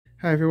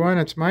Hi everyone,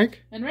 it's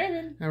Mike. And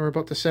Ravin. And we're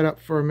about to set up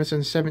for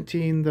mission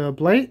 17, the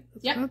Blight.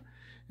 Yep.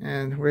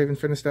 And Ravin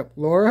finished up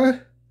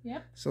Laura.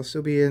 Yep. So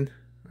she'll be in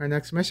our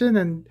next mission.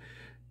 And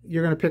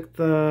you're going to pick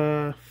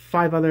the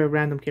 5 other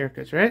random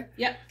characters, right?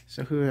 Yep.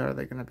 So who are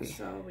they going to be?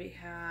 So we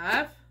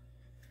have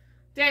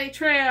Danny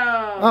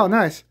Trejo. Oh,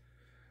 nice.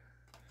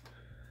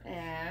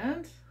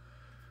 And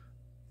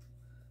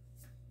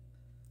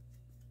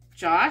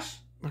Josh.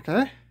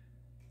 Okay.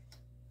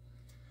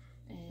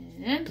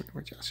 And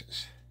Where Josh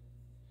is.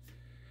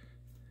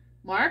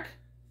 Mark.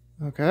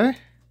 Okay.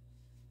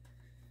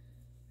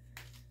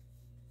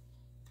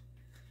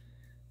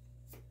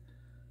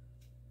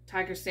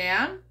 Tiger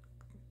Sam.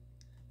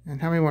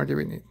 And how many more do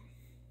we need?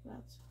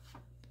 That's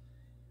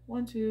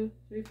 1, 2,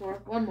 3,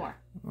 4. One more.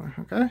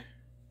 Okay.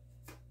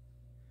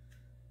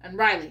 And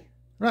Riley.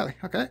 Riley,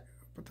 okay.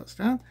 Put those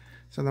down.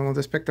 So then we'll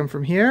just pick them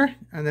from here.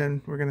 And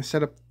then we're going to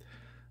set up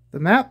the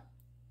map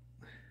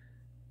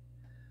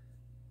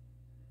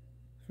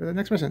for the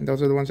next mission.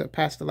 Those are the ones that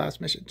passed the last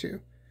mission too.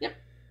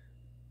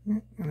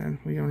 Yep. And then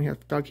we only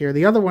have Doug here.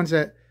 The other ones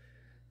that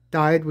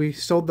died, we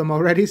sold them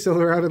already, so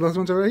we're out of those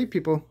ones already.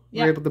 People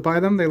were able to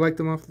buy them. They liked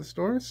them off the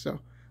stores, so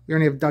we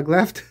only have Doug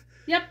left.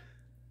 Yep.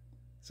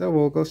 So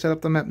we'll go set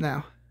up the map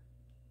now.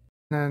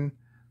 And then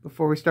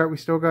before we start, we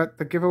still got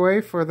the giveaway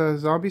for the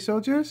zombie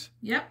soldiers.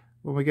 Yep.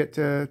 When we get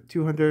to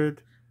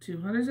 200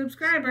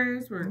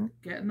 subscribers, we're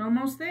getting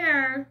almost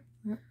there.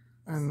 Yep.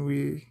 And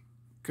we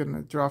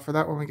gonna draw for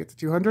that when we get to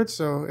 200.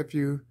 So if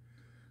you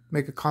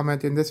make a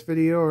comment in this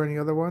video or any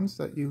other ones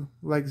that you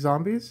like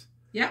zombies.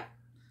 Yep.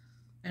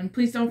 And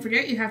please don't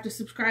forget, you have to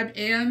subscribe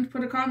and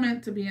put a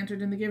comment to be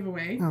entered in the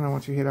giveaway. I don't know,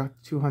 once you hit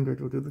 200,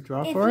 we'll do the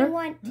draw for it. If you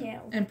want to.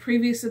 And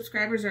previous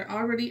subscribers are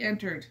already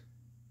entered.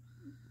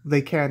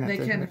 They can. They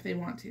can if they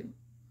want to.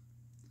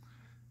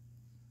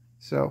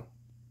 So,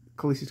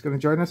 Khaleesi's going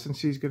to join us, and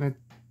she's going to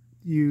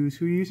use...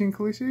 Who are you using,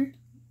 Khaleesi?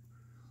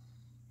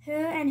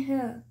 Her and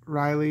her.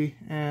 Riley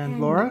and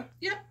Laura?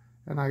 Yep.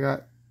 And I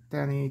got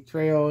Danny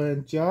Trejo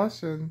and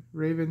Josh, and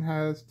Ravin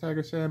has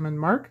Tiger Sam and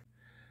Mark.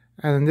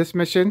 And in this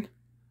mission,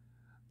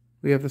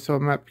 we have this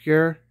whole map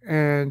here,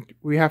 and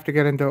we have to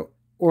get into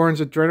Orange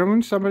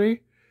Adrenaline,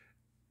 somebody,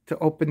 to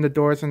open the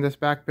doors in this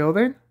back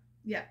building.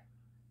 Yeah.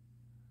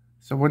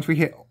 So once we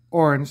hit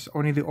orange,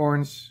 only the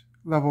orange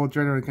level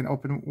adrenaline can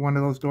open one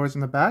of those doors in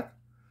the back.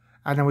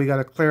 And then we got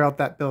to clear out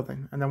that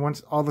building. And then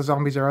once all the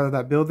zombies are out of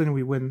that building,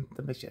 we win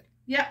the mission.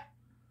 Yep.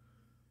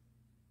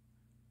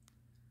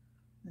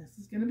 This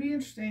is going to be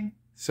interesting.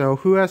 So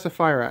who has the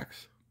fire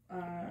axe?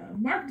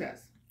 Mark does.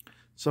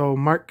 So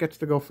Mark gets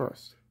to go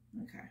first.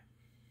 Okay.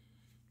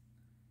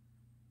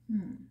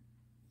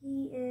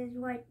 He is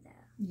right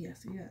there.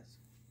 Yes, he is.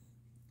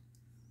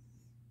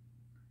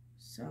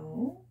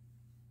 So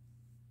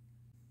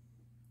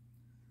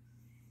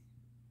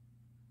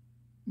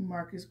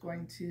Mark is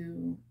going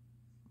to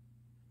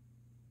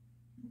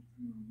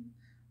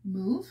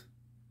move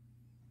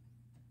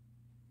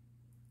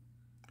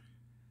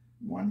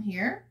 1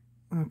 here.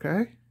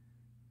 Okay.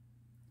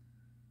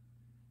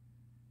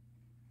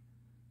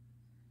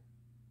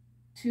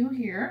 2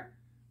 here.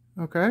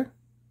 Okay.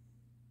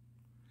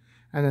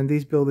 And then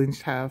these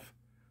buildings have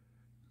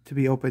to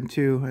be open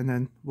too, and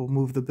then we'll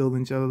move the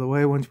buildings out of the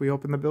way once we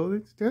open the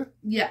buildings too?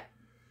 Yeah.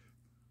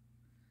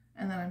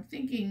 And then I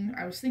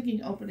was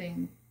thinking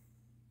opening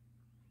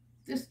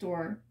this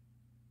door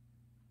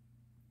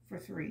for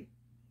 3.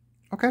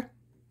 Okay.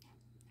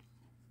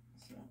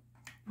 So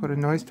Put a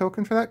noise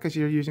token for that because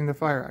you're using the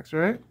fire axe,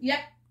 right? Yep.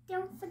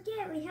 Don't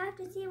forget, we have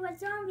to see what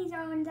zombies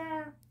are in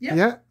there. Yep.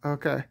 Yeah?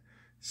 Okay.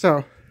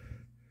 So,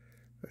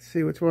 let's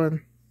see which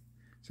one.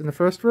 It's in the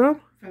first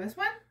room? For this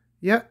one?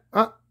 Yeah.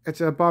 Oh,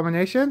 it's an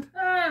Abomination.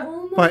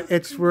 Almost.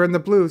 But we're in the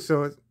blue,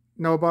 so it's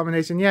no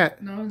Abomination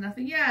yet. No,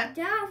 nothing yet.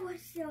 That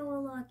was so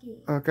lucky.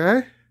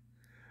 Okay.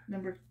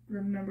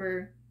 Room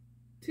number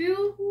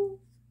 2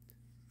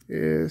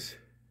 is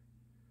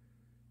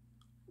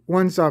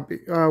one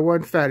zombie,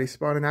 one fatty.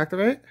 Spawn and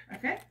activate.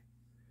 Okay.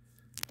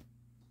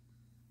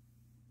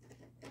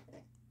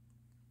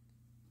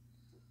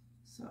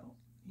 So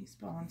he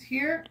spawns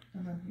here,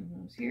 and then he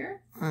moves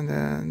here. And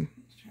then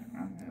Let's turn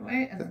around the right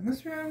way, and then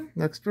this room.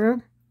 next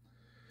room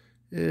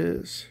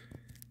is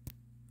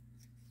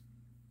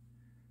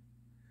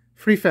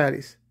free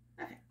fatties.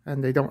 Okay.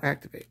 And they don't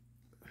activate.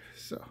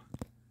 So,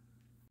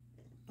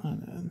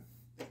 and then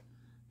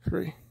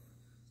 3.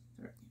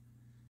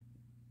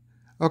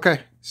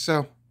 Okay,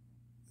 so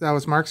that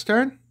was Mark's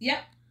turn.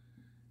 Yep.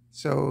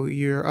 So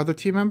your other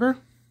team member?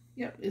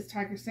 Yep, is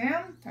Tiger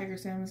Sam. Tiger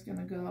Sam is going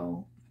to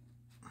go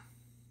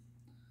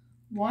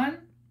 1,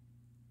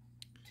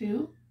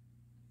 2.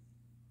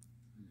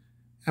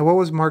 And what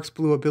was Mark's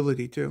blue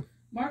ability too?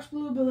 Mark's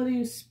blue ability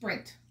is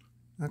sprint.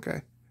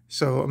 Okay.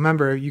 So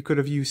remember, you could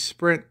have used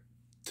sprint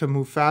to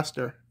move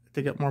faster,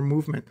 to get more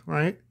movement,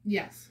 right?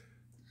 Yes.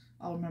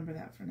 I'll remember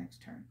that for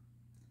next turn.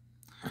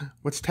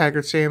 What's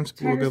Tiger Sam's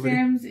blue Tiger ability?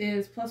 Sam's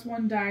is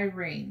 +1 die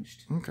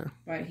ranged. Okay.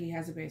 But he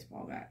has a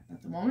baseball bat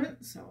at the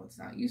moment, so it's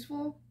not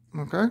useful.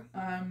 Okay.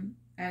 And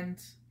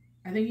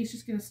I think he's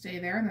just going to stay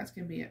there, and that's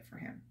going to be it for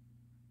him.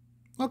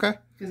 Okay.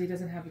 Because he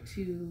doesn't have a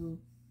two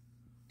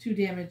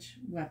damage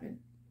weapon.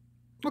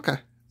 Okay.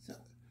 So.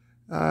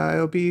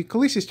 It'll be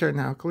Khaleesi's turn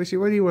now. Khaleesi,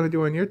 what do you want to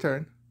do on your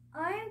turn?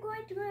 I am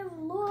going to move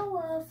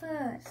Laura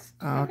first.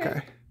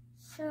 Okay.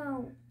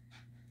 So,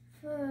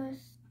 first,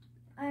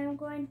 I am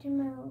going to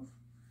move.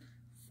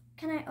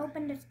 Can I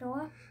open this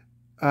door?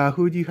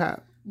 Who do you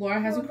have? Laura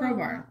has a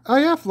crowbar. Oh,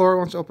 yeah. Flora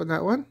wants to open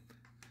that one.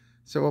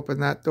 So open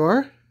that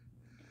door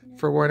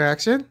for one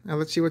action. Now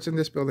let's see what's in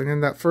this building.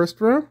 In that first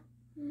room,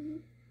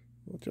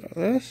 we'll draw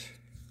this.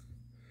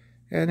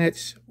 And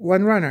it's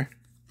one runner.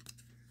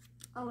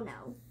 Oh,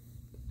 no.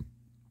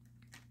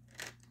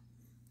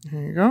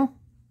 Here you go.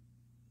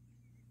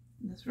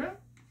 In this room.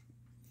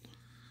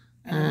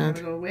 And I'm going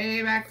to go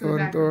way back to the one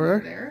back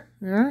door there.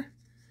 There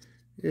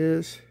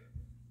is...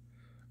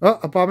 Oh,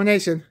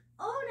 Abomination.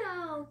 Oh,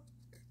 no.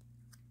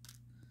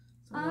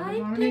 So I picked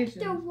Abomination.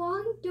 the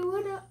wrong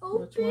door to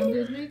open. Which one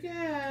did we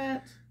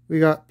get? We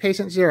got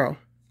Patient Zero.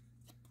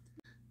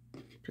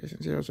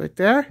 Patient Zero's right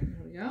there. There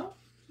we go.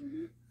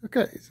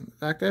 Okay, he's in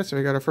the back there. So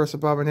we got our first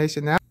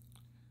Abomination now.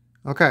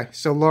 Okay,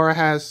 so Laura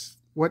has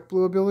what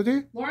blue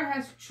ability? Laura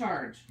has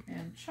Charge.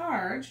 And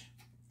Charge,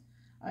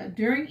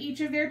 during each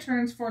of their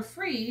turns for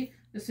free,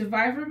 the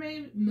survivor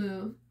may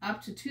move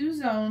up to 2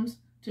 zones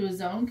to a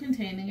zone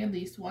containing at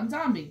least 1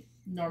 zombie.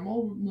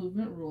 Normal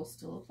movement rules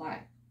still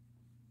apply.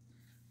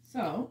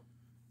 So,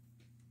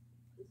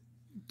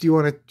 Do you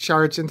want to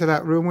charge into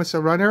that room with the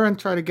runner and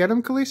try to get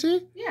him,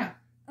 Khaleesi? yeah.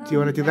 Do you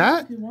want to do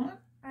that? If you want.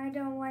 I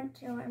don't want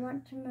to. I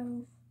want to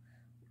move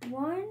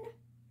 1,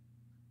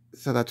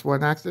 So that's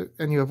one action,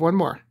 and you have one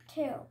more.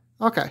 2.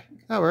 Okay,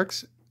 that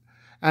works.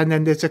 And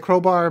then does the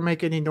crowbar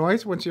make any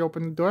noise once you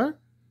open the door?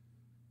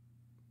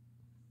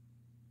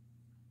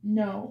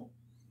 No.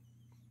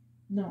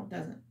 No, it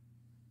doesn't.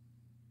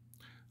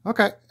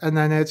 Okay, and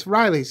then it's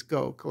Riley's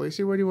go.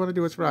 Khaleesi, what do you want to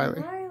do with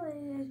Riley?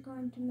 Riley is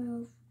going to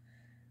move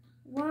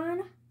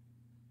 1,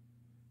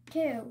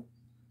 2,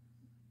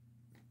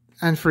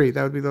 And free.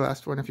 That would be the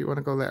last one if you want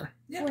to go there.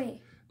 Yep.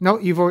 3. No,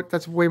 you vote.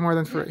 That's way more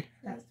than free.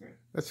 That's 3.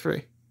 That's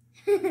free.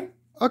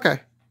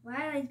 Okay,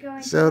 Riley's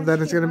going so to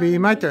then it's going to be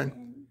my Abomination.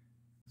 turn.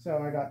 So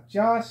I got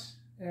Josh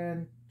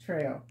and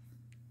Trejo.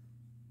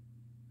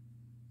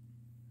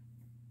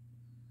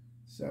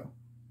 So,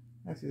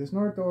 actually, there's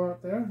no door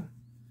up there.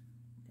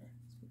 Okay,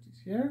 let's put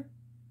these here.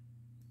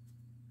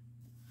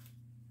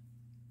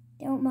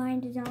 Don't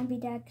mind the zombie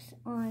decks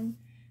on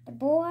the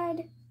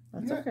board.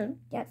 That's Yeah. okay.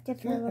 That's just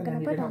Okay, where we're and then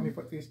going you to can put help me them.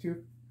 put these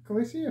two,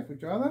 Khaleesi, if we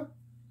draw them.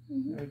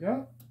 Mhm. There we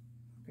go.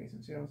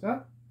 Patient Zero's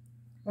up.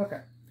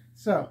 Okay,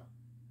 so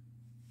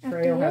After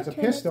Trejo your has a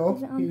turn, it's pistol.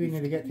 the We zombies'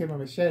 need to get turn. him a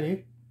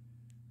machete.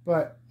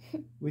 But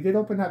we did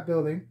open that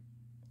building.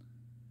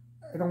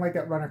 I don't like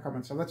that runner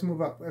coming, so let's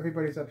move up.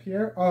 Everybody's up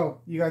here. Oh,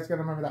 you guys got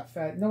to remember that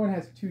fat. No one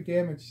has 2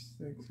 damage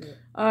things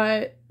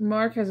here.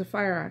 Mark has a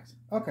fire axe.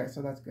 Okay,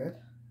 so that's good.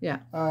 Yeah.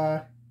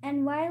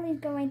 And Riley's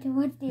going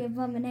towards the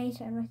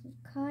Abomination, which is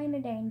kind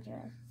of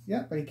dangerous.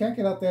 Yeah, but he can't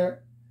get out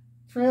there.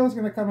 Trail's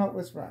going to come out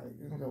with Riley.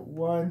 We're going to go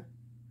 1,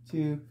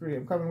 2, 3.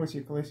 I'm coming with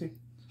you, Khaleesi.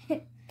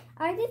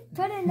 I just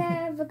put it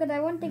there because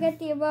I want to get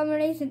the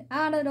Abomination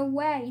out of the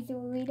way so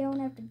we don't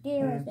have to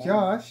deal And with it.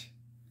 Josh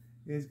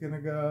is going to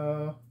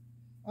go...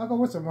 I'll go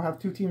with him. We'll have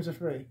 2 teams of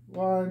 3.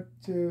 1,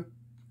 2,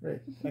 3.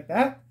 Like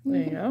that?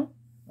 There you go.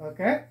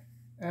 Okay.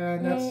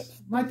 And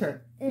that's my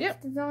turn. It's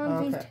Yep. the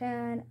zombie's Okay.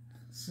 turn.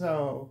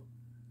 So,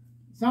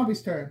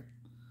 Zombie's turn.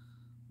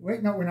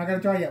 Wait, no, we're not going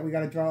to draw yet. We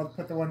got to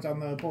put the ones on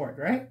the board,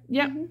 right?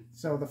 Yep.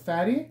 So the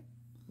fatty,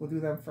 we'll do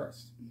them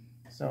first.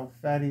 So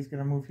fatty's going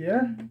to move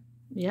here.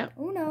 Yep.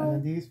 Oh And no.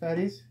 then these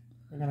fatties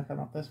are going to come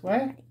up this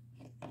way.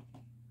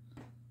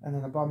 And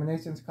then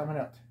Abomination's coming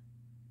out.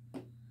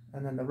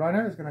 And then the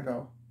runner is going to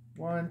go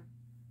 1,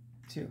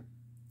 2.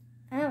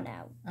 Oh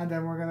no. And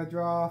then we're going to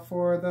draw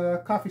for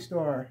the coffee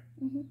store.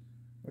 Mhm.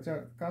 What's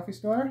that? Coffee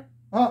store?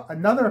 Oh,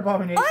 another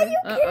Abomination. Are you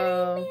kidding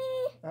Uh-oh. me?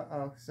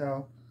 Uh-oh.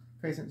 So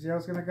Patient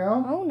Zero's going to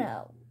go. Oh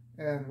no.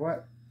 And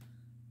what?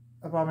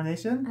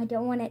 Abomination? I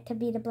don't want it to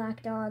be the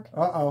black dog.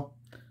 Uh-oh.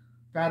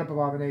 Bad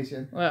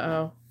Abomination.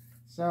 Uh-oh.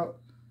 So,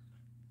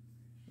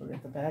 we'll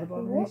get the bad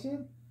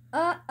Abomination.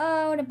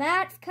 Uh-oh, the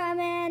bat's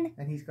coming.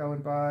 And he's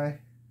going by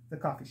the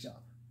coffee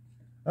shop.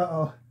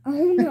 Uh-oh. Oh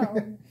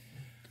no.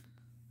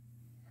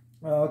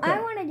 Okay. I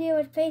want to deal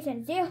with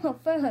patient zero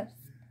first.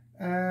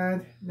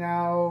 And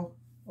now,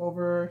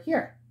 over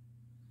here.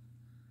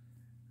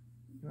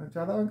 You want to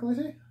draw that one,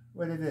 Khaleesi?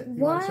 What is it?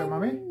 You want to show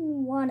Mommy?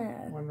 One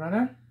runner. One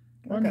runner?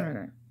 One Okay.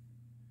 runner.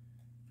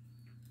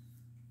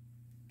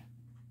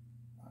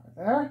 Over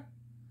there.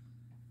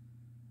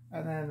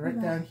 And then right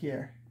Okay. down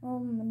here. Oh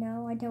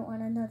no, I don't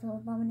want another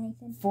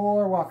Abomination.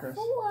 4 walkers.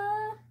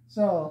 4.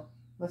 So,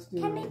 let's do...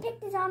 Can we pick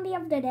the zombie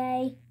of the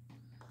day?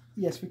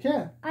 Yes, we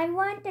can. I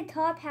want the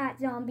top hat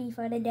zombie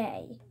for the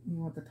day. You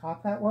want the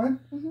top hat one?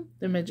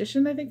 The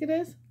magician, I think it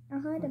is.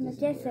 Uh-huh, the Magician.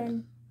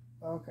 magician.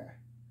 Okay.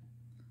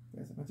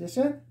 There's a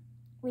magician.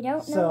 We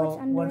don't know So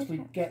what's under once his we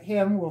hat. get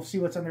him, we'll see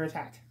what's under his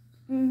hat.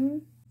 Mm-hmm.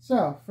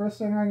 So first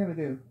thing I'm gonna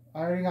do, I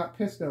already got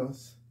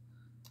pistols.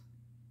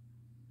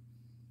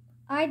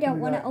 I don't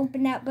We want to got-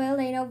 open that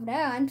building over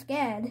there. I'm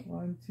scared.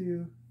 1,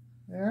 2,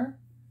 there.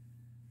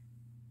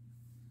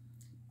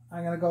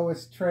 I'm gonna go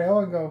with trail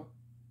and go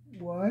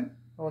 1.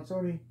 Oh, it's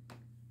only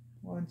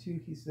 1, 2.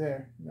 He's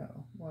there. No,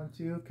 1,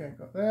 2. Can't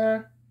go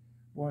there.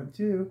 1,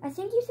 2. I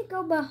think you should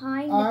go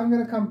behind. I'm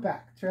gonna come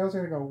back. Trail's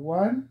gonna go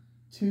 1,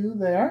 2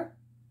 there,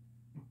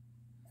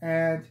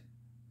 and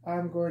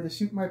I'm going to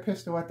shoot my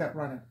pistol at that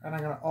runner, and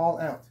I'm gonna all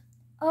out.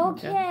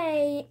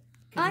 Okay.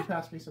 Can you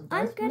pass me some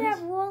dice, I'm good please?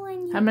 at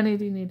rolling. How many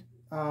do you need?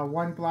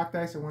 1 black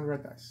dice and 1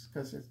 red dice,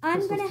 because it's I'm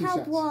pistol's gonna 2 help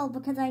sets. roll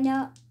because I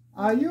know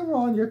You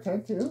rolling your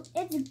 10 too.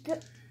 it's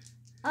good.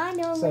 I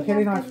know. So we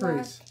hitting have on good luck.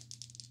 freeze.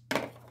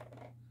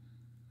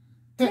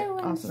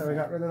 Awesome. So we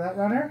got rid of that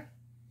runner,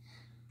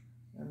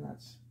 and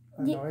that's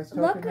a Yeah, noise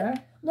look- token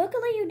there.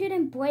 Luckily, you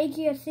didn't break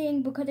your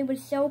thing because it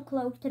was so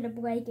close to the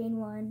breaking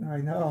one. I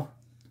know.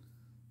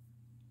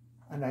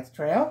 And that's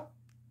trail.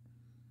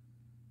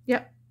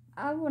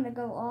 I want to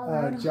go all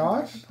out on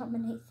Josh? that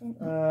Abomination.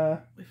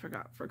 We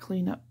forgot for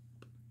cleanup.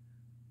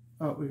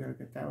 Oh, we gotta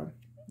get that one.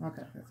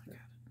 Okay, that's good.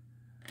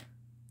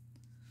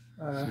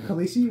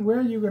 Khaleesi, where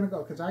are you gonna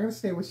go? Because I'm gonna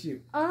stay with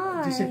you.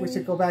 Do you think we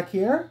should go back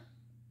here?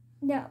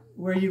 No.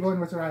 Where are you going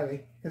with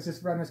Riley? Because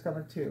this runner's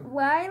coming too.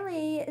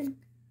 Riley is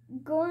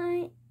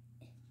going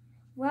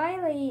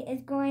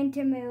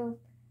to move.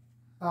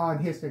 Oh,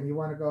 and his thing. You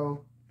want to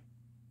go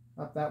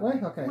up that way?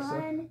 Okay, so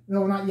One.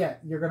 no, not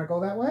yet. You're gonna go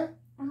that way.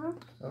 Uh-huh.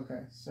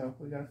 Okay, so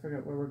we gotta figure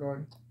out where we're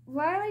going.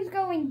 Riley's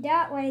going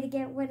that way to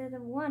get rid of the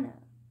runner.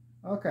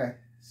 Okay,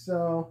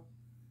 so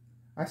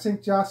I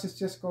think Josh is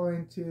just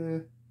going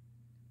to.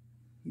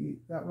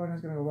 That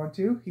runner's gonna go 1,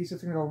 2. He's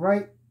just gonna go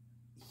right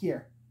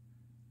here,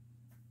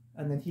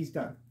 and then he's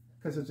done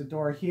because there's a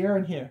door here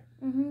and here.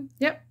 Mm-hmm.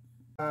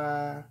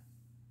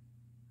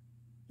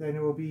 Then it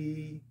will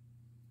be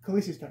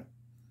Khaleesi's turn.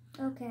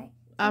 Okay.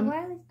 Um,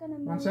 Riley's gonna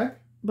move. 1 sec.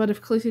 But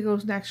if Khaleesi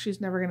goes next, she's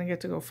never going to get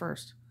to go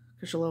first.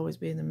 Because she'll always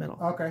be in the middle.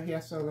 Okay,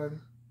 yeah. So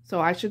then, So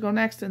I should go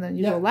next, and then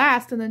you Yeah. go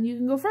last, and then you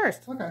can go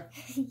first. okay.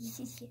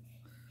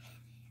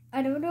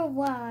 I don't know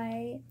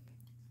why.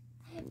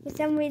 For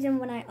some reason,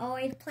 when I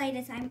always play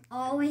this, I'm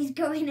always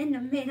going in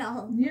the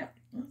middle. Yeah.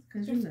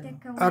 Because Just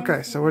to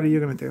Okay, so what are you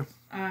gonna do?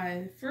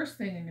 First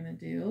thing I'm going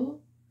to do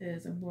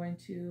is I'm going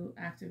to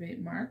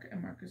activate Mark,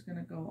 and Mark is going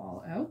to go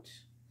all out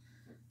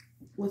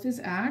with his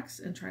axe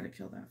and try to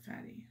kill that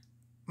fatty.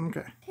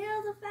 Okay.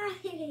 Kill the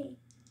fatty.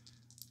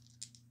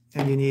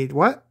 And you need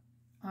what?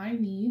 I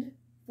need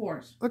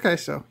 4s. Okay,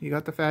 so you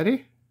got the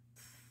fatty.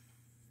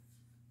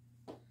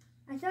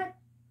 I thought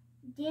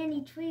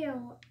Danny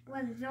Trejo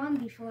was a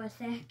zombie for a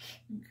sec.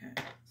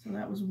 Okay. So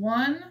that was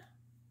 1.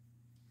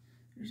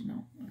 There's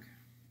no. Okay.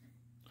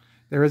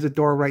 There is a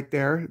door right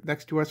there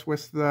next to us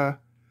with the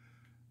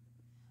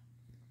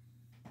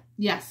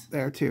Yes.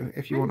 there too.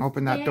 If you want to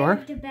open that Scared door,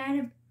 of the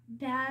battle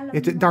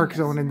it's a dark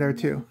zone in there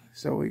too.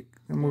 So we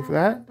can move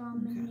that.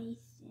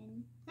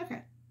 Abomination.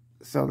 Okay.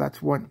 So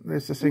that's one.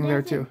 There's this thing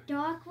there There's too. a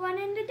dark one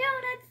in the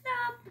donut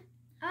shop.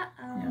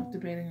 Uh-oh. Yeah, I'm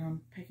debating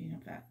on picking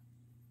up that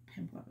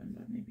pimp weapon,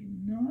 but maybe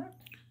not.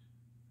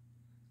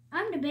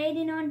 I'm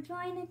debating on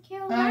trying to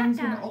kill that I'm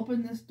guy. going to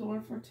open this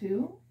door for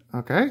 2.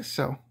 Okay,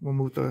 so we'll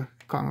move the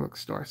comic book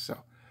store. So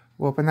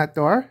we'll open that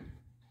door.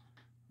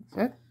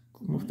 That's it.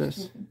 We'll move this.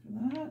 Looking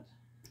for that.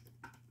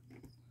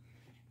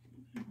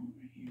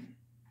 Over here.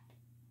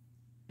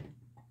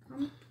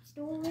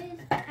 Store is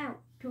out.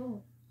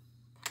 Door.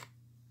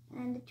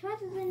 And the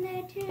treasure's in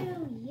there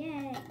too.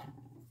 Yay.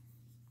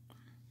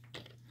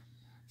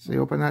 So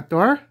you open that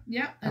door,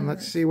 Yeah. and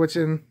let's see what's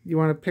in. You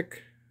want to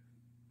pick?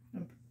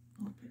 I'll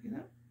pick it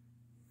up.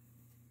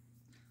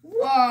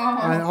 Whoa!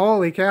 And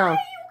holy cow! Are you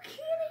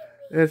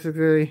kidding me? It's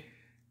really.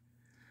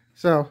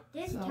 So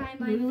This So, time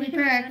who I'm do we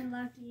very pick?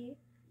 unlucky.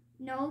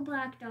 No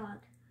black dog.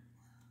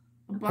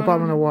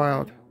 Abominable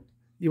Wild.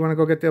 You want to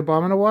go get the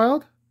Abominable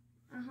Wild?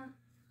 Uh-huh.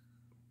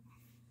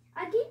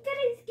 I keep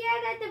getting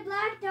scared that the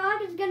black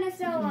dog is gonna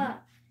show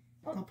up.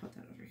 I'll put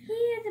that over He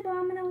here. is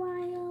Abominable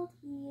Wild.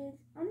 He is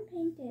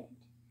unpainted.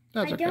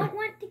 That's I okay. don't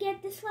want to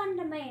get the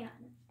Slender Man.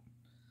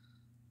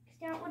 'Cause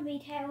that would be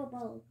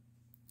terrible.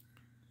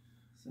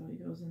 So he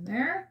goes in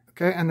there.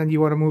 Okay, and then you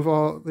want to move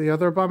all the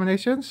other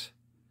abominations?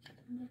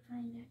 I'm gonna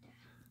find out.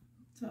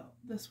 So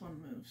this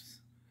one moves.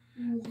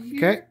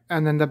 Okay,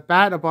 and then the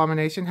bat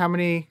abomination. How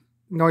many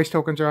noise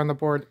tokens are on the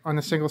board on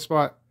a single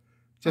spot?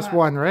 Just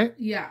one, right?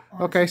 Yeah.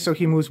 Okay, so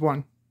he moves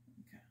 1.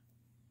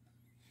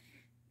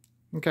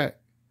 Okay,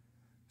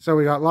 so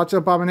we got lots of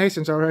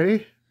abominations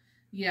already.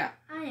 Yeah.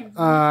 I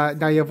am.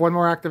 Now you have 1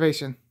 more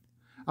activation.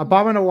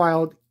 Abominable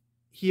Wild,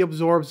 he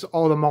absorbs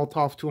all the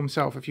Molotov to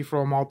himself if you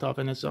throw a Molotov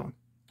in his zone.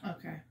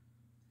 Okay.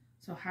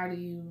 So how do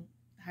you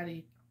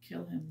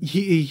kill him?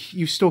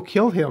 You still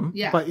kill him,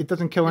 Yeah. but it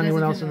doesn't kill It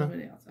anyone doesn't else. kill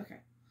anybody else. Okay.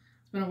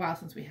 It's been a while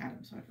since we had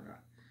him, so I forgot.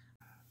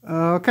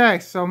 Okay,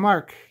 so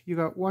Mark, you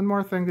got 1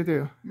 more thing to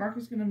do. Mark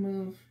is gonna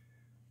move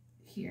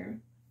here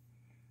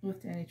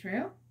with Danny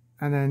Trejo,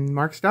 And then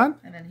Mark's done.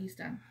 and then he's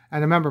done.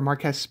 And remember,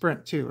 Mark has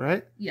sprint too,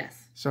 right?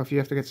 Yes. So if you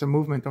have to get some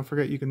movement, don't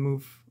forget you can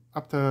move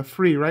up to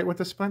 3, right, with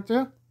the sprint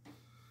too?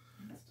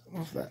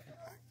 What's that?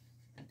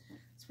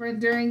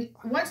 Sprint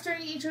once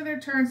during each of their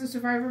turns, the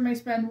survivor may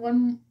spend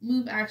one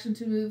move action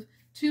to move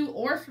 2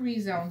 or 3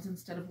 zones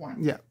instead of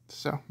 1. Yeah.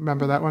 So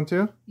remember that one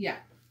too? Yeah.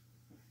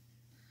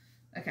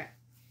 Okay.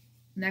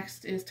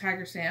 Next is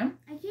Tiger Sam.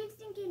 I keep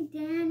thinking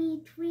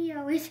Danny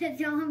Trejo is a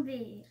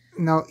zombie.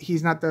 No,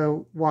 he's not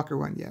the walker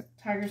one yet.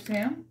 Tiger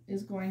Sam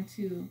is going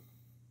to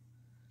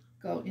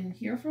go in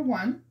here for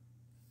 1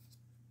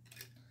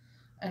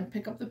 and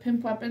pick up the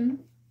pimp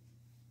weapon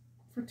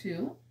for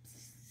 2.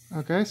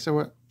 Okay, so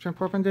what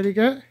pimp weapon did he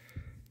get?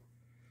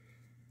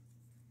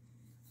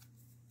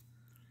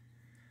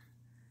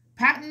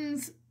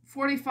 Patton's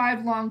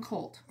 45 long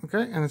Colt.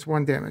 Okay, and it's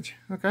 1 damage.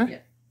 Okay. Yeah.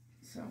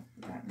 So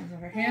put that in his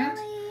other hand.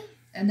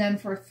 And then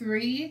for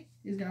 3,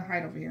 he's going to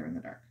hide over here in the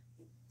dark.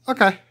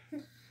 Okay.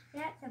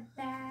 That's a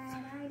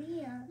bad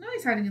idea. No,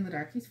 he's hiding in the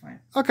dark. He's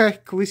fine. Okay,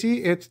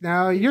 Khaleesi, it's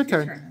now your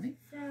turn. Honey.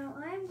 So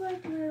I'm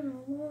going to move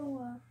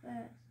Laura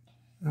first.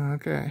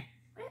 Okay.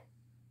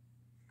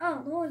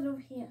 Oh, Laura's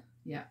over here.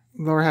 Yeah.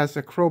 Laura has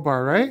the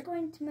crowbar, I'm right?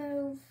 going to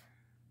move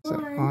So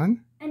 1.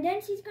 on. And then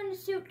she's going to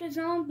shoot the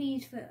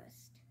zombies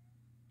first.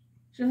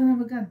 She doesn't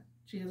have a gun.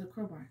 She has a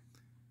crowbar.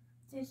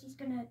 So she's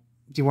going to...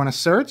 Do you want to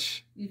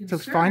search You can to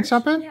search. find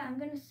something? Yeah, I'm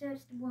going to search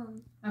the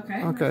one.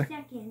 Okay. Okay. My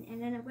second,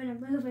 and then I'm going to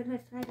move it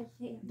with Tiger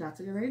Sam. That's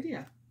a good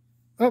idea.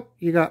 Oh,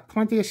 you got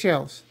plenty of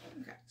shells.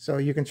 Okay. So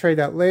you can trade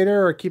that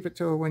later or keep it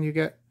till when you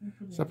get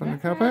Put it something in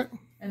to the backpack. carpet.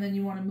 And then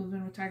you want to move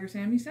in with Tiger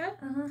Sam, you said?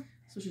 Uh-huh.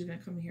 So she's going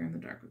to come here in the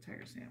dark with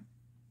Tiger Sam.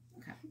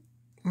 Okay.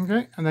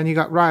 Okay, and then you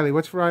got Riley.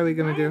 What's Riley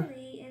going to do?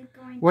 Riley is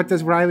going What to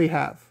does move. Riley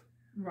have?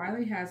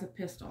 Riley has a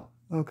pistol.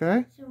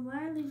 Okay. So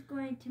Riley's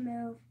going to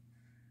move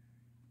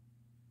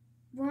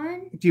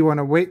 1. Do you want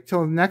to wait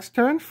till next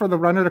turn for the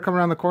runner to come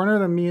around the corner?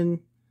 Then me and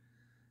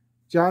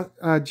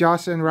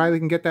Joss and Riley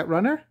can get that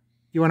runner?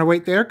 You want to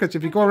wait there? Because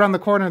if you go around the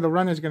corner, the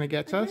runner's going to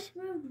get I us. just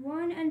moved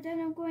 1, and then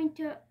I'm going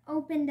to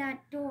open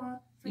that door.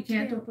 For You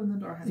can't 2. open the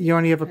door, honey. You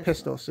only have a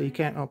pistol, so you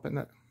can't open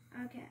it.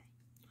 Okay.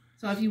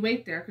 So if you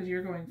wait there, because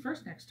you're going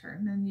first next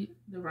turn, then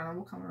the runner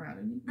will come around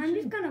and you can I'm shoot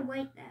just him. going to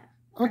wait there.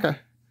 Okay.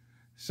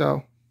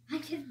 So I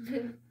just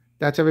moved.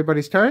 that's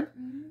everybody's turn.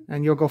 Mm-hmm.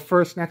 And you'll go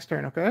first next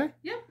turn, okay?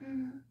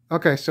 Mm-hmm.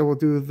 Okay, so we'll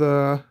do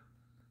the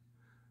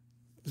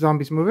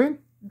zombies moving.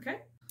 Okay.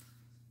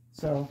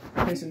 So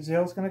Jason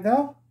Zill's going to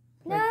go.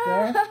 Right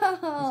there. He's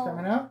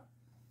coming No! out.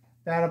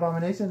 That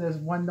Abomination, there's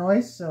 1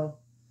 noise, so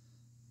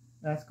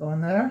that's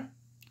going there.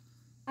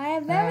 I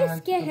am very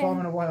and scared. The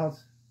Abominable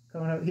Wilds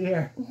coming out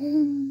here.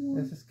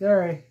 This is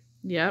scary.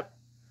 Yep.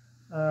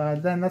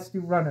 Then let's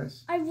do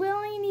runners. I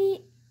really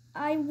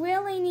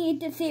need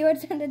to see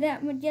what's under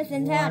that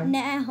magician's hat 1,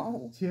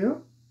 now.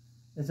 2.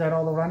 Is that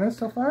all the runners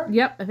so far?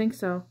 Yep, I think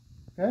so.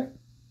 Okay.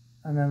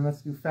 And then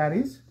let's do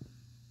fatties.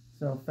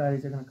 So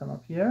fatties are going to come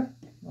up here.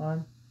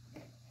 1,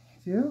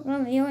 2.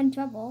 Well, you're in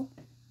trouble.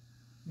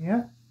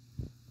 Yeah.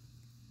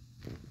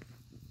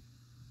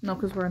 No,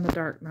 because we're in the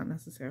dark. Not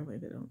necessarily.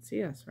 They don't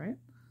see us, right?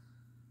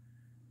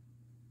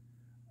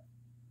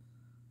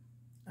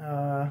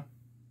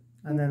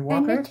 And then And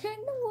walkers. they're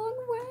turning the wrong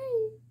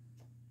way.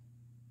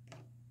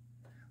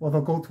 Well,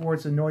 they'll go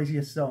towards the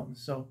noisiest zone.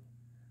 So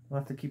we'll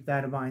have to keep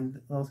that in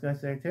mind. Those guys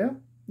there too.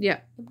 Yeah.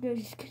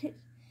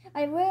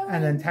 I really...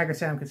 And then Tiger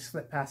Sam could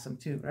slip past them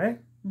too,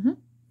 right? Mhm.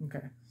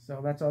 Okay.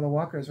 So that's all the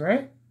walkers,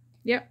 right?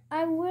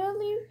 I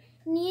really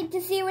need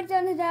to see what's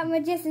under that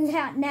magician's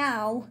hat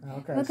now.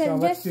 Okay. Because So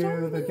let's there's so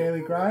do the many daily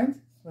of grind.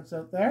 What's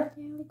out there?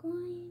 Daily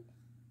grind.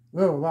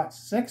 Whoa, lots.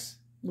 6.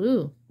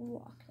 Ooh.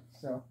 Walk.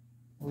 So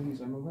we'll use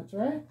our movement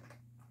tray.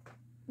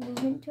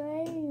 Movement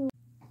tray.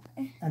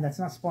 And that's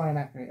not spawn and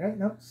activate, right?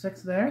 Nope,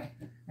 6 there.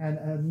 And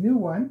a new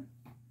one.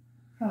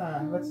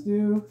 Let's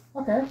do...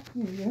 Okay,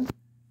 you.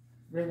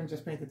 Raven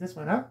just painted this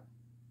one up.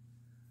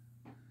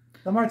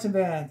 The marching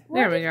band.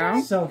 There we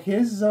go. So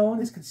his zone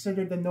is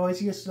considered the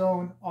noisiest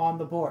zone on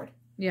the board.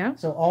 Yeah.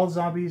 So all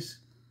zombies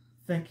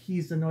think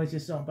he's the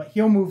noisiest zone, but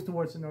he'll move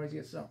towards the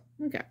noisiest zone.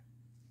 Okay.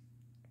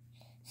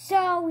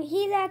 So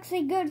he's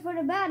actually good for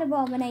the bad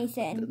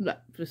abomination. I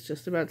was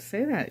just about to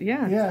say that.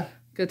 Yeah. Yeah.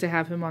 Good to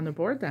have him on the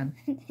board then.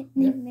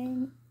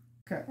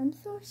 Okay. I'm so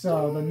scared.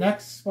 So the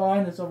next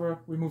spawn is over.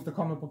 We moved the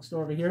comic book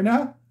store over here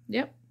now.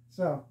 Yep.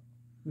 So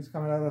who's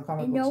coming out of the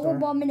comic book No store?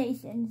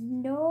 abominations.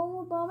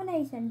 No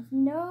abominations.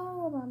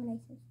 No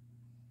abominations.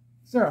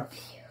 0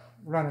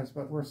 runners,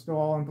 but we're still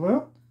all in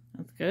blue.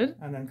 That's good.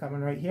 And then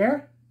coming right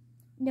here,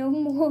 No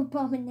more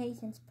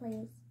abominations,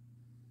 please.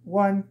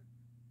 1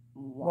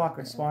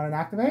 walker. Spawn and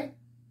activate.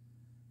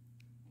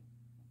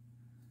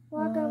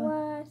 Walker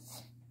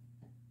was.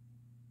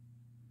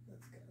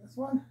 Let's get this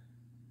one.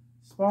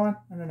 Spawn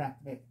and then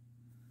activate.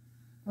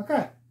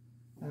 Okay.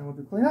 And we'll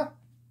do cleanup.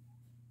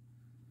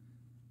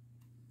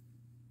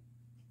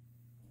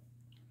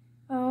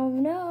 Oh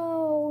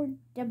no.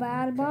 The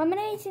bad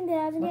abomination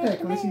hasn't Okay,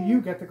 Khaleesi,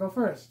 you get to go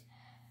first.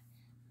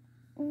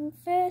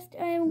 First,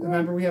 I'm going.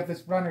 Remember, we have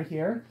this runner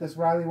here. This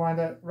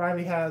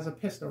Riley has a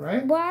pistol,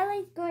 right?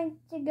 Wiley's going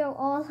to go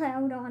all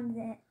out on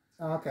it.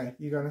 Okay,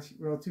 you gonna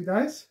roll 2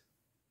 dice.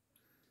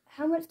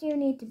 How much do you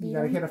need to beat You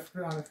gotta him? hit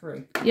on a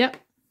 3. Yep.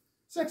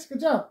 6, good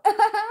job.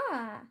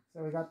 Ah,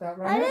 So Everybody got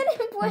that I right? didn't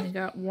And you put.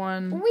 got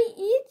one. We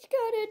each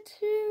got a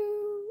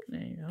 2.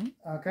 There you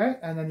go. Okay,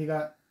 and then you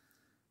got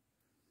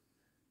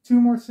 2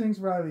 more things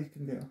Riley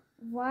can do.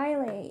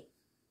 Wiley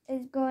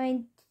is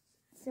going.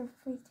 So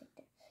please take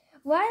that.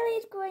 Wiley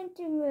is going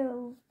to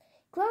move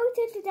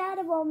closer to that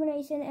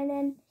abomination and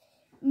then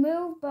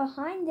move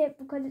behind it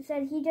because it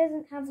said he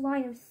doesn't have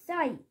line of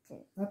sight.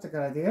 That's a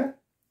good idea.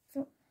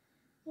 So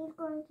he's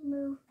going to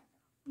move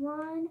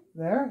 1.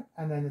 There,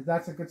 and then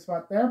that's a good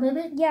spot there,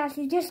 maybe? Yeah,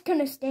 she's just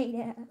gonna stay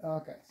there.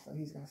 Okay, so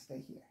he's going to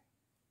stay here.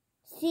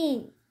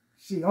 See.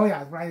 She, oh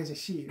yeah, right as a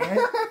she, right?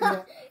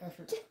 Yeah, that's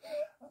right.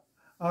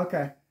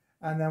 Okay,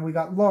 and then we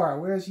got Laura.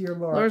 Where's your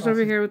Laura? Laura's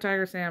over here with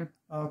Tiger Sam.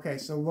 Okay,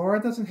 so Laura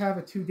doesn't have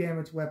a 2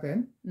 damage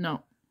weapon.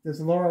 No. Does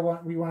Laura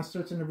want, we want to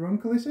search in the room,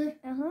 Khaleesi?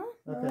 Uh-huh.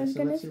 Okay,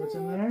 so let's see what's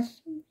in there.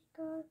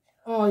 God.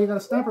 Oh, you got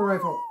a sniper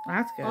rifle.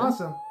 That's good.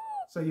 Awesome.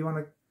 So you want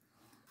to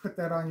put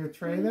that on your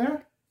tray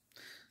there?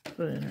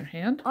 Put it in her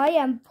hand. I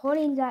am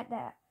putting that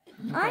there.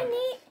 I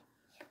need.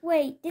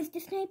 Wait, does the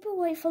sniper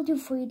rifle do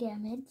 3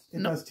 damage? It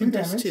No, does 2 it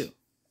does damage. 2.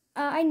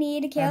 I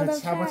need to kill And those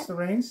it's how much fat. the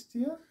range to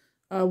you?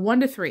 1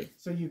 to 3.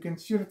 So you can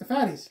shoot at the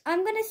fatties.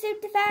 I'm gonna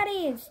shoot the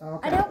fatties.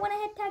 Okay. I don't want to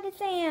hit Tiger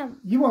Sam.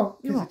 You won't,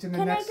 You because won't. it's in the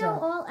Can I next go zone.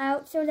 all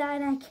out so that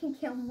I can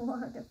kill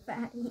more of the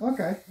fatties?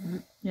 Okay,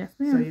 Yes,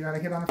 so ma'am. you got to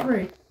hit on a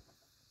 3.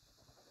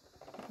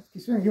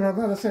 Keep swinging. You have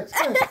another 6.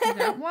 Good. You got You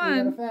got a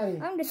one.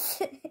 fatty. I'm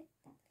just.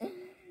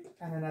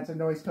 And then that's a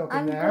noise token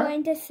I'm there.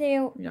 going to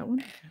shoot. You got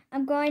one.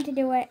 I'm going to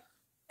do it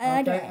Okay,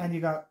 again. and you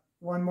got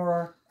 1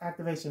 more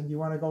activation. You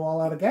want to go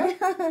all out again?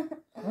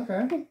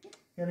 Okay.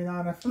 Hitting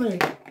on a 3.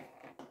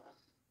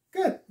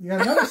 Good. You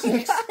got another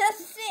 6.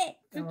 That's it.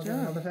 Good And we'll get job.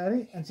 another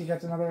fatty, and she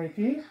gets another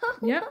AP.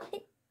 Yep.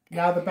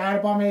 Now the bad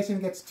abomination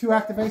gets 2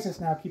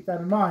 activations now. Keep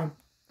that in mind.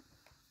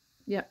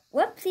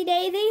 Whoopsie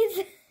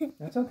daisies.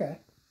 That's okay.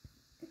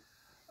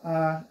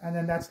 And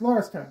then that's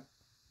Laura's turn.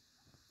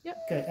 Yep.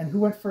 Okay, and who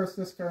went first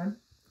this turn?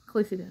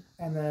 Khaleesi did.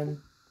 And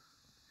then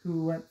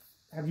who went...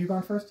 Have you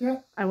gone first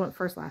yet? I went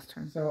first last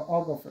turn. So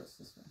I'll go first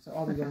this turn. So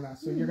I'll be going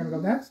last. So you're going to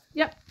go next?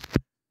 Yep.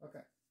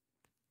 Okay.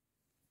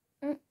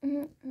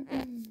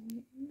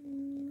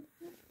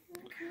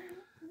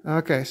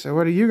 Okay, so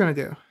what are you going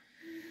to do?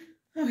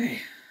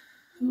 Okay.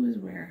 Who is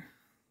where?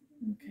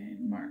 Okay,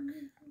 Mark.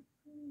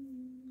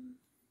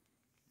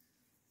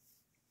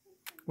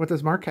 What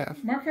does Mark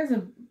have? Mark has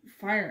a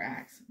fire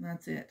axe, and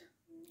that's it.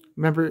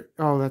 Remember...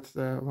 Oh, that's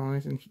the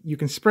abomination. You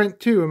can sprint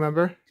too,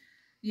 remember?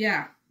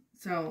 Yeah.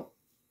 So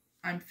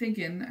I'm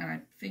thinking, and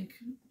I think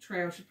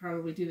Trejo should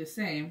probably do the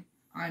same.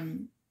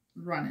 I'm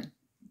running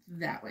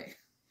that way.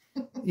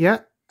 Yeah.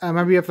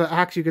 Remember you have the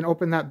axe. You can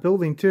open that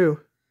building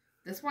too.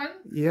 This one?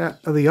 Yeah.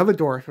 Oh, the other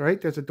door,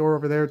 right? There's a door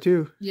over there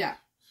too. Yeah.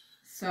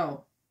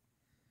 So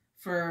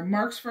for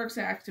Mark's first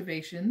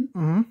activation,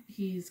 Mm-hmm.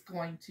 he's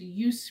going to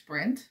use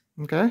sprint.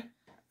 Okay.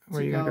 Where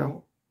are to you going to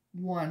go?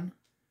 1,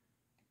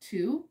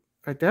 2.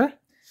 Right there?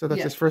 So that's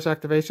Yeah. his first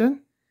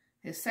activation.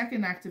 His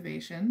second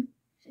activation,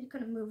 She's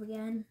gonna move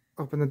again.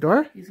 Open the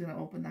door. he's going to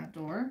open that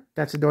door.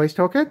 That's a noise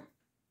token.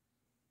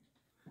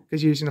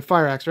 Because you're using the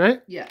fire axe,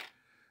 right? Yeah.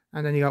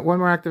 And then you got 1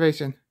 more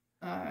activation.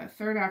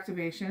 Third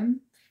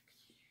activation,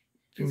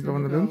 You he's can go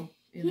in going the to building.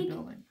 go in the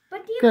building.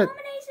 But the Good.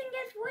 abomination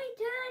gets 3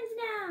 turns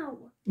now.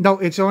 No,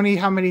 it's only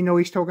how many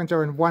noise tokens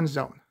are in one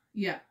zone.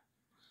 Yeah.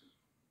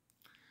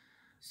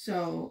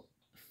 So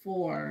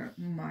for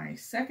my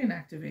second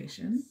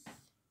activation,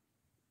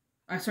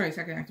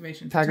 second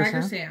activation.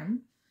 Tiger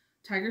Sam.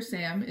 Tiger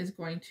Sam is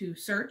going to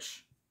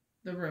search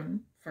the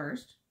room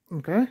first.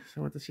 Okay,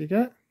 so what does he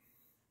get?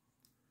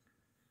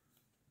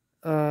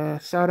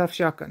 Sawed-off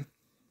shotgun.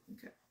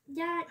 Okay.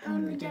 That How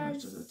many only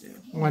damage does. does it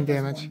do? 1 It does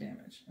damage. 1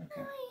 damage.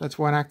 Okay. That's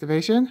 1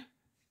 activation.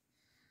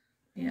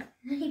 Yeah.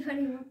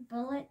 Anybody with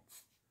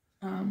bullets?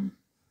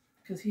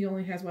 Because he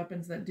only has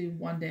weapons that do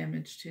 1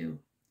 damage too.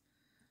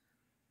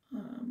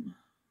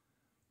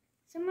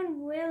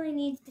 Someone really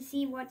needs to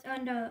see what's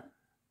under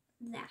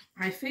that.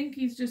 I think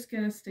he's just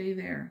gonna stay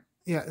there.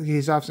 Yeah,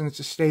 his option is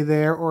to stay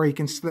there, or he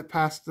can slip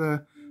past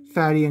the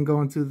fatty and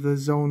go into the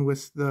zone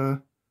with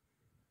the...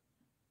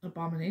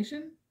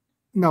 Abomination?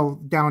 No,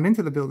 down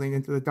into the building,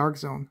 into the dark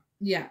zone.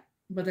 Yeah,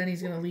 but then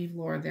he's gonna leave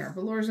Laura there.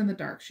 But Laura's in the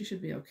dark. She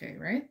should be okay,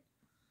 right?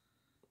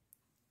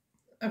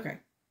 Okay.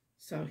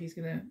 So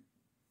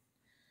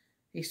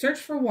he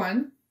searched for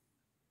 1.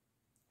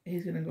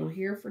 He's gonna go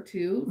here for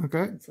 2.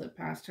 Okay. And slip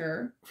past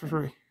her. For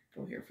free.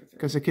 Go here for 3.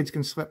 Because the kids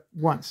can slip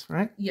once,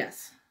 right?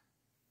 Yes.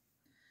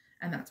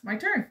 And that's my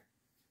turn.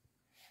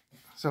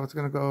 So it's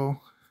going to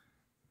go...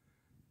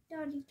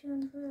 Daddy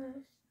turn first.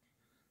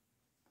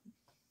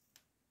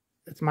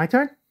 It's my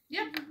turn?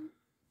 Yep.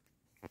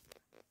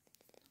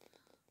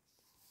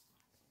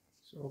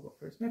 So we'll go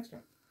first next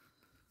turn.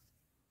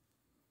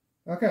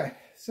 Okay,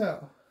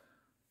 so...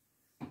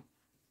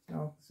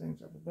 No,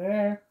 things over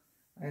there.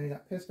 I only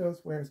got pistols.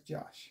 Where's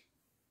Josh?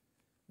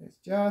 There's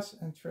Josh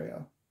and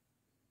Trejo.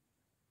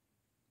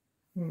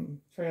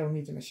 Trejo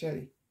needs a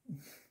machete.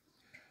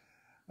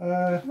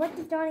 What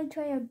does Danny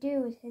Trejo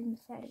do with his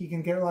machete? He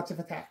can get lots of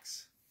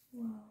attacks.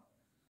 Whoa.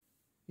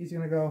 He's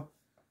going to go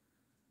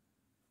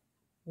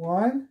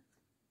 1,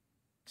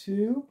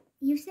 2.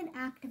 You said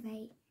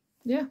activate.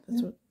 Yeah,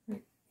 that's what.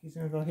 He's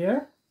gonna go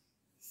here.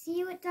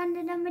 See what's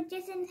under the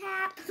magician's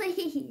hat,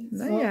 please.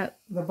 Not yet.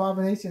 The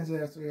Abomination's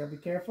there, so you gotta be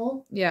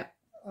careful. Yeah.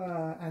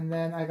 And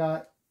then I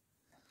got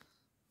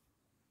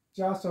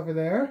Joss over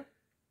there.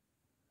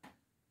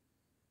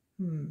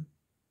 I'm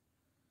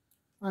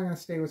gonna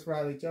stay with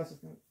Riley. Joss is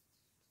gonna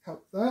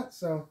help that,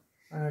 so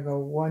I'm gonna go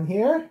 1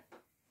 here.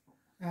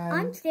 And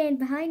I'm staying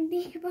behind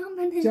the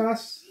Abomination.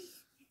 Joss.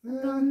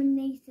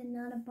 Abomination,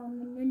 not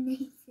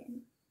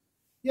Abomination.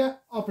 Yeah,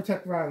 I'll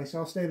protect Riley, so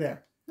I'll stay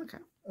there. Okay.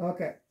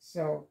 Okay,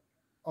 so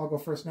I'll go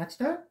first next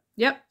turn.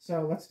 Yep.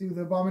 So let's do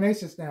the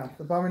Abominations now.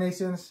 The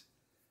Abominations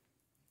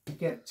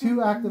get 2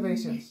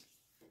 activations.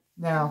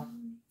 Now,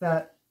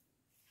 that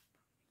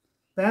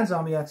Band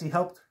Zombie actually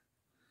helped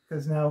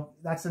because now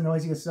that's the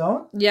noisiest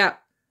zone. Yeah.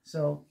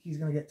 So he's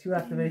going to get 2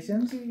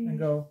 activations and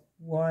go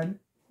 1,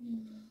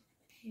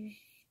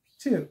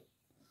 2.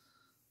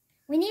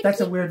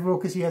 That's a weird rule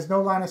because he has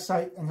no line of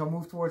sight and he'll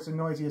move towards the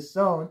noisiest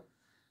zone.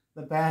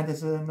 The band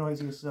is the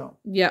noisiest zone.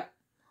 Yep.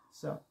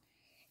 So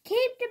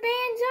keep the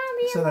Band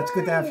Zombie alive. So that's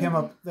good to have him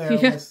up there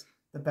Yeah. with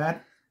the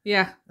band.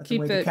 Yeah. That's a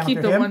Keep way to the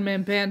counter him.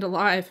 one-man band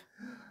alive.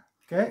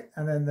 Okay,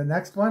 and then the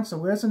next one. So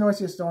where's the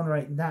noisiest zone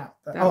right now?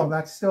 That Oh, one.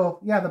 that's still,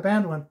 the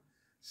band one.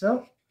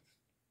 So,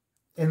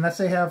 unless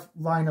they have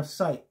line of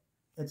sight.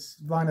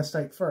 It's line of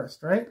sight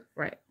first, right?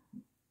 Right.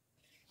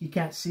 He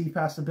can't see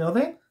past the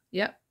building.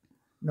 Yep.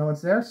 No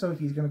one's there, so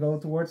he's going to go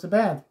towards the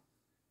band.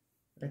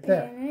 Right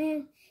there.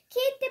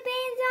 Keep the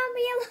Band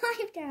Zombie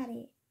alive,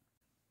 Daddy.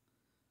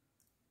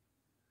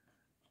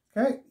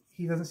 Okay,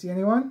 he doesn't see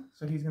anyone,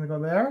 so he's going to go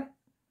there.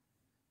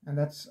 And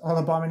that's all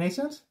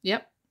Abominations.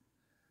 Yep.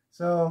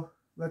 So,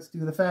 let's do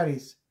the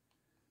fatties.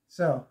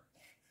 So,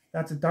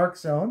 that's a dark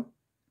zone.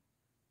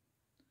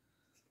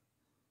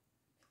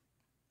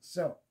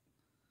 So,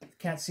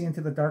 can't see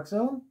into the dark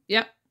zone.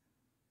 Yep.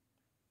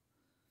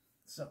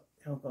 So,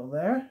 he'll go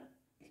there.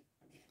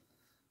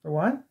 For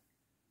 1.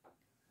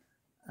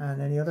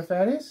 And any other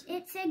fatties?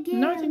 It's a game.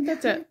 No, I think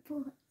that's it.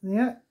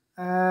 Yeah.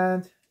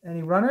 And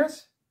any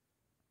runners?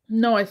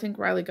 No, I think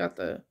Riley got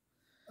the...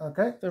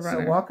 Okay. The So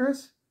runner.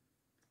 walkers,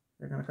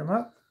 they're going to come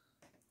up.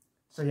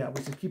 So yeah,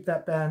 we should keep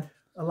that band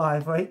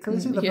alive, right? Can we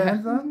see the Yeah.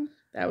 band's on?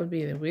 That would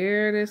be the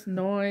weirdest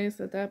noise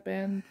that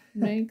band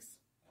makes.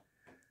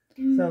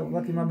 So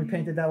Lucky Mummy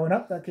painted that one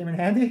up. That came in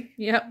handy.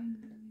 Yep.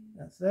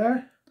 That's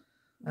there.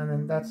 And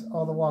then that's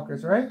all the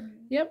walkers, right?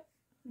 Yep.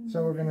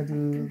 So we're going to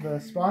do the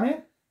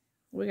spawning.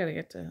 We gotta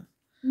get to...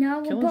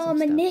 No Killing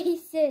some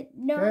Abomination.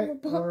 No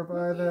Okay. Over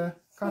by the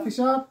coffee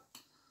shop.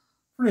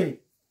 3.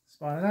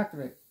 Spawn and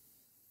activate.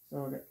 So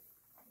we'll get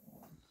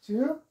 1,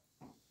 2.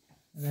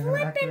 And then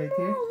Flipping activate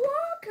more 2.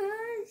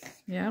 walkers.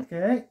 Yeah.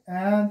 Okay.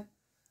 And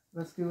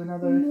let's do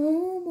another...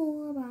 No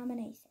more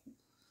Abomination.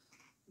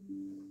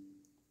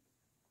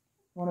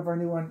 One of our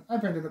new one. I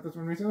printed up this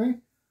one recently.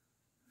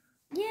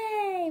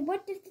 Yay!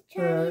 What does the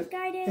Chinese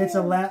guy do? It's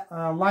a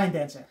line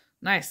dancer.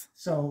 Nice.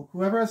 So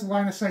whoever has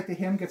line of sight to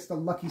him gets the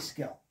lucky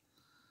skill.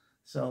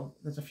 So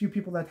there's a few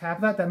people that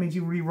have that. That means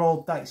you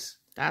re-roll dice.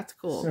 That's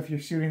cool. So if you're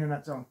shooting in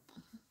that zone.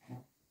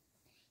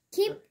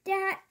 Keep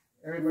that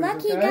Everybody's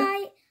lucky okay? guy.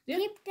 Yep.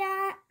 Keep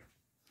that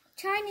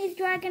Chinese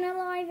dragon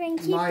alive and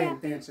keep Lion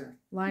that dancer.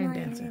 Lion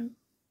dancer.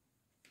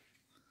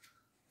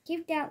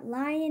 Keep that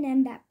lion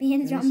and that band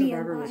Any zombie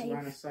survivor with line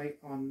alive. of sight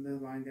on the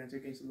lion dancer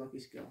gains a lucky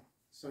skill.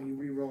 So you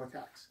re-roll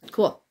attacks.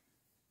 Cool.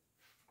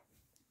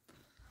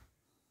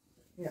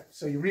 Yeah,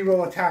 so you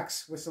re-roll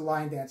attacks with the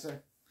lion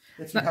dancer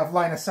if you have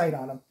line of sight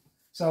on him.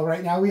 So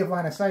right now we have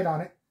line of sight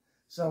on it.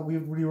 So we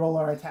re-roll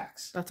our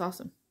attacks. That's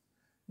awesome.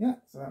 Yeah,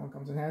 so that one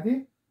comes in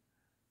handy.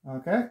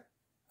 Okay.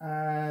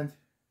 And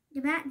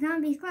The bat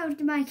zombie's close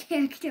to my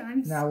character.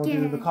 I'm now we'll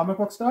scared. do the comic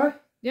book star.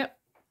 Yep.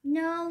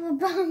 No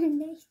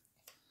Abomination.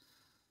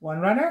 1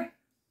 runner.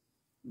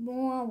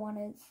 More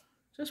ones.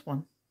 Just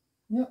 1.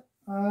 Yep.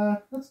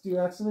 Let's do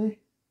actually.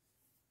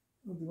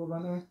 We'll do a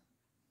runner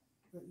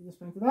that you just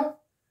painted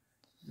up.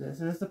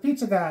 This is the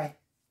pizza guy.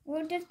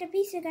 What does the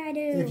pizza guy do?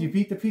 If you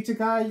beat the pizza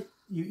guy,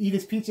 you eat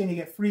his pizza and you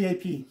get free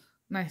AP.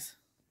 Nice.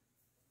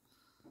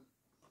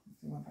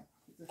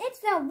 It's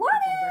the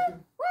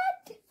what?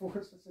 What?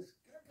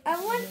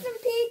 I want some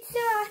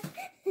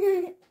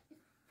pizza.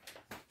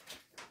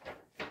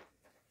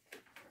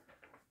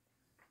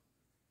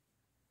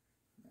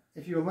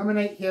 If you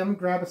eliminate him,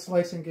 grab a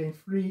slice and gain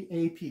free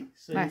AP.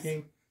 So Nice. you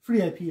gain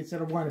free AP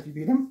instead of 1 if you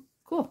beat him.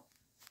 Cool.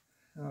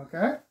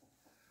 Okay.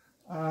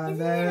 Isn't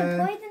Then, it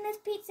a poisonous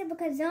pizza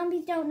because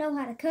zombies don't know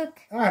how to cook?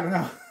 I don't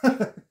know.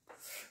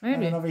 Maybe.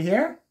 And then over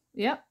here,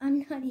 Yep.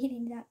 I'm not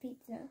eating that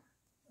pizza.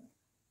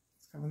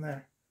 it's coming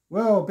there.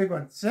 Whoa, big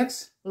one.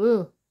 6.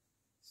 Ooh.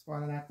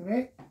 Spawn and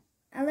activate.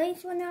 At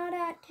least we're not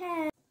at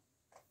 10.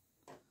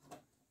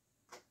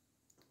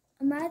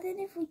 Imagine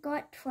if we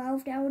got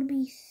 12, that would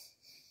be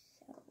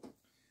so.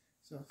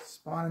 So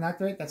spawn and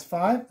activate. That's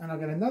 5. And I'll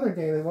get another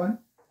daily one.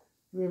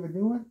 Do we have a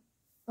new one?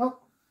 Oh,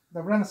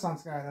 the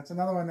Renaissance guy. That's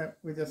another one that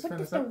we just What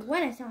does finished the up.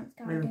 Renaissance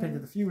guy We even do?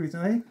 painted a few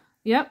recently.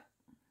 Yep.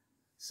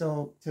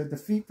 So to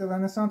defeat the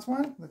Renaissance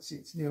one, let's see,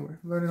 it's new.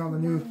 We're learning all the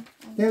new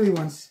daily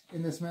ones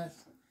in this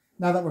mess.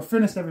 Now that we're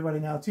finished, everybody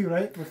now too,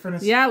 right? We're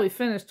finished. Yeah, we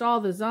finished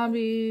all the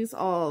zombies,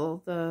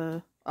 all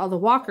the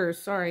walkers.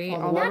 Sorry,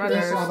 all the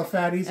runners, all the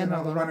fatties, and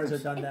all the runners are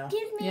done now.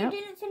 Excuse me, you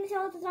didn't finish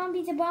all the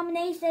zombies,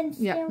 abominations.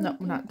 Yeah, no,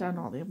 we're not done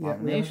all the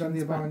abominations. Yeah, we haven't done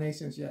the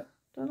abominations yet.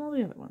 Done all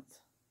the other ones.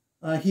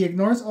 He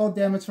ignores all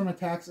damage from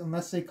attacks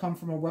unless they come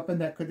from a weapon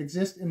that could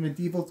exist in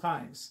medieval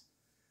times.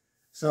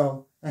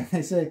 So, like I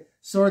say,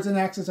 swords and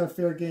axes are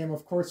fair game.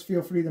 Of course,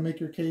 feel free to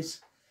make your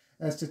case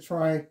as to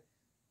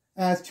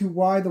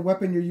why the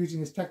weapon you're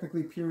using is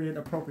technically period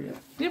appropriate.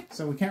 Yep.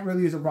 So we can't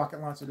really use a rocket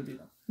launcher to beat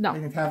them. No.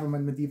 We can have them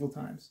in medieval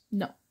times.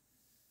 No.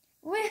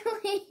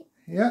 Really?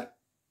 Yeah.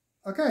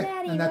 Okay.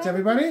 Daddy, and that's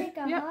everybody?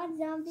 Yep.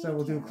 So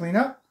we'll do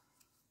cleanup.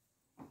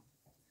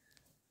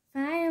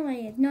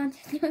 Finally, it's not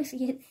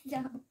associate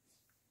stuff.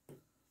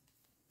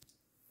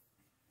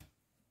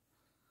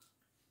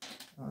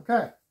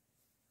 Okay.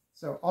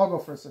 So I'll go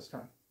first this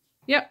time.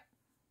 Yep.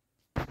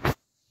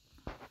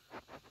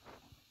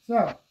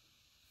 So,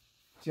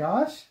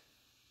 Josh.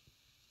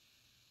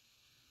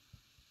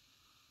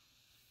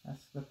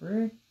 That's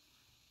slippery.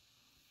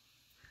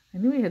 I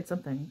knew he had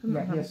something.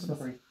 Yeah, he has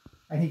slippery.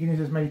 And he can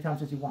use as many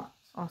times as he wants.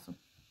 Awesome.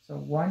 So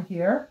one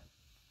here.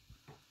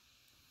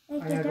 I'm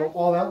going to go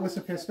all out with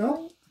the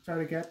pistol to try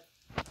to get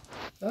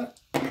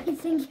that. I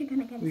think you're going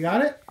to get We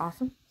got it?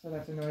 Awesome. So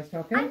that's a noise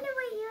token. I knew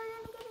what you were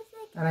going to get a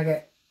second. And I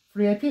get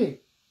free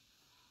AP.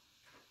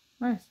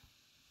 Nice.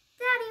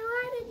 Daddy,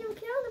 why did you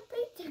kill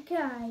the pizza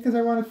guy? Because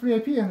I wanted free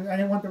AP and I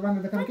didn't want the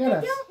runner to come get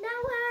us. Don't know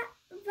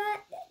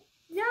but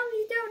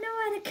zombies don't know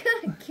how to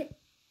cook.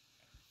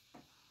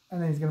 And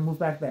then he's going to move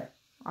back there.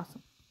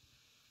 Awesome.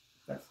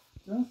 That's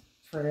just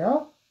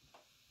trail.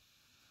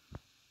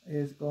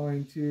 Is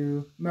going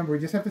to... Remember, we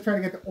just have to try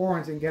to get the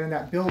orange and get in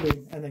that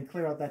building and then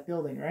clear out that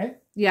building, right?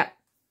 Yeah.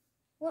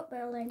 What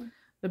building?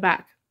 The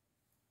back.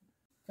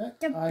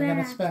 Okay. I'm going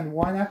to spend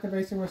one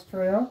activation with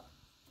trail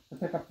to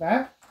pick up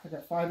that. I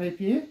got 5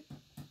 AP.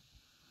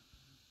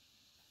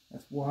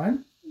 That's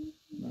 1.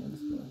 No,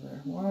 this goes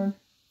there. 1,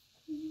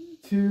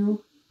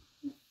 2,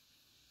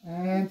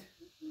 and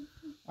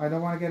I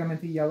don't want to get him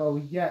into yellow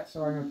yet,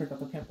 so I'm going to pick up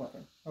a pimp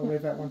weapon. I'll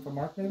leave that one for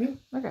Mark, maybe.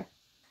 Okay.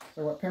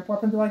 So what pimp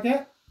weapon do I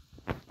get?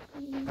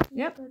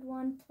 Yep. Good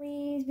one.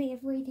 Please be a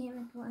free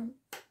damage one.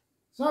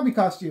 Zombie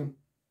costume.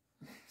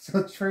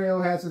 So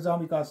Treo has a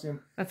zombie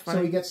costume. That's funny.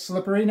 So he gets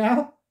slippery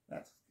now.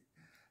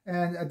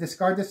 And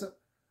discard this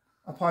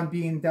upon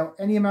being dealt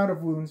any amount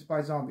of wounds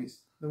by zombies.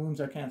 The wounds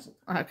are canceled.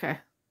 Okay.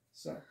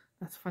 So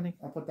that's funny.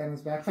 I'll put that in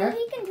his backpack. So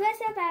he can dress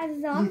up as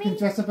a zombie? He can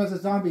dress up as a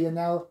zombie, and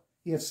now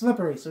he is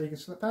slippery, so he can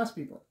slip past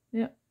people.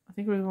 Yeah. I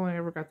think we've only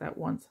ever got that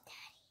once.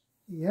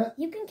 Yeah.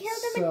 You can kill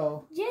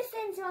them just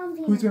in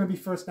zombie. Who's going to be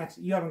first next?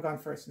 You haven't gone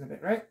first in a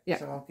bit, right? Yeah.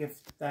 So I'll give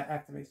that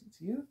activation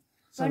to you.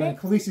 So then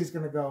Khaleesi's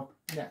going to go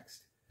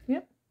next.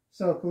 Yep.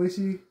 So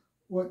Khaleesi,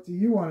 what do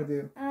you want to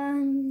do?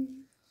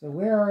 So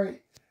where are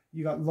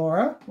you? Got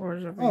Laura.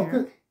 Laura's over here. Oh,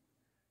 good.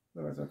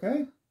 Laura's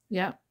okay.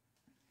 Yeah.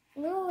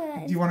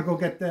 Laura. Do you want to go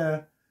get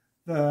the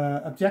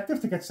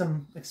objective to get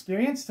some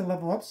experience to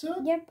level up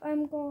soon? Yep,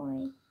 I'm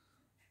going.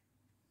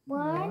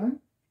 1,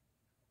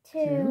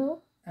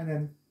 2, and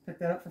then pick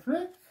that up for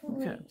free.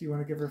 Okay. Do you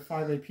want to give her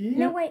 5 AP?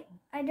 No, wait.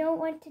 I don't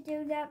want to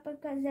do that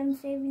because I'm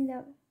saving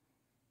the.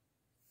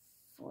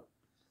 You're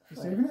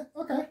saving it?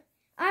 Okay.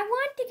 I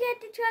want to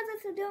get the treasure,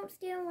 so don't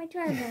steal my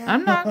treasure.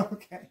 I'm not.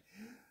 Okay.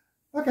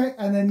 Okay,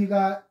 and then you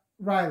got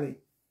Riley.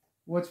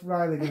 What's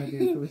Riley going to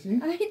do,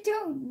 Khaleesi? I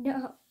don't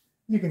know.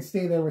 You can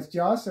stay there with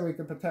Josh so we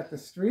can protect the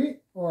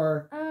street,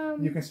 or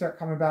you can start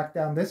coming back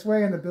down this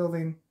way in the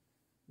building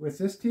with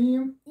this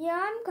team. Yeah,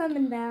 I'm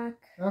coming back.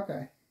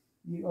 Okay.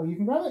 You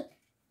can grab it.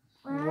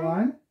 1,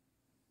 1,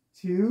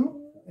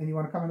 2, and you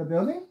want to come in the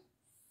building?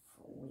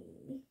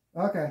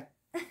 3. Okay.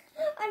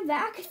 I'm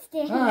back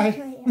standing.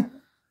 Hi.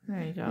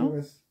 There you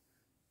go.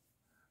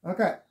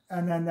 Okay,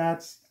 and then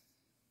that's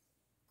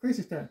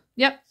Khaleesi's turn.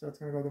 Yep. So it's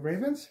going to go to the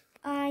Ravens.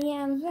 I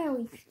am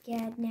very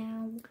scared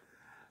now.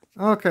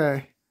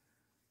 Okay.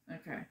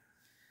 Okay.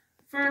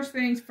 First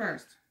things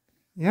first.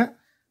 Yeah.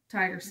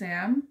 Tiger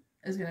Sam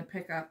is going to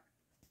pick up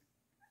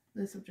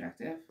this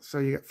objective. So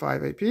you get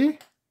 5 AP.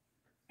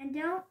 And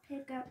don't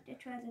pick up the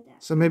treasure deck.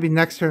 So maybe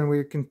next turn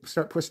we can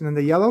start pushing in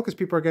the yellow because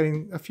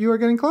a few are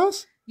getting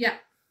close. Yeah.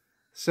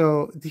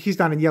 So he's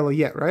not in yellow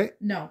yet, right?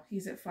 No,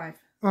 he's at 5.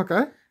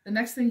 Okay. The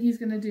next thing he's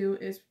going to do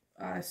is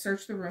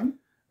search the room.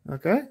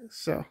 Okay,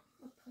 so.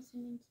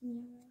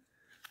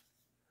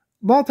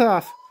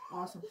 Molotov.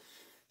 Awesome.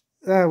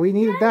 We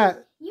needed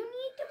that. You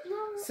need to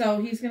blow.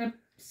 So he's going to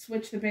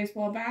switch the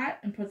baseball bat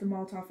and put the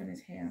Molotov in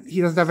his hand.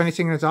 He doesn't have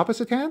anything in his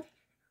opposite hand?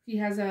 He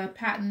has a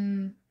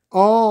patent.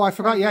 Oh, I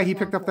forgot. Yeah, he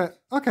picked up that.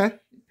 Okay.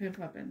 Pimp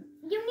weapon.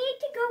 You need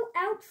to go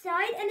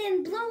outside and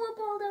then blow up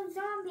all those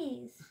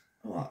zombies.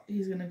 Well,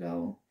 he's going to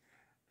go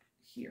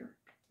here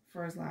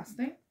for his last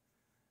thing.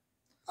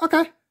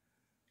 Okay.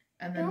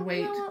 And then Don't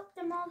wait. blow up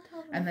the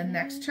Molotov And then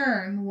next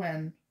turn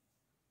when...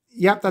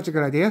 Yep, that's a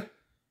good idea.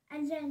 And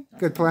And then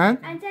Good plan.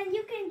 and then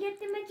you can get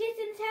the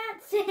magician's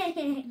hat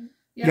thing.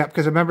 Yeah,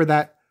 because remember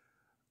that.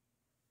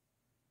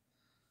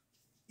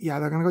 Yeah,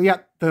 they're gonna go. Yeah,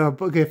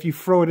 if you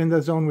throw it in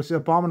the zone with the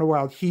Abominable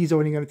Wild, he's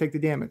only gonna take the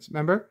damage.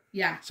 Remember?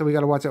 Yeah. So we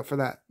got to watch out for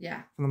that.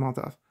 Yeah. From the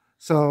Molotov.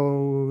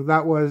 So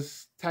that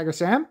was Tiger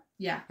Sam.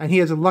 Yeah. And he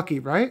has a lucky,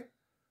 right?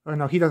 Or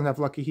no, he doesn't have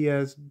lucky. He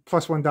has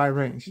 +1 die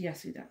range.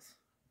 Yes, he does.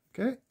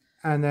 Okay.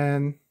 And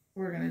then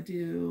we're gonna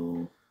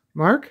do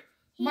Mark.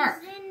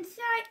 Mark. He's in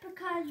sight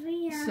because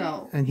we are.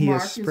 So and he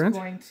Mark is sprint. is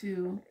going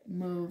to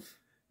move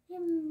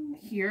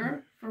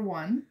here for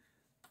 1.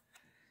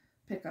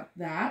 Pick up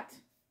that.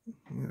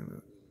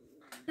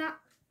 That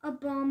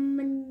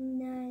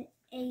Abomination.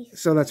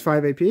 So that's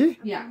 5 AP.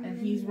 Yeah, and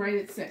he's right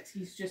at 6.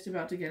 He's just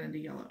about to get into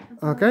yellow.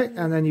 Okay,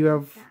 and then you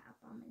have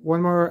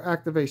 1 more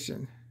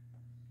activation.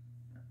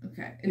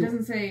 Okay, it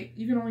doesn't say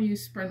you can only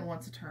use sprint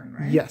once a turn,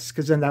 right? Yes,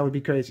 because then that would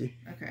be crazy.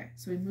 Okay,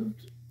 so we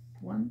moved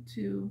 1,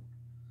 2.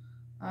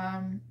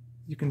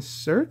 You can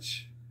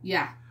search.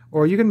 Yeah.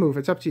 Or you can move.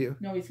 It's up to you.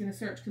 No, he's gonna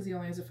search because he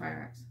only has a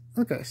fire axe.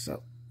 Okay,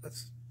 so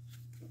let's.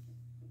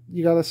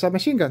 You got a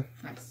submachine gun.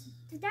 Nice.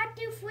 Does that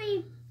do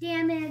 3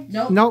 damage?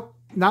 Nope. Nope.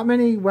 Not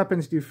many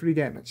weapons do 3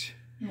 damage.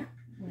 Yeah.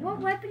 What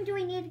weapon do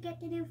we need to get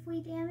to do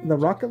 3 damage? The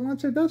rocket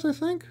launcher does, I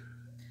think.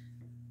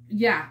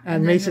 Yeah.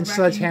 And then Mason's the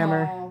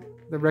sledgehammer. ball-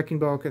 The wrecking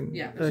ball can.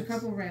 Yeah, there's a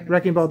couple random.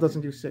 Wrecking ball things.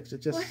 doesn't do 6.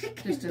 It just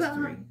Just does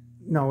 3.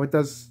 no. It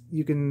does.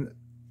 You can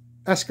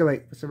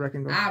escalate with the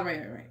wrecking ball. Ah,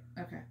 right.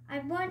 Okay. I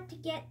want to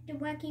get the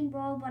wrecking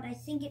ball, but I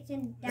think it's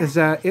in. Is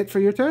that it for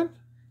your turn?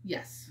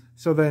 Yes.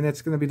 So then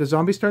it's going to be the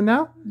zombie's turn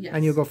now, Yes.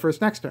 and you'll go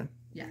first next turn.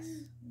 Yes.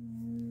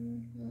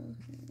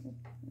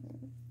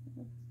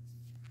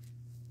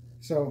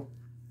 So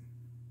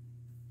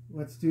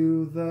let's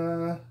do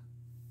the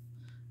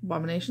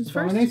Abominations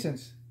first.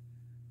 Abominations.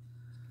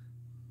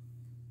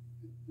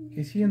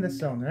 Is he in this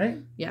zone, right?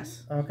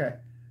 Yes. Okay.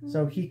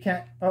 So he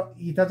can't. Oh,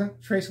 he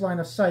doesn't trace line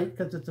of sight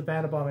because it's a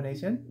bad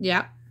abomination.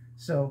 Yeah.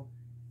 So,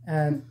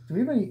 and do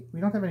we have any?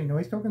 We don't have any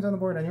noise tokens on the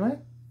board anyway.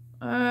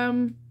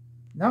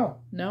 No.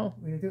 No.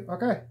 We do.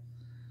 Okay.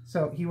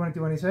 So he wouldn't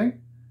do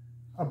anything.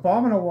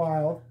 Abominable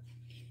Wild.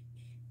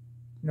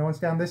 No one's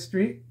down this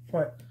street,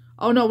 but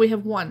Oh no, we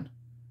have 1,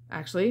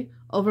 actually,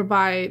 over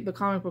by the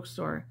comic book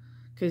store,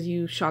 because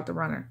you shot the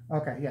runner.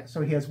 okay, yeah.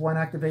 So he has 1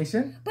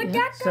 activation. But Yeah.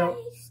 that So-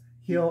 guy's.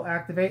 He'll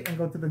activate and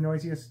go to the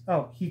noisiest.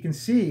 Oh, he can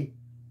see,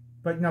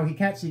 but no, he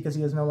can't see because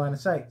he has no line of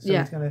sight. So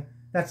Yeah. he's gonna.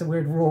 That's a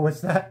weird rule.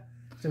 What's that?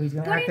 So he's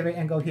gonna But activate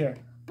and go here.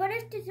 But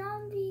if the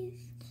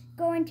zombies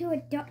go into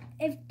a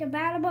if the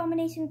bad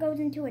abomination goes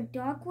into a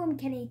dark room,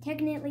 can he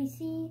technically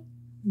see?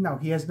 No,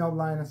 he has no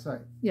line of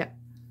sight. Yeah.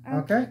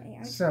 Okay.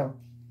 So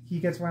he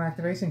gets 1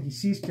 activation. He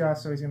sees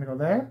Joss, so he's gonna go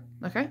there,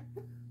 Okay.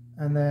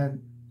 and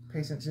then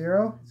patient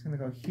 0 is gonna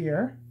go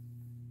here,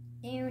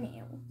 Ew.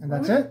 and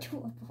that's it.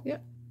 Yeah.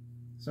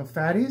 So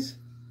fatties.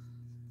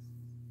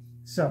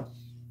 So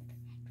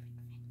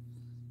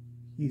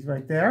he's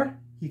right there.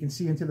 He can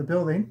see into the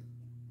building.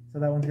 So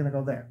that one's gonna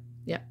go there.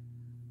 Yeah.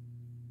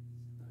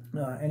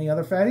 Any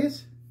other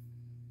fatties?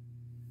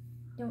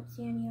 Don't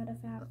see any other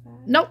fat.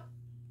 Nope.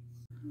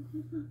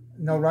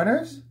 No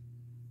runners?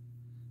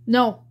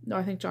 No,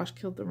 I think Josh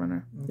killed the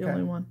runner. The Okay.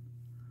 only one.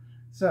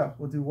 So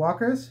we'll do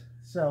walkers.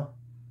 So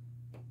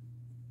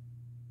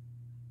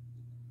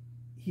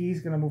he's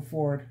gonna move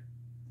forward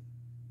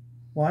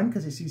 1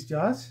 because he sees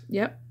Jaws.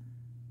 Yep.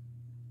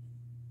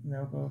 And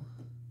they'll go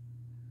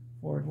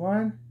forward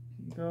 1.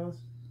 He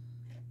goes.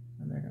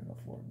 And they're gonna go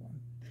forward 1.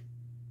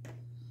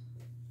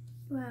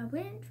 Well, we're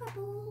in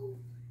trouble.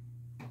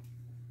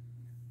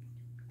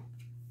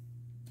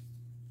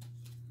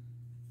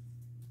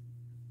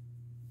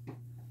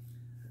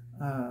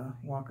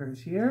 Walker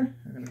is here.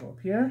 They're going to go up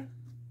here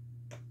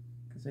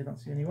because they don't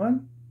see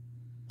anyone.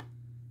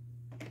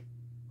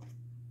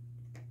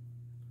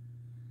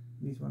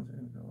 These ones are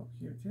going to go up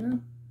here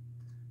too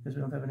because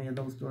we don't have any of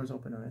those doors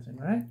open or anything,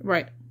 right?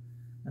 Right.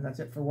 And that's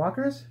it for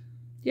walkers?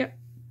 Yep.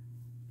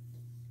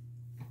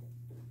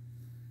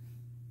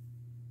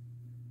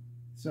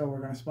 So we're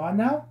going to spawn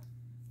now.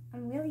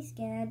 I'm really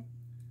scared.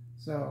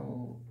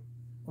 So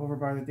over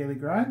by the daily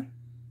grind.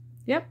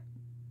 Yep.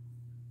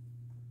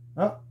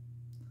 Oh,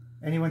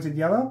 anyone's in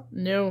yellow?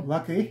 No.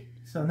 Lucky.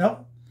 So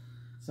no.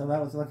 So that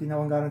was lucky no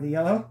one got into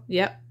yellow.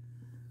 Yep.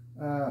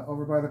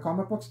 Over by the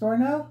comic book store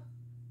now.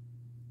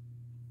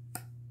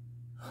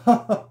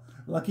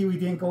 Lucky we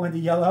didn't go into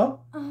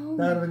yellow. Oh.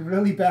 That would have been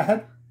really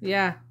bad.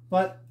 Yeah.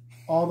 But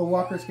all the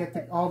walkers get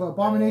to, all the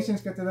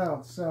abominations get to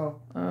those.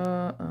 So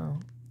Oh.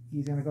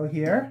 he's gonna go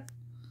here.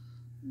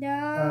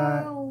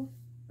 No.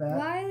 That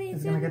Riley's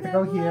is gonna in get to the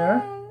go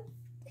here. road.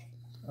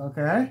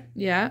 Okay.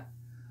 Yeah.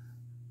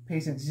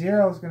 Patient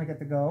 0 is gonna get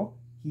to go.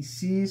 He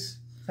sees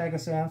Tiger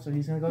Sam, so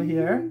he's gonna go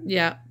here.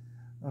 Yeah.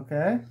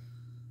 Okay.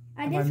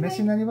 I Am I just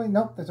missing wait. anybody?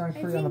 Nope, there's only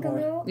I 3 on the think a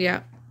board. little.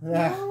 Yeah.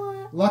 Yeah.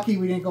 Lola, Lucky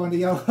we didn't go into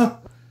yellow.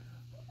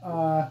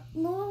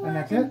 Lola And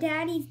that's and it?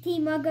 Daddy's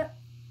team are gonna.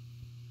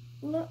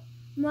 Look,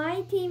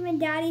 my team and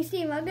Daddy's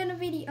team are gonna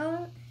be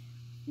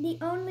the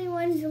only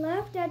ones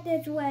left at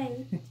this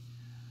way.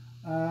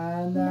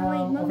 And No, wait,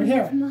 over Mummy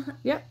here. has mine.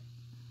 Yep.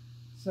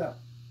 So,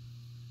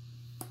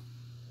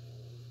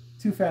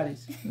 2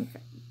 fatties.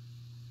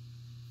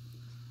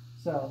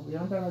 So, we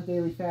haven't done a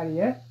daily fatty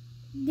yet.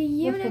 The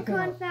Let's put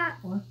unicorn that fat.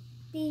 What?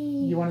 The.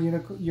 You want a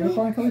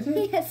unicorn,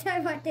 Khaleesi? Yes, I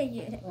want the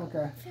unicorn.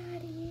 Okay.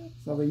 Fatty.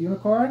 So the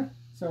unicorn.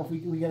 So if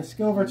we get a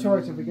skill of our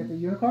choice, if we get the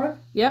unicorn,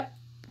 Yep.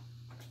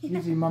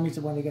 usually Mummy's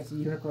the one that gets the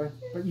unicorn,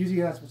 but usually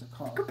that's what's it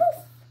called.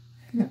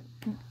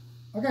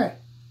 Okay.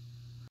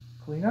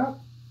 Clean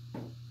up.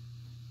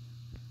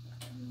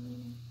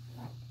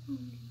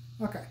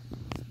 Okay.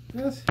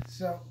 This.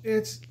 So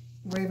it's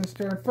Raven's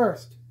turn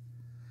first.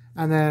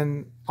 And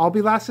then I'll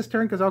be last this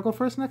turn because I'll go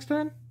first next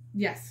turn.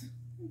 Yes.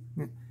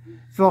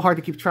 It's a little hard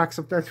to keep track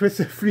sometimes with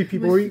the 3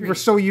 people. With We're 3.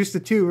 so used to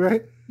 2,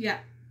 right? Yeah.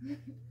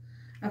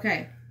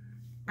 Okay.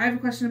 I have a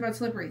question about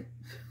slippery.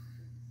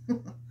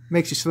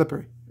 Makes you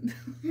slippery.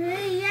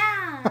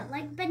 Yeah,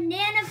 like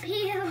banana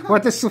peel.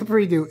 What does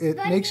slippery do? It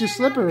makes you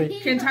slippery. Peel.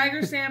 Can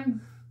Tiger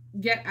Sam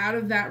get out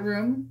of that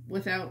room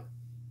without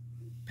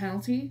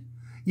penalty?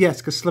 Yes,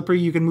 because slippery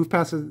you can move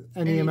past any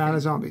Anything. amount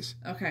of zombies.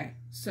 Okay.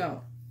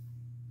 So.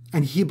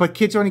 But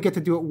kids only get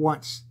to do it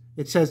once.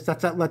 It says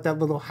that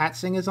little hat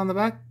thing is on the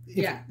back.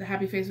 Yeah, the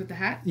happy face with the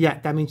hat. Yeah,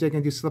 that means they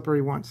can do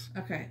slippery once.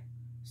 Okay.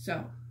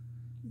 So.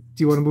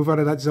 Do you want to move out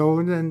of that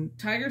zone? And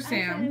Tiger I thought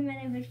Sam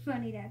it was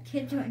funny that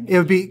kids were. it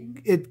would be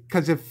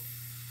because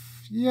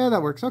that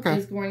works. Okay.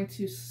 is going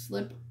to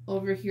slip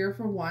over here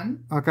for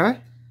 1 Okay.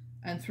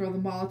 and throw the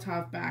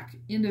Molotov back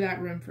into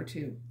that room for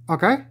 2.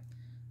 Okay.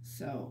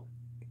 So.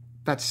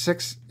 That's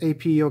 6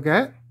 AP you'll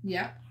get.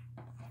 Yep.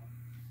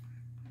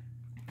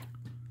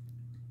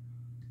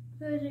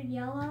 Was it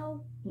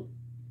yellow?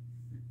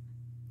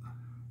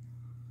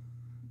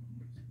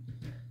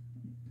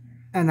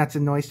 And that's a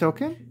noise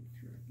token.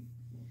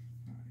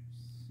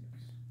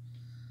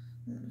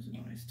 There's a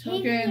nice He's in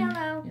token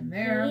yellow. in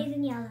there. He's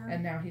in yellow.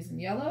 And now he's in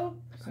yellow,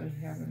 so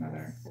he has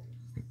another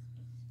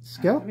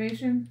Skill.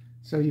 activation.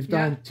 So you've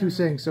done 2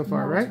 things so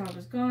far, right? Molotov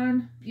is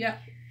gone. Yep.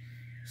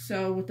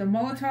 So with the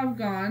Molotov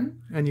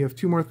gone, And you have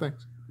 2 more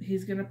things.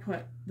 he's gonna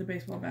put the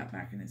baseball bat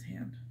back in his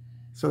hand.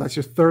 So that's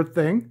your 3rd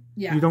thing.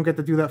 Yeah. You don't get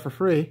to do that for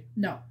free.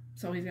 No.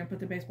 So he's gonna put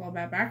the baseball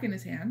bat back in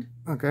his hand.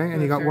 Okay, and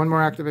you got 1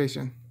 more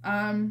activation.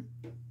 I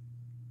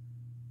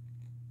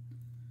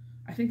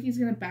think he's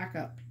gonna back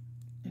up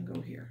and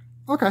go here.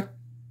 Okay.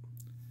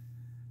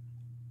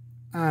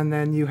 And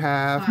then you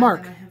have And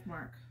Mark. then I have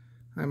Mark.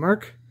 Hi,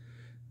 Mark.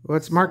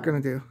 What's Mark going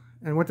to do?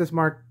 And what does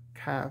Mark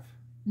have?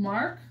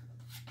 Mark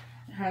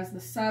has the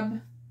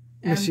sub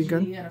Machine MG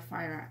gun? and a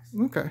fire axe.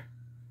 Okay.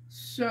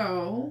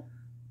 So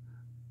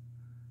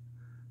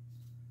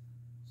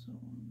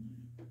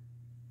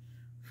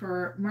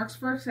for Mark's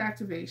first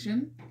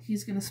activation,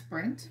 he's gonna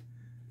sprint,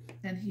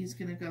 and he's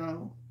gonna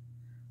go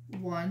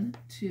 1,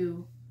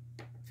 2,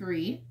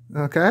 3.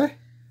 Okay.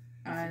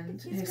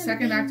 And He's his gonna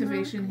second be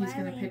activation, Mark he's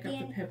gonna Wiley pick up the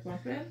again. pip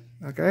weapon.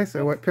 Okay,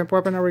 so what pimp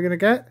weapon are we going to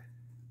get?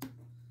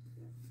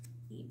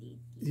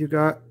 You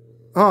got...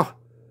 Oh,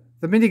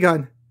 the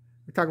minigun.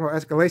 We're talking about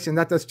escalation.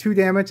 That does 2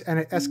 damage, and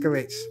it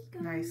escalates.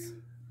 Nice.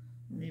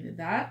 Needed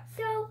that.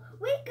 So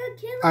we could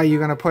kill. Are you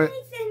gonna put-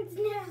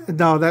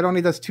 Now. No, that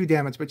only does 2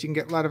 damage, but you can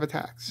get a lot of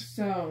attacks.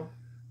 So,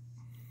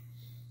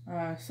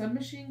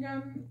 submachine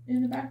gun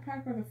in the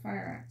backpack or the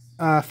fire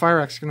axe? Fire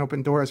axe can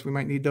open doors. We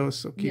might need those,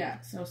 so keep... Yeah,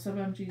 so sub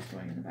MG is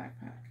going in the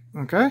backpack.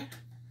 Okay.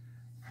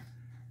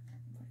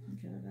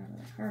 Get it out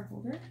of the card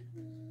holder.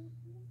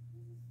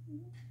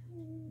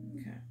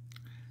 Okay.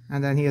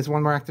 And then he has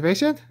 1 more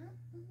activation.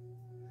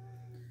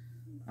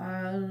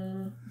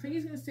 I think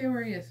he's gonna stay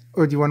where he is.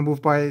 Or do you want to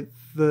move by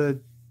the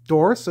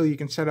door so you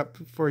can set up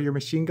for your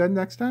machine gun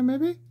next time,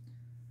 maybe?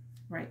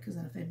 Right, because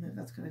then if they move,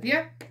 that's a good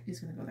idea. He's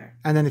gonna go there.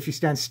 And then if you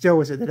stand still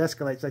with it, it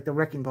escalates like the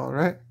wrecking ball,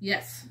 right?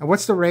 Yes. And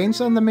what's the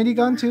range on the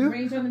minigun, too?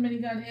 Range on the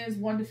minigun is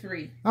 1 to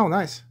 3. Oh,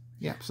 nice.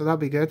 Yeah, so that'll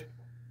be good.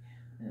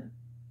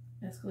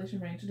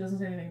 Escalation range. It doesn't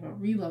say anything about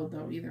reload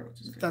though either, which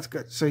is good. That's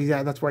good. So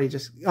yeah, that's why you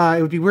just...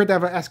 it would be weird to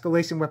have an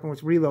escalation weapon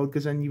with reload,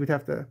 because then you would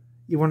have to...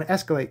 You want to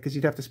escalate, because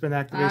you'd have to spend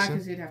activation.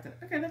 Because you'd have to.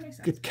 Okay, that makes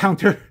sense. Get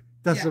counter.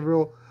 That's Yeah. the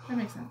rule. That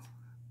makes sense.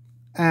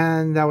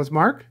 And that was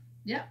Mark.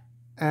 Yep.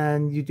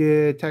 And you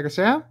did Tiger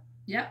Sam.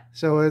 Yep.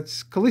 So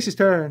it's Khaleesi's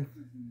turn.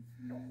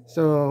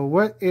 So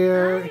what I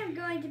is... am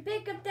going to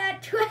pick up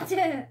that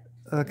Twitter.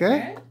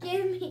 Okay.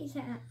 Give me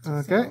that.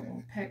 Okay. So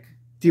we'll pick.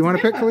 Do you want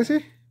to Pick pick one.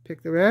 Khaleesi?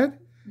 Pick the red.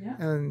 Yeah.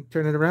 And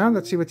turn it around.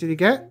 Let's see what did you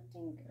get.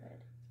 Something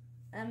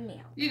good. A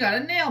meal. You got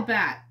a nail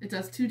bat. It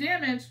does 2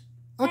 damage.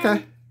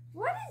 Okay.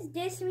 What does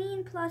this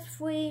mean?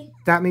 +3.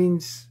 That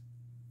means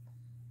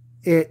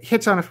it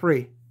hits on a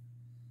 3.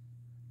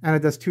 And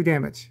it does 2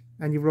 damage.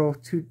 And you roll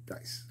 2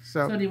 dice.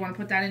 So do you want to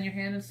put that in your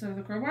hand instead of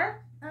the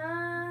crowbar?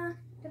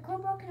 The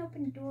crowbar can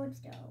open doors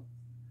though,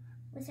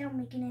 without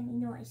making any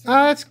noise.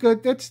 That's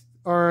good.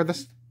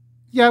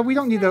 Yeah, we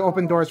don't need to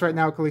open doors right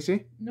now,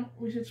 Khaleesi. No,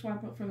 we should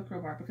swap it for the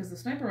crowbar because the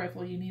sniper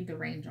rifle, you need the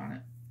range on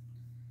it.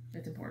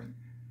 It's important.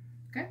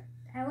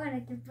 I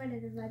wanted to put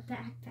it in my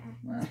backpack.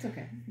 Well, that's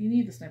okay. You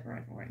need the sniper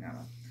rifle right now,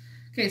 though.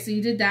 Okay, so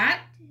you did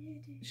that.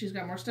 She's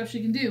got more stuff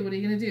she can do. What are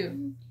you going to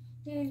do?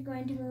 She's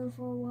going to move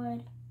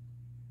forward.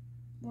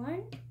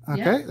 1. Okay,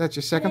 Yeah. that's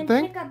your second And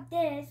then thing. pick up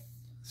this.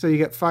 So you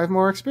get 5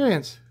 more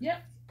experience.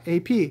 Yep.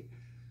 AP.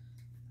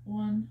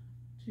 1,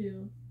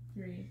 2,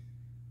 3,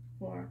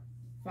 4,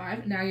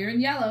 5. Now you're in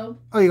yellow.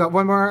 Oh, you got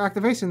 1 more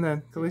activation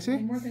then, One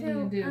Khaleesi. more thing you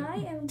can do. I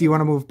am. Do you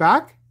want to move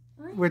back?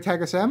 I- Where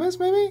Tiger Sam is,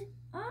 maybe?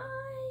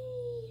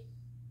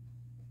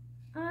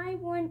 I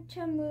want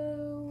to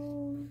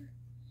move.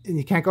 And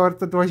you can't go out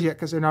the doors yet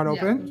because they're not Yeah,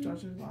 open. those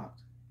doors are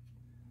locked.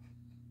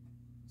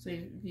 So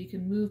you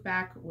can move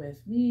back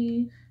with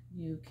me.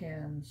 You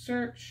can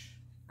search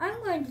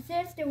I'm going to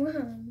search the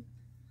room.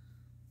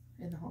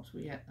 in the hopes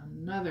we get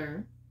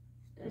another.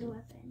 Good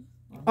weapon.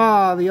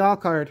 Oh, the all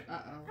card.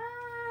 Uh-oh.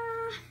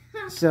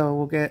 Ah, So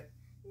we'll get...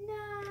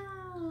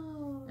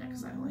 no. Yeah,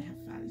 because I only have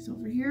fatties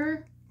over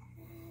here.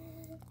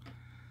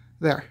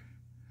 There.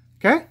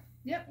 Okay?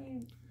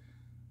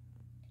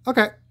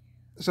 Okay.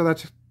 So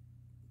that's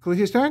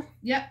Khaleesi's turn?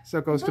 Yep. So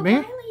it goes to But me.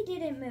 Riley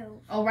didn't move.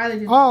 Oh, Riley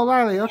did. Oh,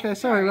 Riley. Okay,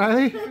 sorry, I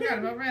Riley. forgot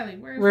about Riley.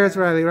 Where's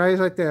Riley? Riley's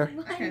right there.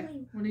 Okay.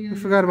 Riley. What are you We going to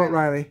do? forgot about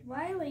Riley.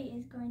 Riley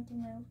is going to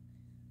move.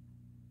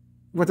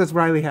 What does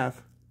Riley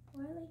have?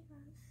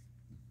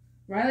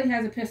 Riley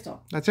has a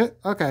pistol. That's it?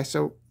 Okay,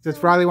 so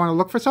does Riley want to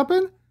look for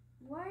something?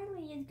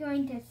 Riley is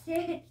going to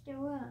search the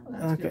room.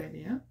 That's a good Okay.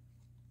 idea.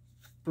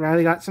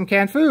 Riley got some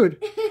canned food.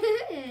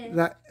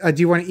 That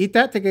do you want to eat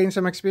that to gain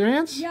some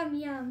experience? Yum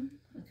yum.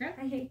 Okay.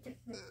 I hate the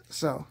food.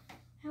 So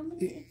How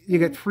many? you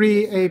get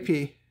 3 AP.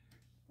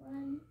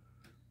 1,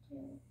 2,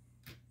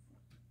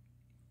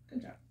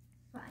 Good job.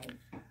 5.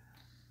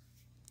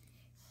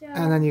 So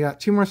And then you got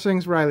 2 more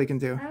things Riley can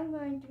do. I'm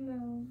going to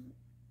move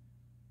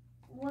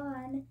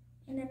 1,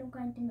 and then I'm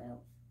going to move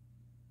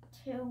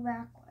 2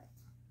 backwards.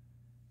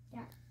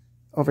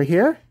 Over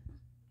here?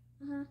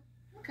 Uh-huh.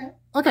 Okay.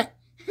 Okay.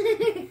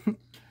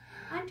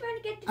 I'm trying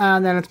to get the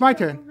And then it's my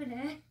turn. over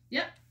there.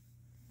 Yep.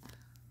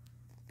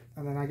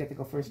 And then I get to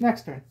go first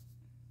next turn.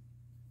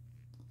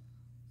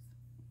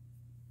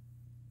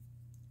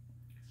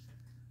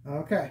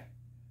 Okay.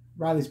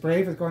 Riley's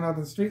brave is going out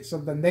on the street, so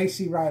then they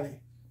see Riley.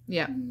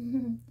 Yeah.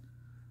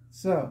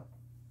 So,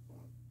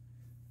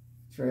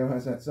 Trejo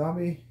has that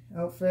zombie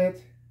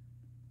outfit.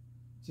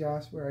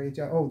 Josh, where are you,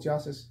 Josh? Oh,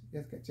 Josh is. You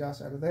have to get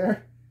Josh out of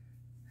there.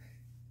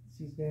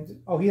 He's named.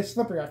 Oh, he is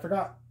slippery. I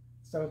forgot.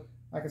 So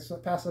I can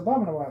slip past the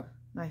bomb in a while.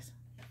 Nice.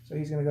 So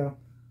he's gonna go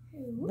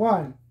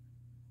 1,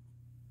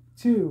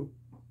 2.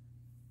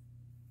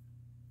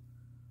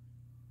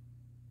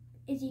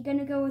 Is he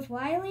gonna go with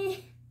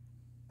Riley?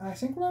 I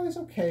think Riley's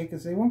okay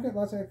because they won't get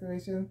lots of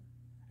activation.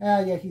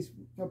 Yeah,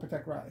 he'll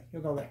protect Riley.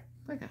 He'll go there.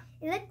 Okay.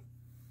 Look,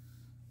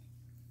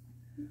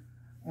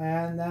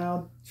 And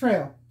now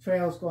Trail.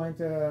 Trail's going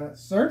to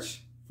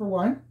search for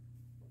 1.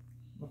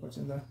 Look what's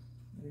in the.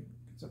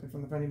 Something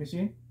from the vending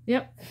machine.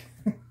 Yep.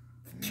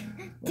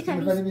 What's in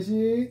the vending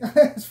machine?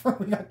 That's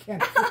probably not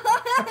canned food.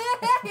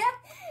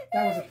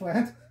 That was a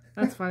plant.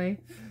 That's funny.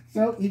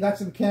 So he got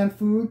some canned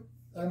food.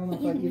 I don't know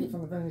if I eat it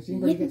from the vending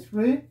machine, but he gets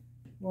 3.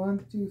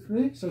 1, 2,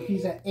 3. So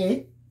he's at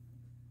 8.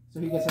 So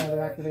he gets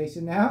another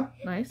activation now.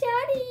 Nice.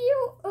 Daddy,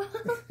 you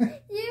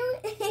you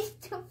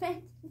ate the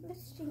vending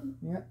machine.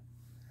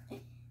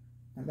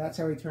 And that's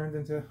how he turned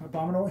into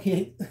Abominable. He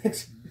ate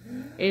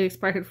 8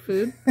 expired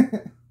food.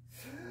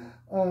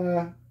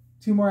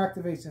 2 more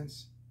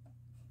activations.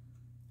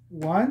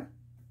 1.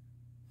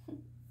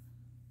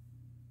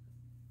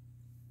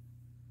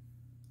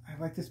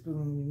 I like this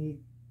balloon. We need.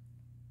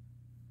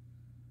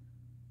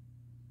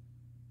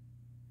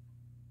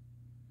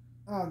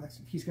 Oh,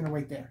 next he's gonna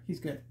wait there. He's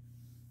good.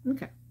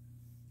 Okay.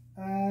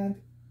 And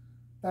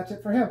that's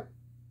it for him.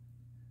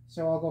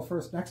 So I'll go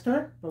first next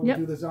turn, but we'll Yep.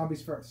 do the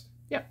zombies first.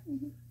 Yep.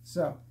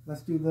 So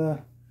let's do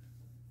the.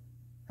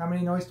 How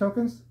many noise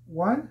tokens?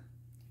 1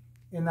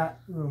 in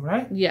that room,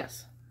 right?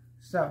 Yes.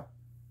 So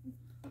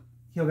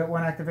he'll get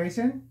 1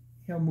 activation.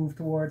 He'll move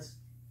towards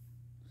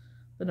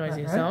The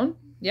noisy Okay. zone.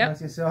 Yep.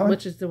 noisy zone.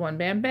 Which is the one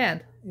band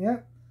band.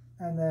 Yep.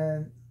 And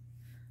then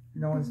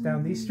no one's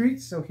down these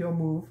streets, so he'll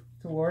move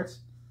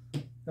towards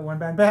the 1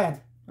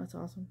 band. That's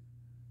awesome.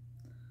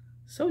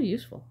 So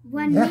useful.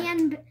 One Yeah.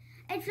 man.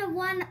 It's a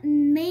one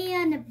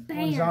man 1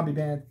 band. zombie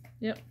band.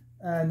 Yep.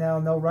 And now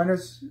no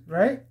runners,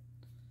 right?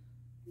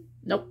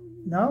 Nope.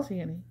 I No don't see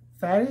any.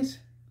 fatties.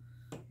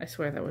 I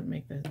swear that would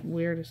make the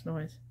weirdest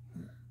noise.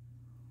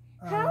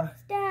 How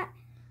does that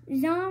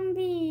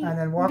zombie and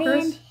then walkers?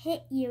 band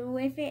hit you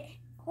if it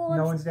holds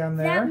No one's down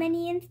that there,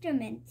 many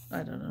instruments?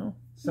 I don't know.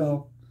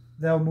 so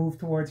they'll move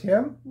towards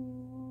him.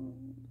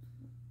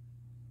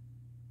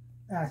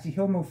 Actually,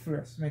 he'll move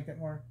first, make it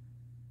more.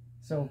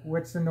 So,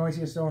 what's the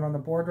noisiest zone on the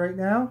board right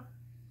now?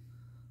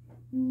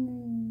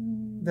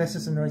 This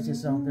is the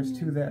noisiest zone. There's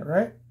 2 there,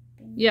 right?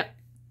 Yep.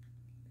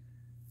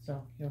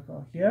 So, he'll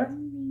go here.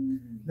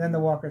 Then the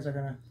walkers are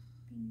going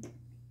to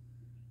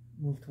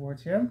move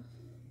towards him.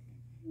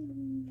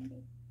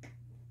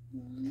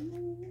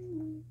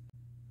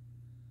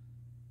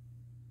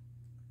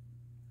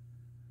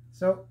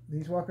 So,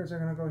 these walkers are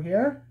going to go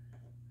here.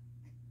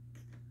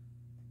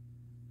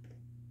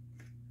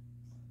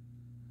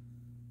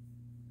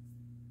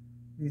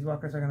 these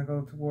walkers are going to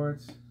go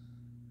towards...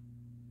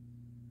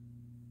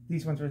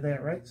 These ones are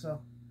there, right?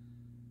 So...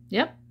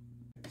 Yep.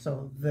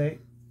 So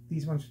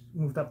these ones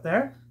moved up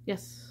there.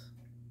 Yes.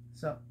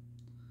 So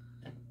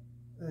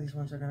these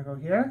ones are going to go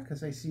here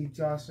because they see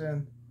Josh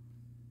and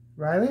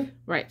Riley.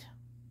 Right.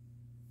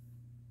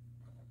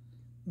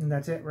 And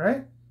that's it,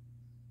 right?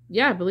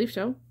 Yeah, I believe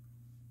so.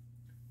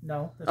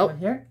 No, this one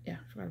here. Yeah,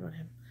 I forgot about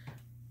him.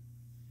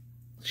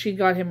 She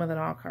got him with an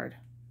all card.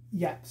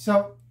 Yeah,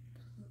 so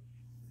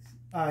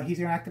he's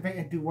going to activate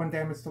and do 1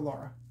 damage to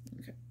Laura.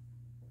 Okay.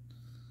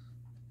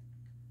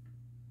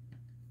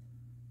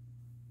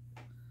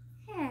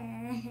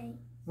 Hey.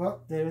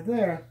 Well, they were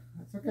there.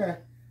 That's okay.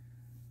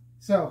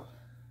 So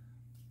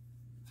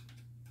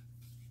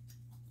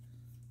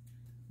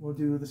we'll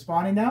do the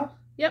spawning now.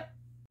 Yep.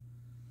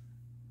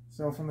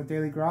 So from the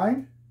daily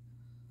grind.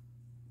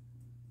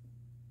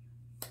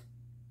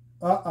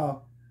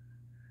 Uh-oh.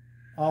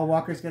 All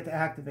walkers get to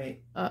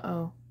activate.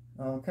 Uh-oh.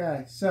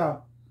 Okay,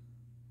 so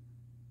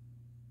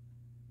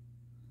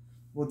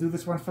we'll do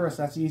this one first.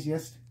 That's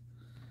easiest.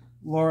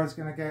 Laura's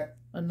going to get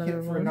Another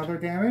hit for wound. another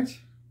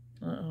damage.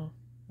 Uh-oh.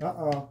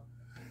 Uh-oh.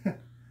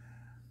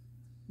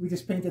 We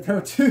just painted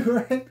her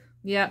too, right?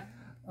 Yeah.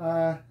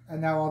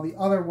 And now all the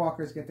other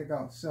walkers get to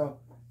go. So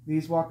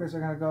these walkers are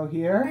going to go I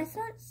here.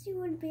 thought she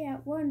would be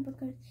at 1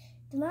 because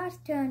the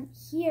last turn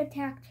he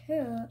attacked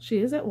her. She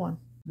is at 1.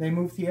 They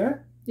moved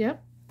here.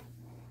 Yep.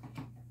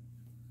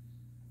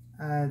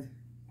 And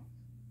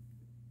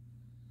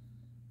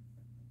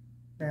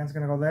Dan's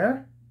going to go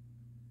there.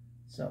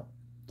 So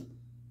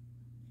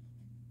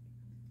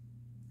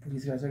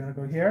these guys are going to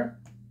go here.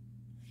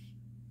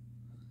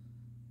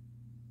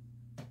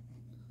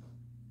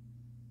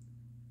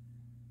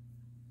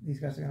 These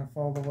guys are going to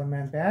follow the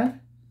one-man band.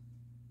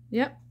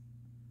 Yep.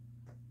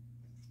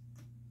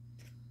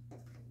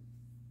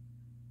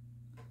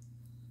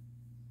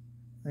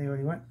 They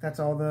already went. That's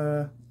all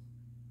the...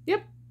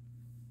 Yep.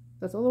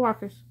 That's all the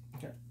walkers.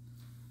 Okay.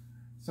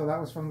 So that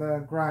was from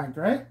the grind,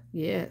 right?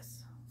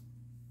 Yes.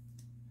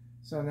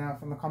 So now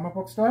from the comic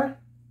book store.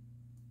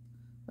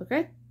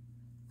 Okay.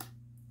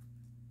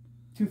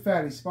 2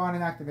 fatties, spawn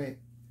and activate.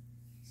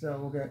 So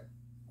we'll get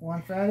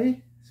 1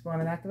 fatty, spawn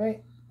and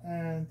activate,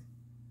 and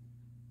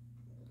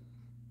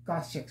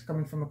Goss Chicks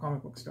coming from the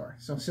comic book store.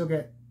 So she'll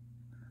get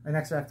an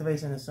extra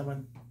activation if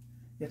someone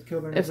gets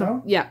killed in the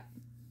zone. Yeah.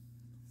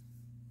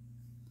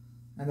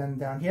 And then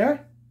down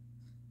here.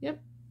 Yep.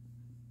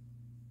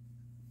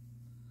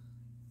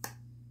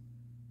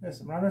 There's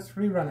some runners,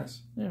 3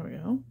 runners. There we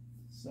go.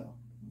 So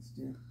let's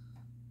do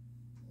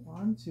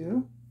 1,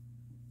 2.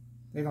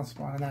 They don't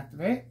spawn and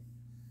activate.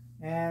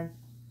 And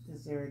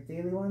is there a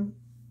daily one?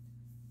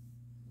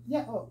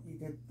 Yeah, oh, you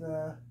did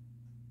the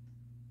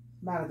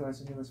Matador's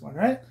the newest one,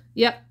 right?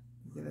 Yep.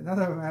 You did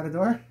another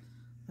Matador.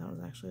 That was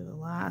actually the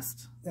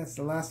last. That's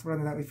the last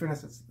run that we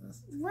finished.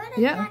 What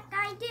did Yeah. that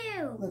guy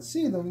do? Let's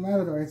see, the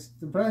Matador. It's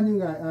the brand new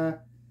guy.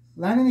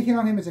 Landing a hit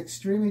on him is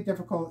extremely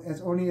difficult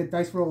as only a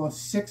dice roll of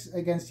 6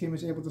 against him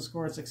is able to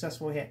score a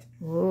successful hit.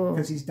 Whoa.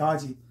 Because he's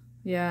dodgy.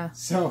 Yeah.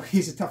 So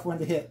he's a tough one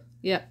to hit.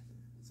 Yep.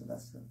 So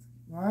that's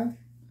right.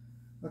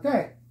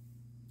 Okay.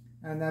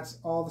 And that's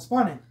all the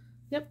spawning.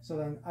 Yep. So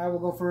then I will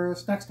go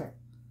first next turn.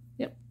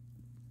 Yep.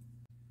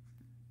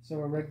 So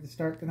we're ready to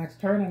start the next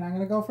turn, and I'm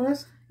going to go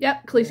first?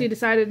 Yep. Khaleesi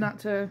decided not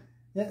to.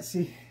 Yeah,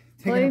 see,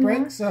 Play taking a break.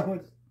 more?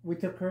 So we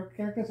took her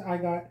characters. I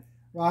got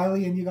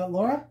Riley, and you got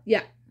Laura?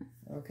 Yeah.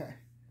 Okay.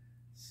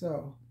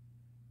 So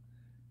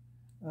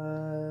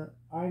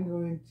I'm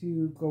going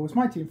to go with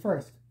my team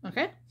first.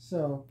 Okay.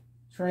 So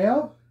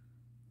Trejo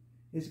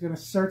is going to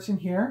search in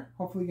here,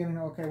 hopefully getting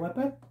an okay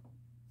weapon.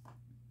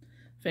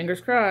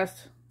 Fingers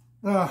crossed.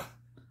 Ugh,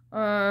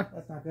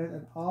 that's not good.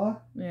 And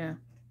Yeah.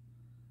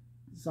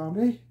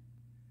 zombie.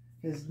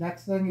 His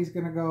next thing, he's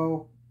going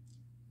to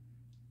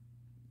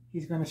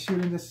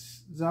shoot in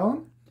this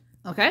zone,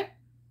 Okay.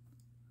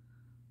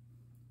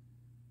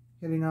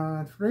 hitting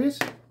on freeze.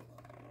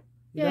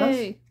 He does.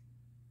 Yay.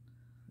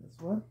 That's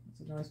one. That's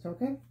a nice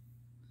token.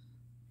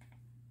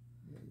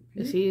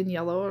 Is he in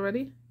yellow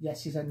already?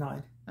 Yes, he's at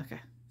 9. Okay.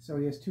 So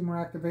he has 2 more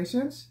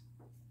activations.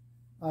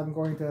 I'm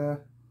going to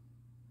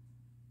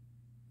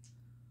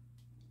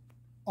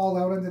all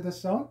out into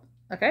this zone.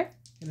 Okay.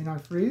 Hitting on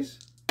freeze.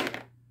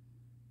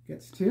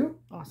 Gets 2.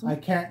 Awesome. I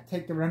can't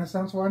take the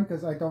Renaissance one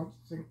because I don't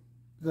think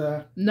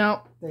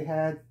No. they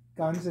had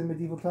guns in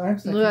medieval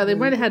times. Yeah, they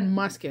might have had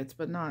muskets,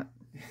 but not.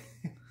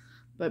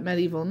 But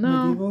medieval,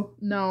 no. Medieval?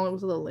 No, it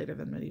was a little later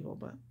than medieval,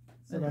 but.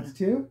 So that's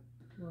 2.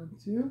 1,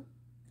 2.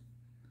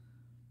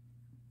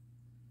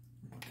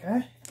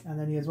 Okay. And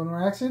then he has 1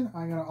 more action.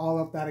 I'm going to all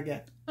up that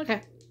again.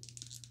 Okay.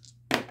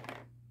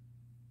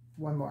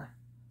 1 more.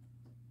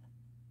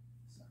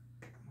 So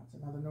that's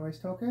another noise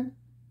token.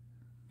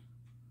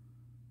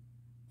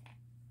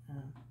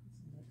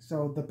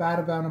 So the Bat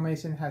of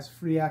Abomination has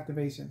free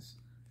activations.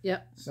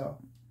 Yep. So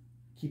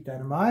keep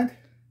that in mind.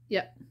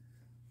 Yep.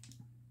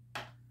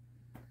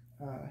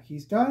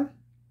 He's done.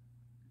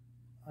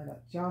 I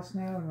got Joss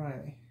now and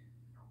Riley.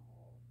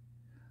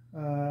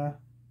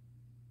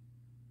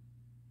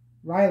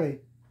 Riley,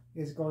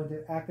 is going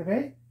to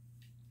activate.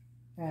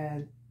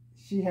 And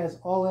she has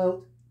all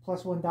out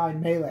 +1 die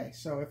melee.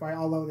 So if I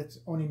all out it's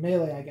only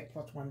melee, I get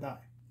 +1 die.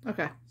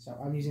 Okay. So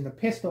I'm using the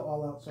pistol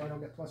all out so I don't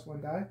get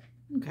 +1 die.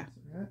 Okay.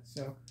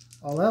 So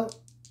all out.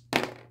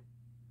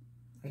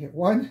 I hit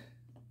 1.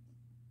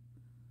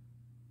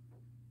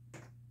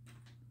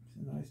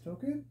 It's a nice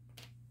token.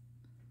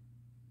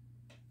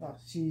 Oh,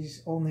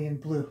 she's only in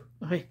blue.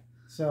 Okay.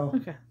 So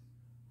Okay.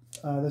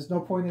 There's no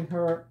point in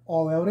her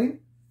all outing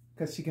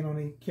because she can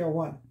only kill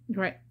 1.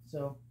 Right.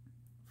 So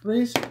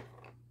freeze.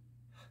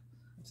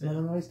 That's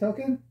another nice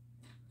token.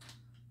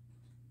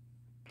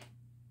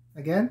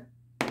 Again.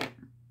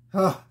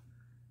 Oh.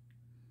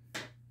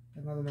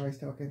 Another noise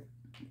token.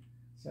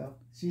 So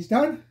she's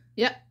done.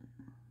 Yep.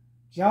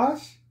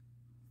 Josh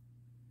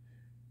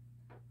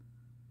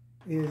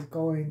is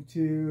going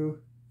to.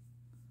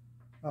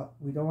 Oh,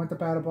 we don't want the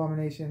Bat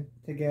Abomination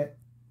to get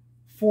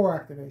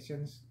 4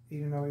 activations,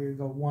 even though you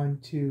go 1,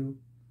 2,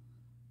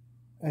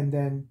 and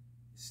then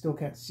still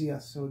can't see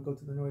us. So we go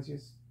to the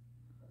noisiest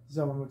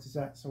zone, which is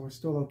that. So we're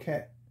still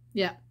okay.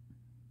 Yeah.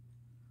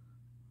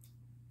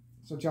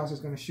 So Josh is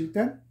going to shoot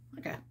them.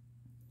 Okay.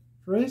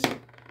 Freeze.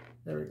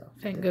 There we go.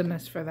 Thank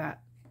goodness for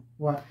that.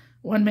 What?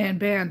 One-man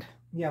band.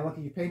 Yeah,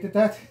 lucky you painted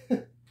that.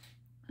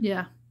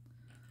 Yeah.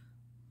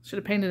 Should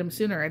have painted him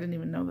sooner. I didn't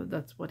even know that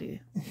that's what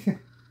he...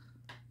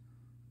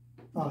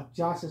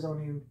 Josh is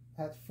only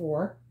at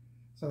 4.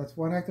 So that's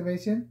 1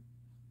 activation.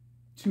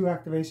 2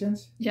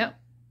 activations. Yep.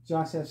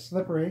 Josh has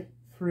Slippery.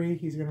 3.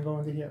 He's going to go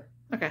into here.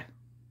 Okay.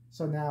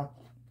 So now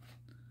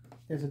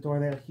there's a door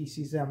there. He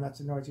sees them. That's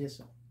the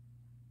noisiest.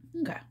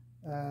 Okay.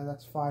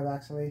 That's 5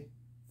 actually.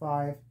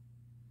 5.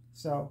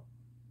 So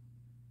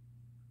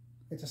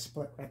it's a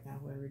split right now.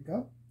 There we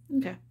go.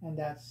 Okay. And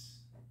that's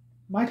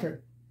my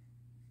turn.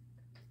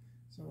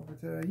 So over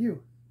to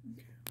you.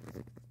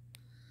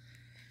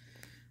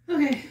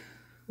 Okay.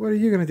 What are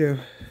you going to do?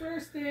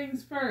 First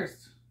things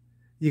first.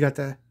 You got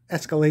the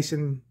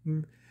escalation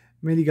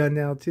minigun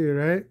now too,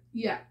 right?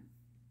 Yeah.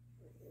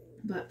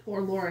 But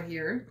poor Laura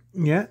here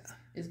Yeah.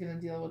 is going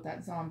to deal with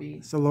that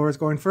zombie. So Laura's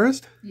going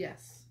first?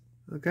 Yes.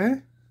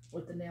 Okay.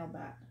 With the nail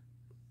bat.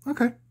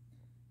 Okay.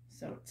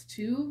 So it's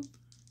 2.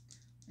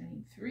 I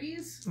need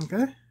 3s.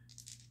 Okay.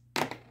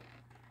 There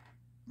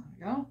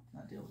we go.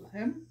 That deals with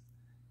him.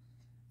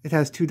 It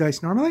has 2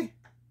 dice normally?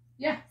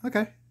 Yeah.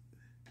 Okay.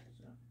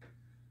 So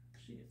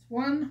she gets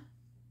 1.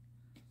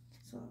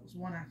 So that was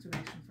 1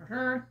 activation for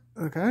her.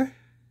 Okay.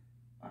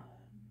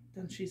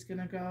 Then she's going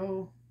to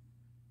go...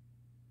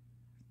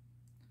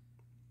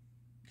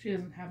 She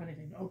doesn't have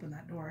anything to open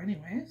that door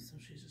anyway, so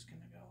she's just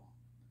going to go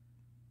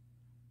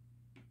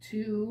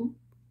 2,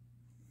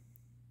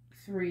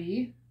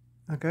 3,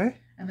 Okay.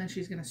 and then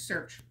she's going to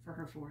search for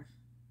her 4th.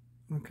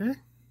 Okay.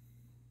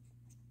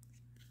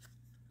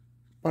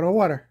 Bottle of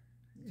water.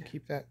 Okay.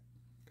 Keep that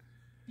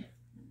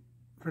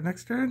for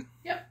next turn.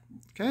 Yep.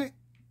 Okay.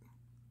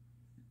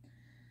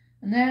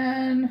 And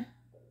then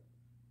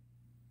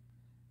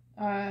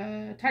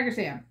Tiger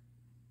Sam.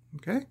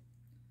 Okay.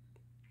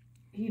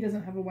 He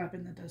doesn't have a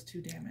weapon that does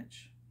 2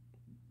 damage,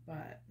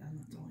 but then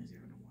that's only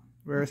 0 to 1.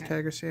 Where's Okay.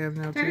 Tiger Sam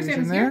now? Tiger Too? He's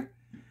Sam's in there.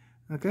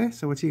 Okay.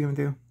 So what's he gonna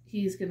do?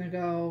 He's gonna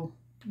go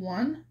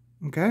 1,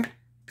 Okay.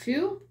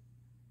 2.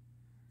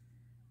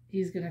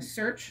 He's gonna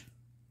search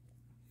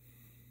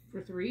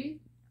for 3.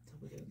 So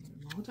we get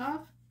another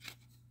Molotov.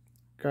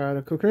 Got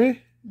a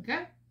cookery.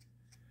 Okay.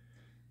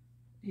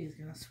 He's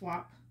gonna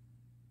swap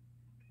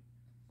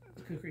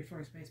the cookery for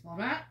his baseball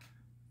bat.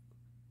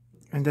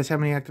 And does how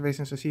many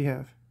activations does he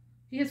have?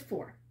 He has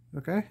 4.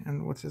 Okay.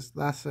 And what's his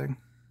last thing?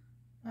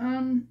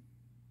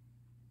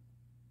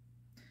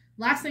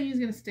 Last thing, he's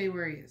gonna stay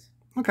where he is.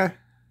 Okay.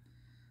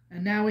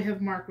 And now we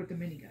have Mark with the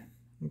minigun.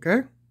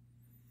 Okay.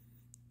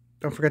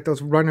 Don't forget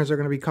those runners are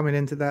going to be coming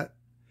into that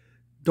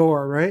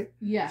door, right?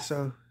 Yes.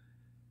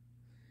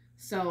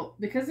 So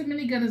because the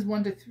minigun is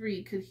 1 to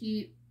 3, could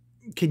he?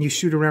 Can you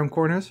shoot around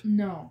corners?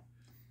 No.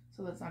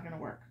 So that's not gonna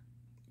work.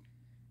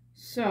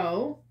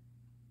 So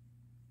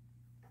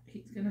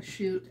he's gonna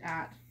shoot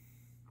at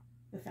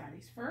the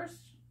fatties first.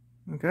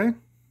 Okay.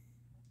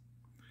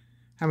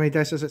 How many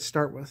dice does it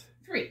start with?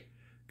 3.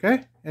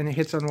 Okay. And it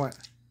hits on what?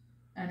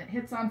 And it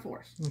hits on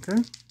 4s. Okay.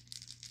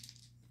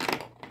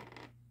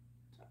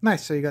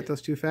 Nice. So you got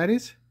those 2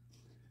 fatties.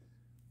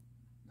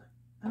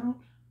 Out.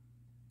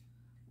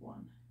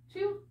 1,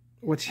 2.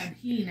 What's And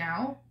he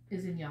now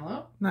is in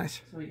yellow.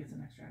 nice? So he gets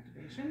an extra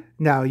activation.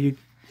 Now it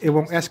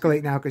won't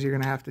escalate now because you're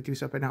going to have to do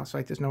something else.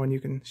 Like there's no one you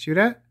can shoot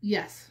at.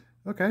 Yes.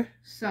 Okay.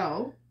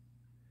 So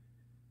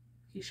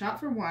he shot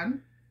for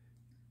 1.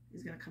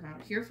 He's gonna come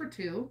out here for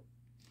 2.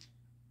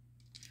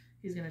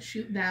 He's gonna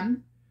shoot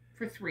them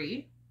for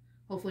 3.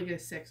 Hopefully get a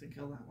 6 and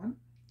kill that one.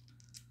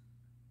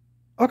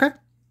 Okay.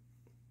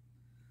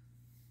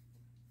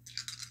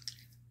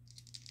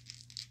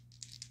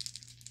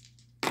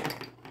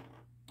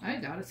 I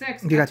got a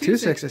 6. You got 2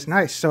 sixes.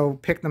 Nice. So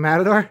pick the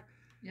Matador.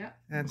 Yep.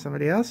 And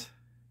somebody else.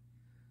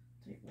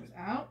 Take those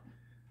out.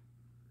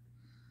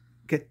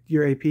 Get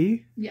your AP.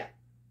 Yeah.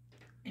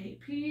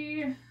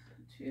 AP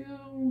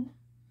 2.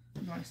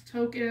 Noise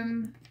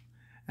token.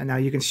 And now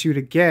you can shoot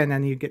again,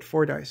 and you get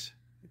 4 dice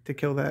to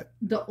kill that.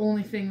 The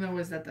only thing though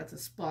is that that's a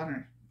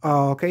spawner.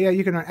 Oh, okay. Yeah,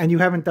 you can. And you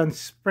haven't done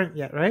sprint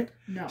yet, right?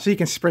 No. So you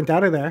can sprint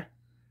out of there.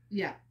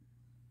 Yeah.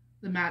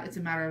 It's a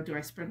matter of, do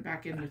I sprint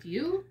back in with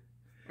you,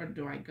 or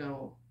do I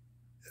go?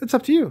 It's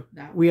up to you.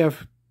 That We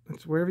have.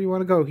 It's wherever you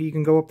want to go. You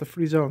can go up the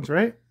free zones,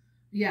 right?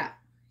 Yeah.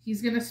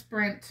 He's gonna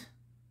sprint.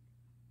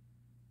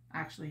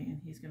 Actually, and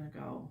he's gonna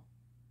go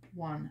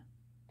 1,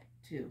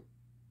 2,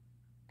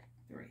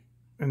 3.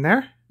 In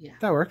there? Yeah.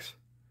 That works.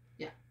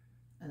 Yeah.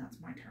 And that's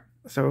my turn.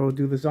 So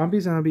do the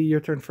zombies, and it'll be your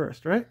turn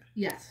first, right?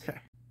 Yes. Okay.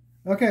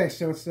 Okay,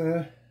 so it's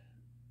the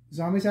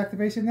zombies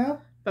activation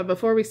now. But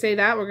before we say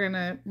that, we're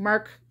gonna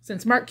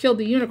since Mark killed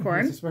the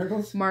unicorn, This is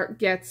Sparkles. Mark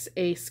gets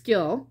a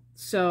skill.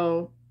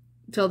 So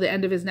till the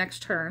end of his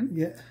next turn.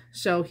 Yeah.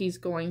 So he's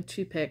going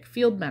to pick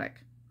Field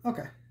Medic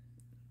Okay.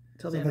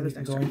 till So the end then of you his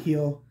can next go turn. and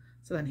heal.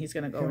 So then he's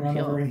gonna go Can and run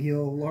heal. over and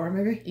heal Laura,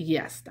 maybe.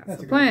 Yes, that's That's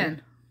the a good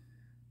plan.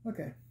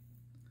 Okay.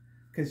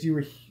 Because you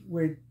were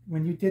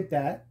when you did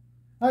that.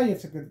 Oh, yeah,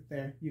 it's a good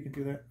there. You can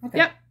do that. Okay.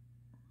 Yep.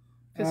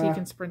 Because he Uh,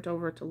 can sprint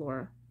over to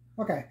Laura.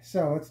 Okay,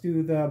 so let's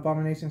do the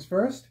abominations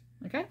first.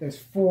 Okay. There's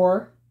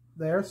 4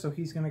 there, so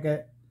he's gonna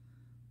get.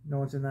 No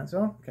one's in that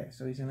zone. Okay,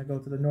 so he's gonna go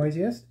to the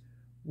noisiest.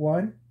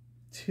 1,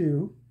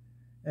 2,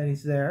 and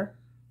he's there.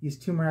 He's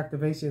 2 more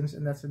activations,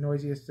 and that's the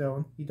noisiest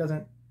zone. He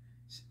doesn't.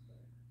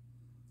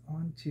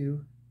 1,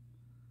 2.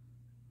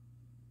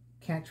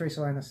 Can't trace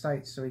a line of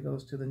sight, so he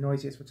goes to the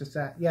noisiest, which is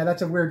that. Yeah,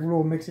 that's a weird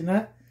rule mixing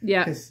that.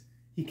 Yeah. Because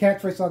he can't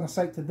trace line of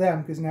sight to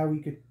them, because now we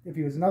could, if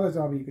he was another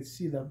zombie, you could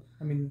see them.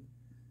 I mean,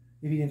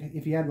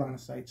 if he had line of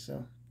sight,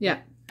 so. Yeah.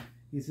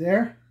 He's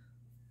there.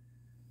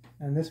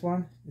 And this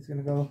one is going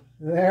to go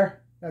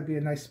there. That'd be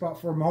a nice spot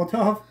for a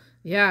Molotov.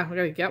 Yeah, we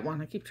gotta get one.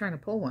 I keep trying to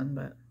pull one,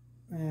 but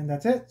And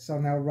that's it. So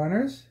now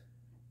runners.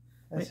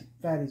 That's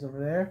Fatty's over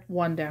there.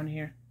 one down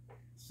here.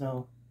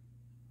 So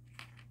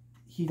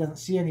he doesn't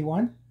see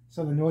anyone.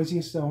 So the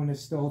noisiest zone is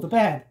still the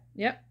bad.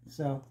 Yep.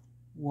 So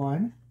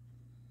 1.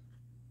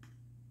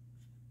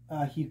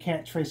 He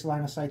can't trace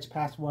line of sights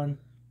past one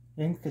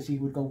thing because he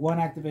would go 1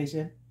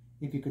 activation.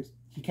 If you could,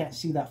 he can't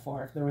see that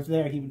far. If there was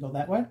there, he would go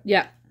that way.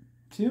 Yeah.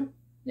 2.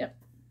 Yep.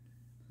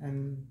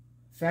 And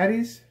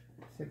Fatty's.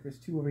 I think there's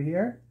 2 over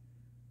here.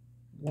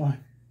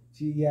 1.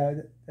 Gee, yeah,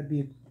 that'd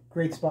be a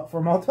great spot for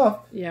a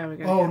Molotov. Yeah, we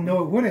got. Oh,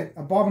 no, it wouldn't.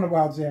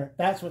 Abominable's there.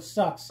 That's what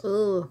sucks.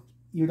 Ugh.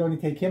 You'd only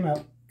take him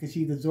out because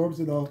he absorbs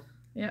it all.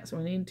 Yeah, so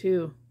we need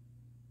 2.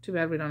 Too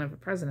bad we don't have a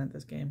president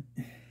this game.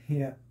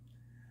 Yeah.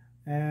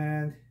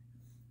 And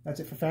that's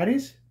it for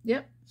Fatties.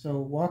 Yep. So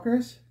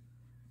Walkers.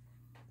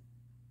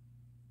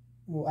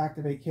 We'll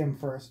activate him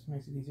first.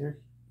 Makes it easier.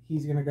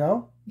 He's going to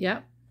go.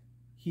 Yep.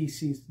 He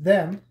sees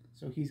them,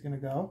 so he's going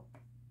to go.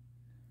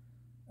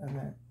 And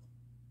then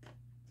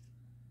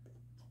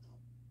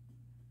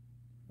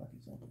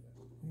Lucky's over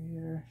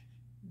here.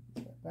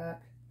 Put that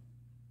back.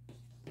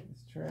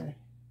 This tray.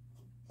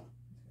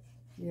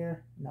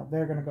 Here. Now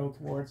they're going to go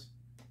towards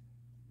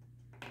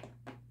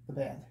the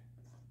band.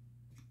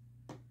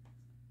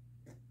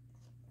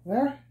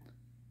 There.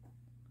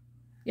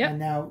 Yep. And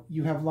now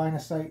you have line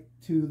of sight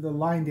to the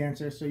line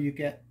dancer, so you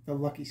get the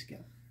lucky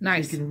skill.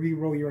 Nice. So you can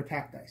re-roll your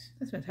attack dice.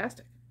 That's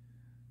fantastic.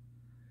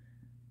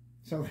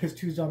 So there's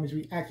 2 zombies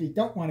we actually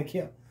don't want to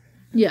kill.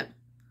 Yeah.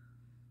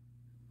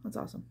 That's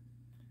awesome.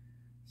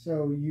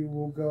 So you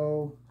will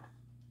go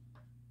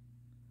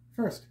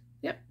first.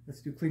 Yep.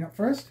 Let's do cleanup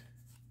first.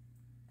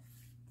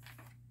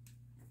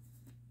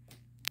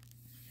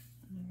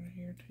 Over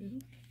here too.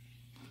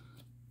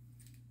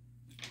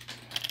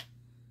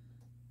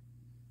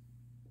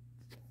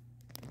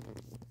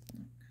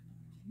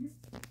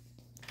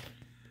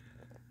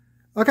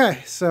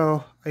 Okay,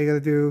 so are you going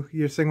to do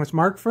your thing with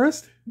Mark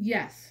first?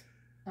 Yes.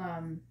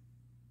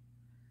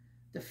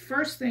 The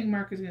first thing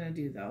Mark is going to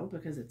do, though,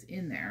 because it's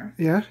in there,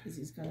 Yeah. is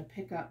he's going to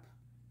pick up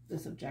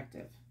this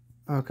objective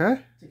Okay.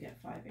 to get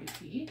 5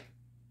 AP.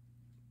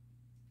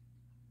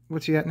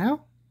 What's he at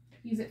now?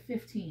 He's at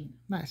 15.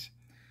 Nice.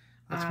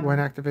 That's Um, 1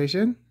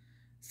 activation.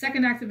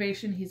 Second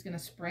activation, he's going to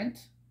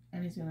sprint,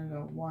 and he's going to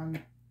go 1,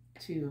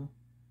 2,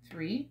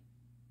 3.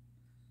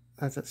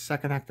 That's at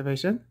 2nd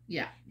activation.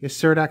 Yeah. Your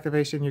 3rd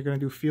activation, you're going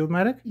to do field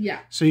medic. Yeah.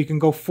 So you can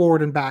go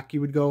forward and back.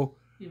 You would go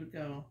He would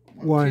go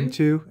 1,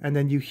 2, and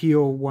then you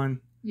heal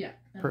 1. Yeah.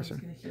 And person.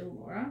 he's going to heal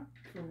Laura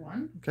for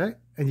 1. Okay?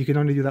 And you can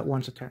only do that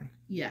once a turn.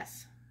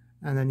 Yes.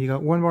 And then you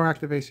got 1 more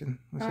activation.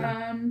 Let's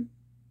see.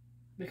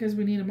 Because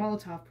we need a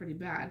Molotov pretty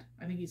bad,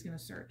 I think he's going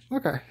to search.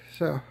 Okay,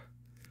 so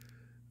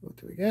what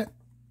do we get?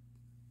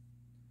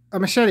 A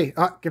machete.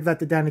 Ah, give that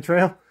to Danny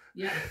Trejo.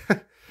 Yeah.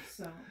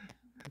 So,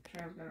 I've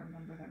got to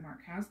remember that Mark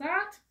has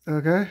that.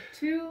 Okay.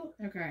 2.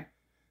 Okay.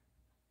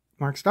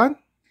 Mark's done?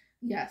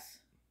 Yes.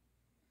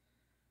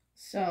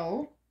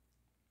 So,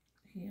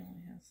 he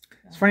only has that.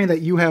 It's funny that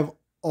you have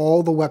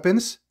all the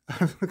weapons.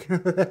 I'm looking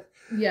at that.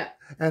 Yeah.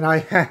 And I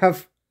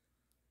have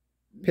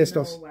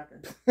pistols. No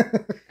weapons.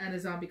 And a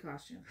zombie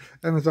costume.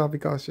 And a zombie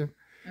costume.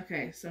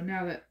 Okay, so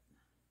now that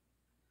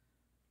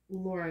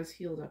Laura's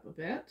healed up a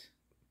bit.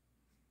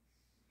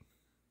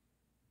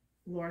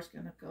 Laura's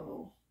gonna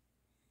go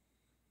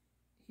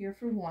here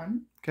for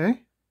 1,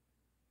 Okay.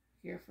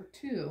 here for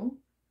 2,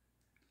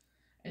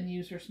 and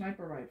use her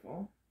sniper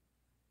rifle.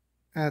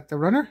 At the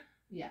runner?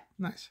 Yeah.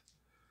 Nice.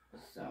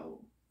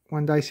 So,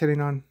 1 dice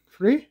hitting on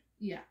 3.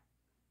 yeah.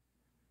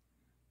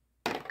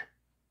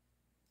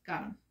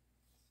 Got him.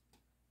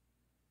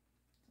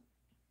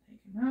 Take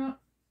him out.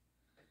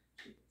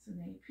 She gets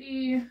an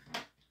AP.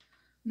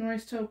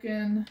 Noise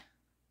token.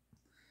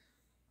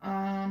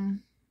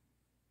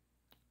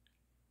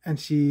 And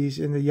she's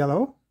in the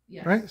yellow,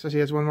 Yes. right? So she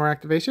has 1 more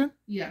activation.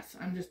 Yes,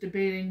 I'm just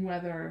debating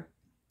whether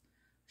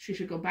she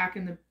should go back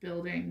in the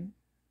building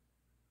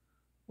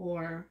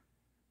or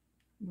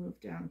move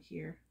down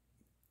here.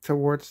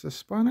 Towards the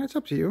spawner. It's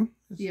up to you.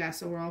 Yeah,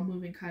 so we're all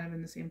moving kind of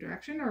in the same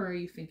direction, or are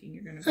you thinking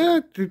you're going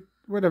to go?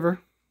 Whatever.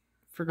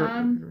 Figure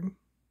out what you're doing.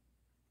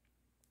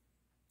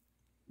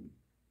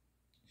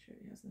 Sure,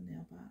 he has the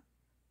nail bat.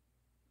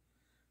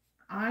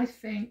 I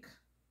think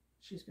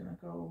she's going to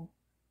go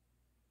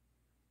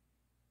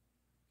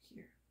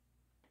here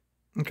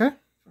Okay.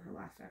 for her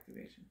last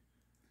activation.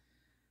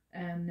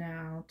 And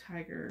now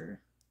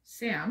Tiger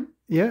Sam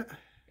Yeah.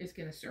 is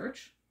going to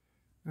search.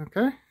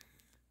 Okay.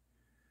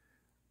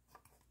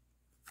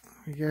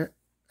 We get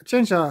a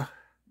chainsaw.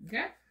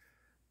 Okay.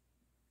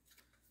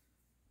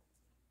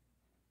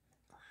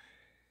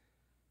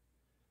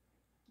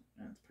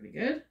 That's pretty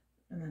good.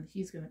 And then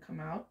he's going to come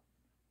out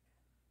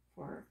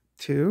for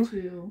 2.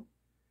 2,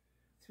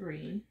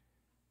 3.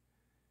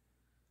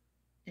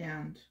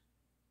 And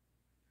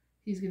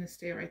he's going to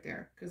stay right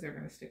there because they're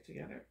going to stick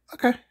together.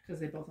 Okay. Because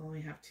they both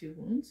only have 2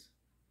 wounds.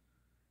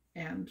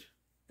 And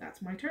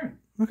that's my turn.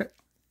 Okay.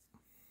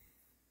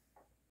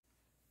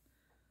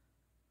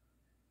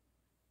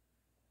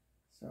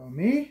 So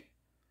me.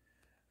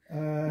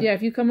 Yeah,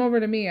 if you come over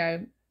to me,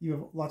 You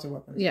have lots of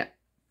weapons. yeah.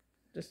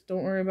 Just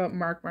don't worry about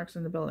Mark. Mark's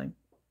in the building.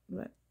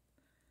 But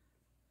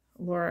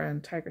Laura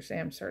and Tiger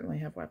Sam certainly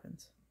have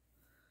weapons.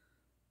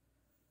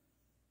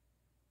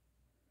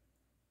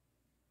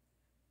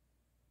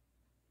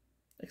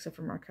 Except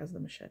for Mark has the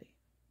machete.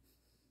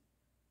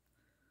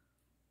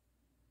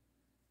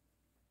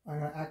 I'm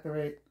going to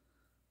activate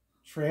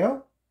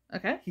Trail.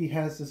 Okay. He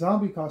has the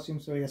zombie costume,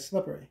 so he has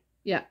Slippery.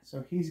 Yeah.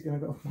 So he's going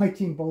to go. My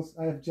team both.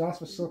 I have Josh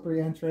with Slippery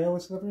and Trail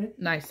with Slippery.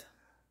 Nice.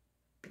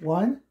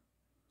 1,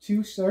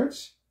 2,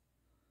 search.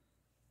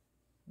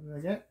 What did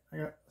I get? I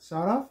got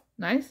sawed off.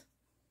 Nice.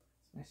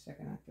 My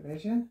second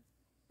activation.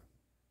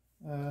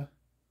 I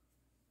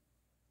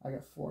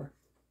got 4.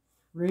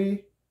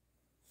 3,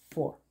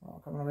 4.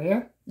 Well, coming over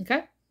here.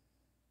 Okay.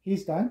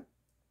 He's done.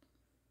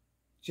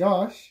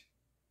 Josh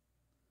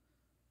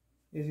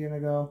is going to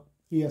go.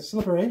 He has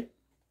Slippery.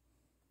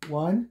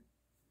 1,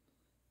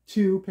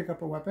 2, pick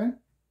up a weapon.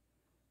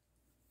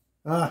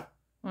 Okay.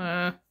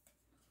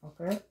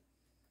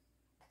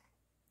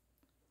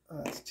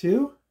 That's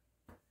 2.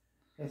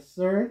 His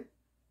third,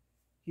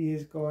 he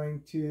is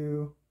going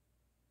to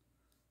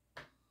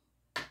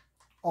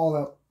all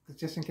out,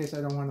 just in case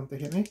I don't want him to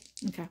hit me.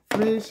 Okay.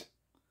 Freeze.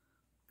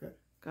 Good.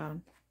 Got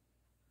him.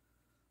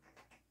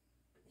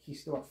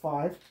 He's still at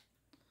 5.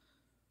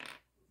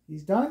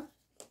 He's done.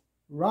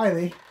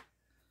 Riley.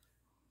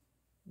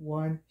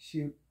 1,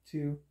 shoot,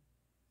 2.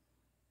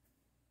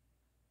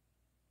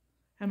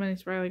 How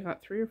many's Riley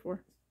got? 3 or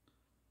 4?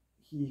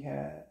 He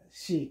has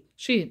she.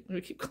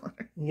 We keep calling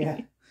her.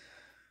 Yeah.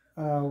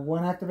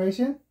 1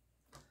 activation.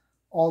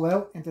 All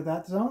out into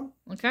that zone.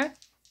 Okay.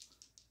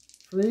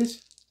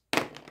 Freeze.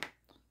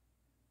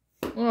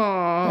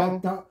 Oh.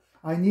 No,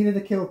 I needed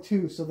to kill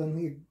 2, so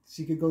then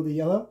she could go to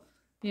yellow.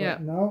 Yeah.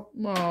 But no.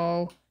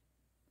 Oh.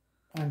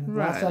 And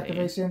last Riley.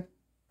 activation,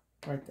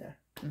 right there.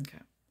 Okay.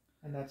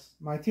 And that's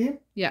my team.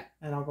 Yeah.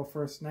 And I'll go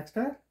first next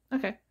turn.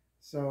 Okay.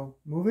 So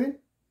moving.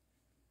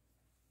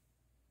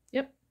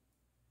 Yep.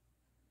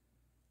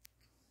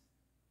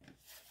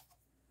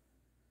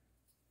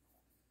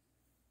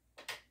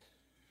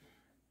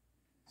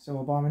 So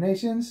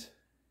Abominations.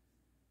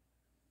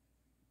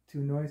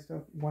 1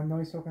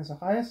 noise token is the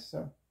highest.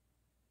 So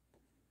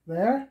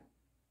there.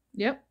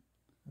 Yep.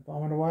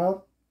 Abomin the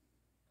Wild.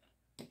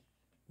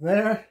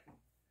 There.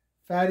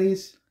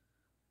 Fatties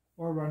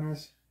or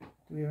runners.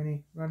 Do we have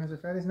any runners or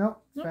fatties? No.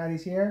 Nope.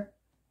 Fatties here.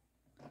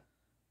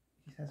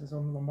 He has his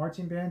own little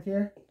marching band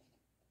here.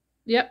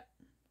 Yep.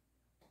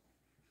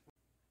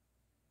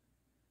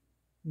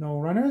 No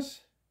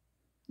runners.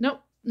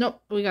 Nope.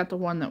 Nope. We got the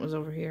one that was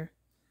over here.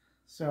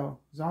 So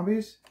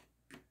zombies.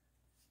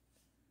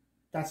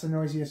 That's the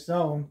noisiest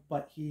zone,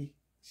 but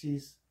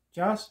she's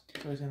Josh,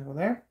 so he's gonna go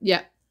there.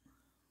 Yeah.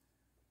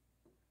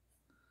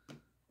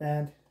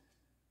 And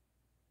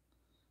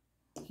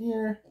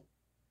here.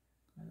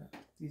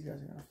 These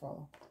guys are gonna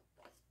follow.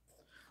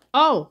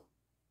 Oh.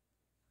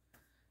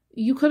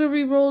 You could have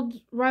re-rolled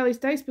Riley's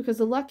dice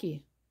because of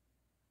Lucky.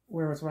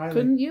 Where was Riley?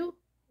 Couldn't you?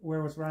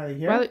 Where was Riley?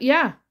 Here? Riley,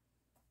 yeah.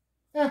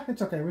 Yeah,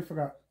 it's okay. We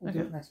forgot. We'll do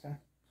Okay. it next time.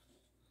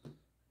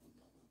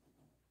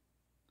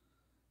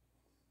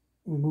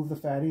 We move the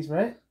fatties,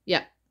 right?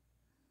 Yeah.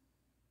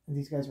 And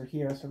these guys were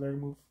here, so they're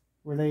moved.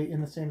 Were they in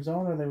the same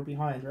zone or they were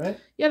behind, right?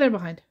 Yeah, they're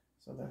behind.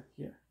 So they're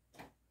here.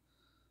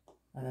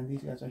 And then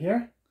these guys are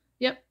here?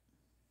 Yep.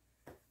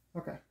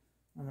 Okay.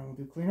 And then we'll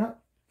do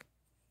cleanup.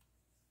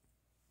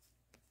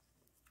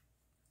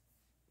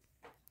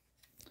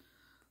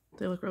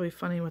 They look really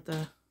funny with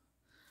the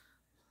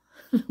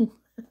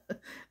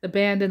the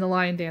band and the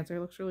lion dancer.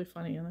 It looks really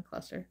funny in the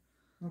cluster.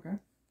 Okay.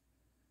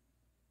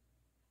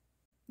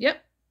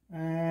 Yep.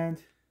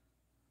 And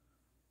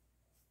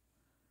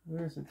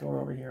where's the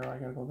door over here? Oh, I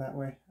gotta go that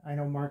way. I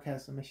know Mark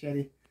has the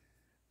machete.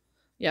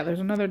 Yeah, there's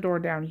another door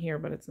down here,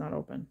 but it's not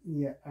open.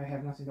 Yeah, I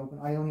have nothing open.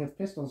 I only have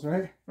pistols,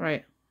 right?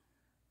 Right.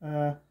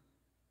 We're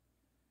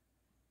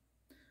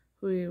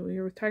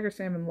with Tiger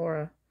Sam and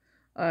Laura.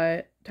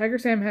 Tiger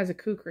Sam has a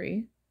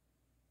kukri.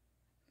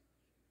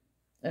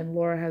 And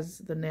Laura has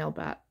the nail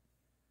bat.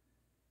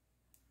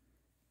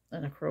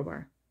 And a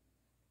crowbar.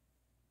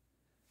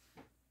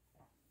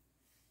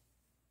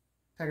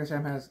 Tiger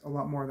Sam has a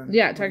lot more than...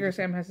 Yeah, Tiger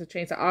Sam has a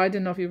chainsaw. Oh, I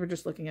didn't know if you were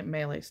just looking at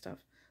melee stuff.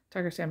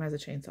 Tiger Sam has a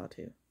chainsaw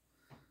too.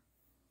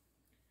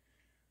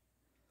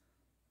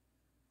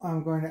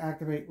 I'm going to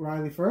activate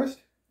Riley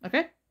first.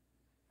 Okay.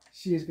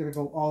 She is going to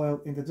go all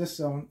out into this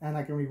zone, and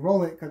I can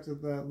re-roll it because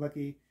of the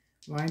lucky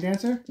lion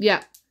dancer.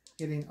 Yeah.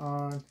 Hitting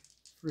on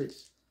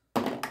freeze.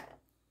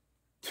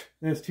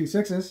 There's 2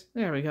 6s.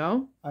 There we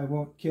go. I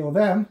won't kill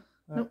them.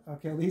 Nope. I'll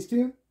kill these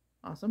 2.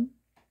 Awesome.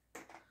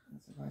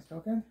 That's a nice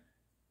token.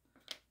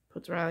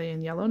 Puts Riley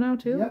in yellow now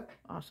too? Yep.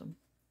 Awesome.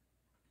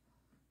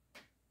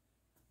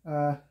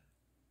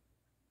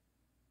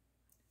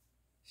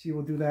 She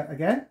will do that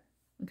again.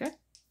 Okay.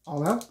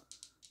 All out.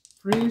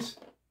 Freeze.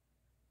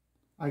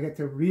 I get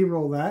to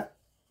re-roll that.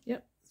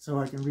 Yep. So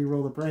I can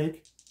re-roll the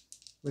break,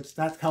 which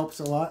that helps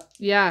a lot.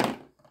 Yeah.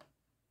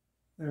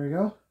 There we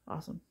go.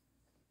 Awesome.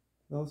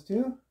 Those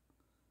 2.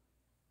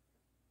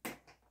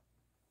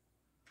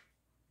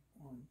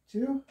 1, 2.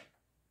 And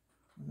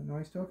the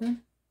noise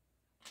token.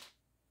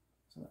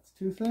 So that's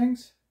 2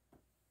 things.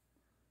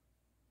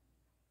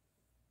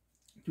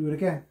 Do it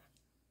again.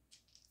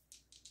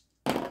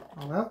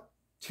 All out.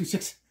 2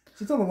 6.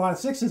 She's done a lot of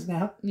 6s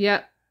now.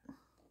 Yep.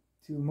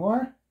 2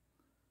 more.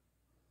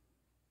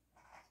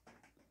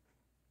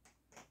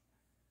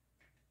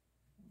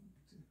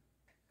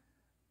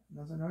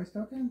 Another noise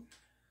token.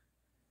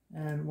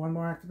 And 1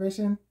 more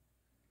activation.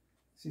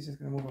 She's just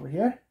going to move over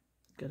here.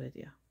 Good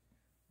idea.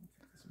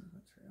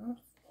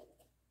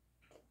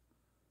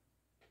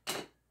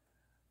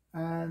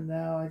 And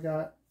now I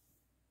got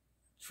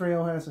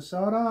Trail has a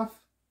sawed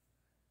off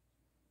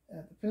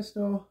at the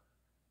pistol.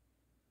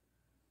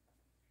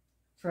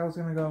 Trail's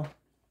going to go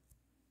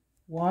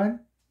 1,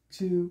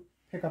 2,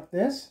 pick up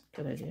this.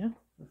 Good idea.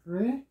 For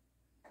free.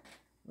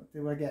 What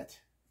do I get?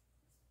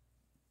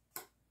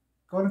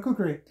 Golden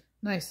Kukri.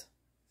 Nice.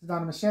 It's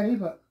not a machete,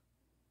 but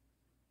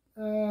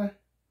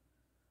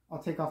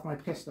I'll take off my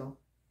pistol.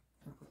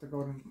 I'll put the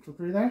golden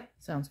kukri there.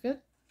 Sounds good.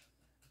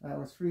 That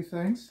was 3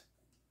 things.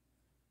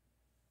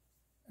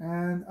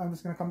 And I'm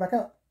just going to come back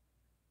up.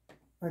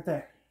 Right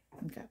there.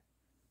 Okay.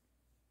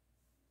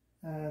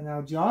 And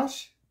now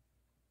Josh.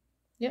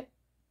 Yep.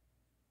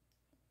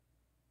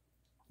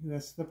 Who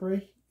has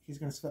slippery. He's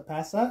going to slip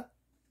past that.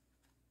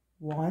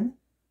 1,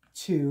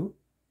 2.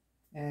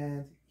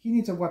 And he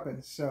needs a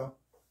weapon, so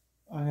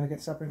I'm going to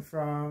get something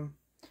from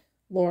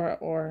Laura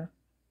or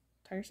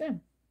Tiger Sam.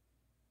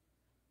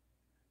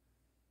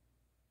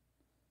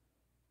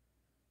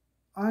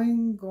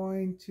 I'm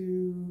going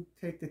to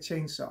take the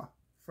chainsaw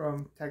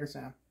from Tiger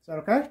Sam. Is that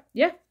okay?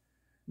 Yeah.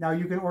 Now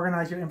you can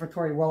organize your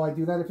inventory while I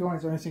do that if you want.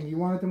 Is there anything you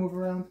wanted to move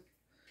around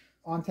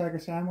on Tiger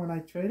Sam when I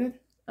traded?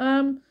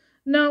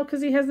 No,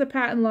 because he has the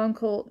patent long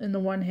colt in the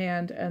one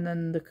hand and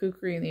then the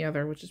kukri in the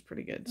other, which is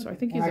pretty good. So I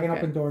think he's I can okay.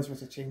 open doors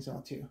with a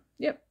chainsaw too.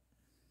 Yep.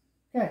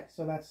 Okay,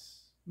 so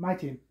that's my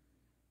team.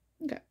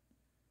 Okay.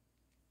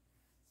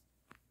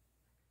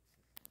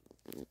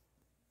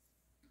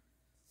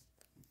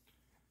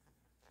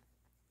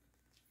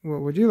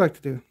 What would you like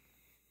to do?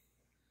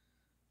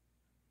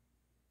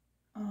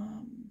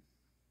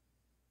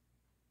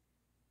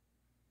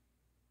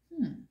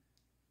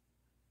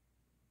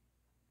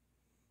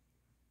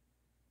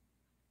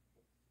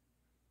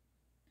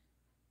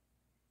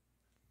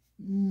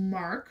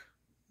 Mark.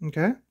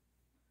 Okay.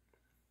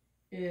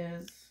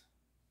 Is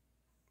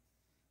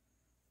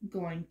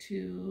going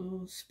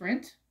to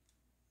sprint.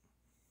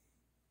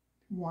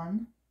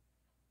 1,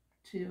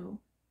 2,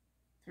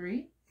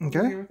 3.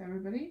 Okay. Here with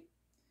everybody.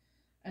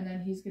 And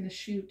then he's going to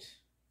shoot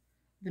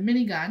the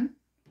minigun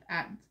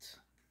at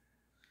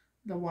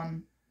the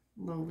one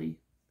lowly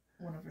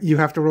one of them. You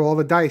have to roll all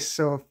the dice,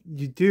 so if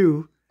you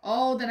do...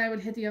 Oh, then I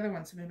would hit the other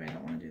one, so maybe I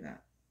don't want to do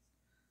that.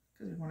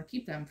 Because we want to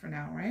keep them for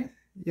now, right?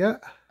 Yeah.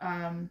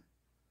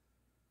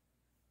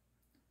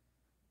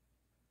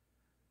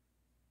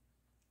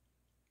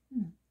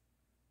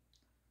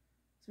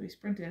 So he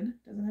sprinted.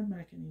 Doesn't have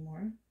medic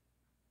anymore.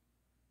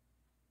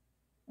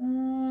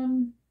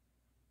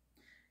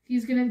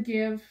 He's going to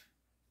give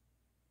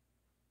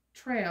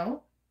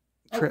Trail...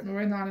 Oh, no,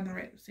 we're not in the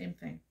right... Same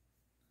thing.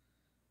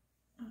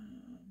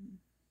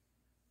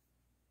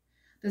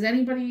 Does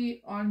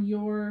anybody on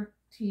your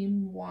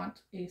team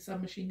want a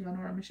submachine gun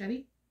or a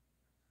machete?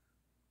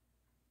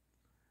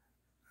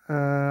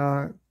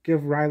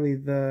 Give Riley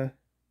the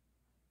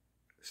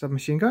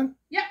submachine gun.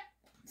 Yeah.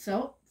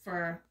 So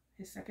for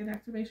his second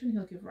activation,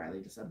 he'll give Riley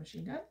the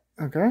submachine gun.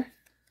 Okay.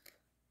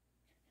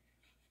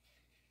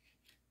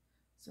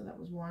 So that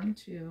was 1,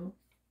 2.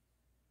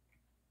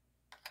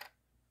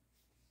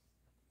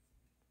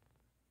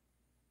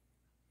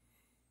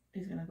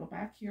 He's gonna go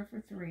back here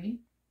for 3.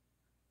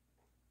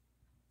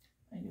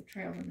 And give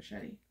Trejo the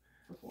machete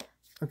for 4.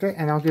 Okay,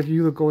 and I'll give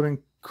you the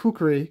golden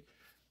kukri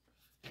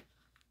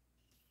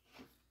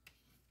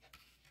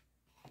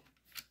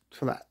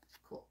for that.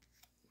 Cool.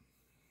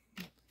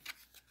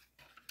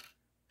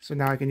 So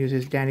now I can use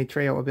his Danny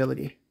Trejo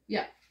ability.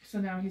 Yeah. So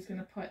now he's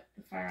gonna put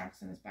the fire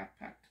axe in his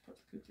backpack to put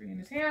the kukri in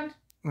his hand.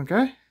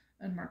 Okay.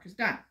 And Mark is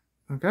done.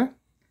 Okay.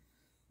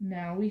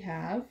 Now we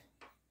have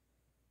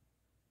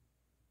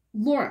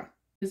Laura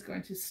is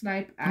going to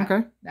snipe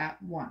at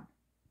that 1.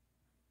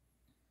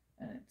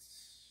 And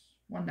it's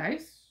 1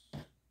 dice.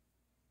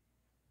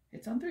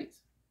 Hits on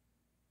 3s.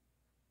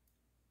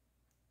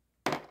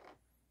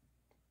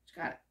 She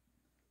got it.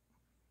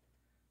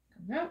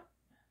 Comes out.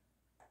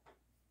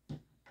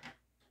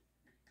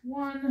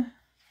 1.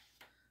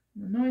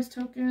 The noise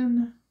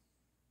token.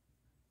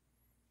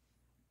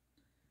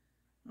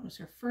 That was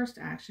her first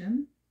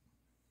action.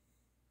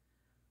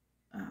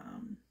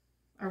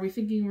 Are we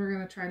thinking we're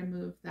going to try to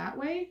move that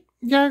way?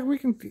 Yeah, we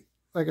can,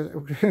 like,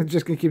 we're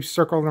just going to keep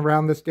circling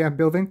around this damn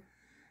building.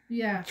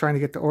 Yeah. Trying to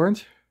get the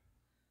orange.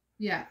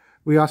 Yeah.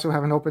 We also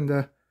haven't opened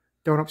the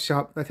donut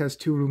shop that has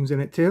 2 rooms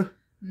in it, too.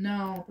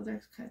 No, but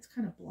it's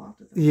kind of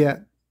blocked at the Yeah.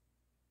 moment.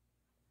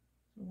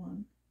 So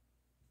 1.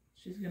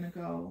 She's going to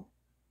go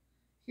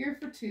here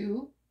for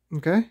 2.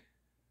 Okay.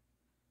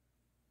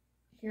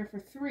 Here for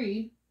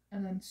 3.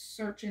 And then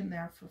search in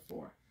there for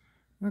 4.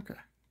 Okay.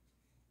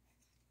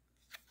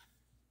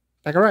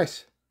 Bag of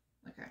rice.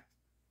 Okay.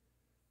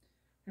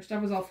 Her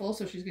stuff is all full,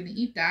 so she's going to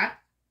eat that.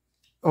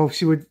 Oh,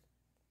 she would...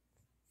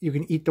 You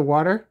can eat the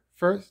water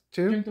first,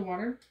 too? Drink the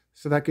water.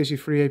 So that gives you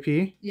free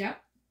AP. Yeah.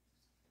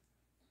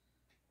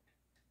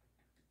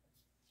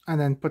 And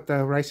then put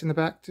the rice in the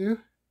back, too?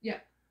 Yeah.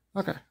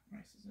 Okay.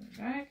 Rice is in the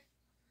bag.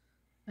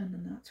 And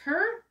then that's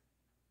her.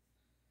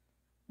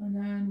 And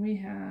then we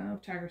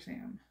have Tiger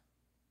Sam.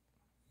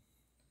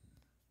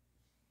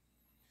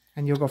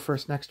 And you'll go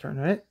first next turn,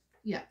 right?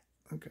 Yeah.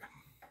 Okay.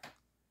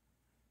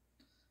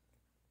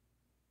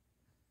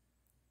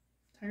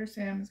 Tiger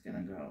Sam is going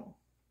to go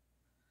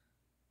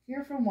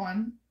here for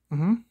 1.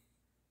 Mm-hmm.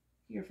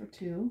 Here for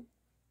 2.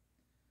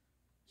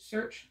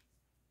 Search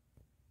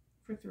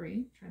for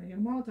 3. Trying to get a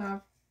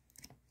Molotov.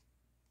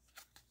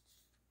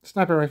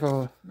 Sniper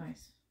rifle.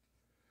 Nice.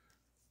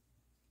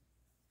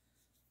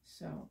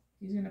 So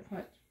he's going to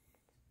put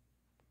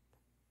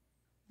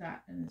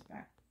that in his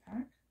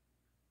backpack.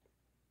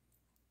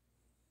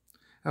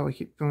 Oh, we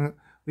keep going.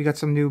 We got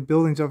some new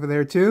buildings over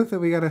there, too, that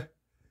we got to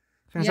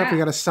finish up. We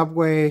got a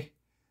subway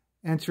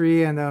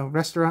entry and a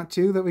restaurant,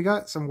 too, that we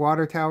got. Some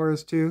water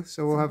towers, too.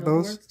 So we'll have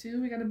those.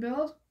 Too. We got to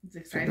build. It's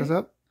exciting. Pick those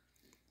up.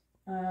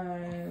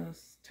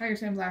 Tiger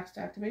Sam's last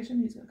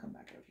activation. He's going to come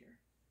back out here.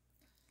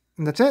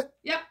 And that's it?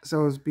 Yep.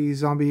 So it's be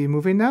zombie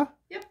moving now?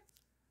 Yep.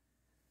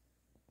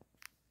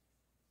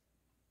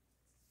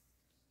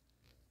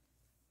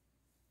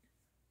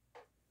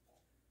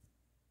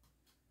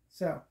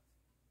 So,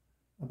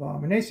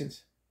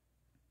 Abominations.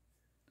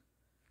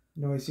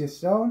 Noisiest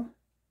zone.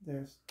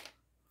 There's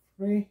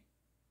 3.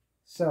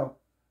 So,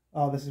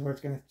 oh, this is where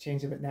it's going to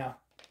change a bit now.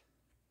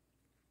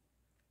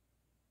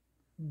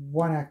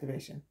 1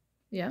 activation.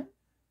 Yeah.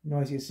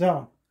 Noisiest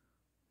zone.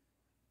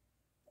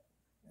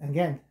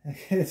 Again,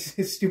 it's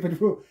his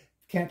stupid rule.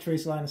 Can't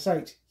trace line of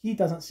sight. He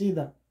doesn't see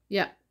them.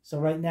 Yeah. So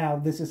right now,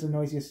 this is the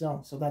noisiest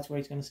zone. So that's where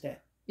he's going to stay.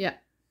 Yeah.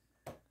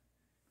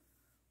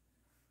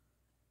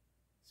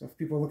 So if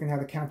people are looking how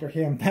to counter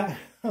him, that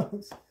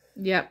goes.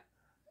 Yep.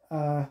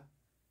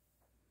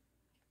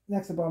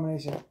 Next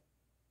Abomination.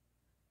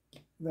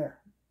 There.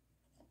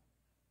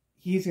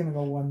 He's going to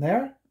go 1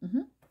 there.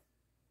 Mm-hmm.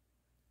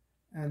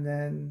 And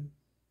then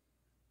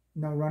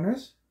no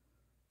runners.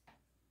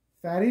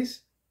 Fatties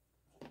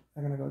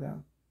are going to go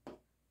down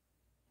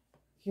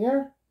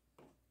here.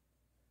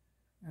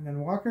 And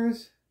then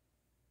walkers.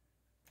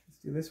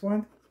 Let's do this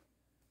one.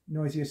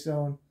 Noisiest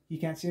zone. He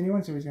can't see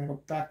anyone, so he's going to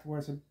go back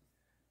towards a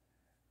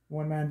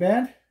one-man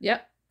band.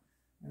 Yep.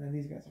 And then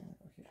these guys are going to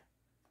go here.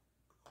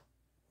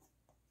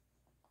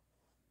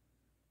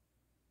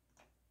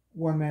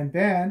 One-man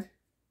band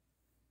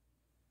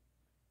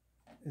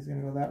is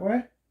going to go that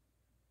way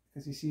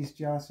because he sees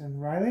Joss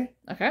and Riley.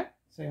 Okay.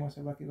 Same with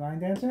the lucky line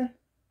dancer.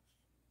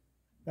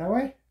 That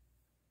way.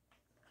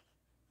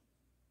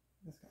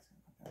 This guy's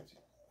going to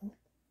come down.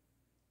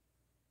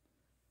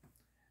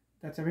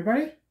 That's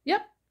everybody?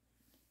 Yep.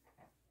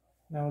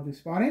 Now we'll do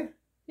spawning.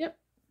 Yep.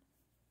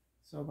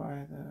 So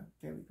by the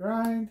daily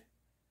grind,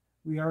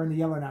 we are in the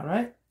yellow now,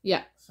 right?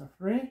 Yeah. So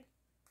 3, 1,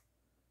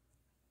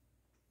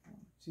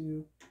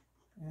 2,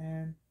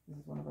 and this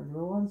is one of our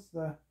newer ones,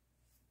 the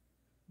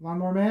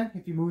Lawnmower Man,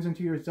 if he moves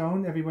into your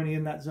zone, everybody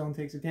in that zone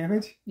takes a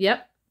damage.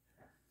 Yep.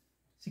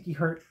 I think he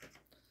hurt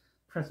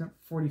President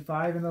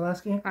 45 in the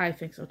last game. I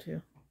think so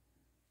too.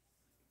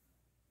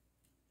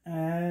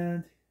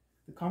 And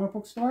the comic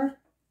book store.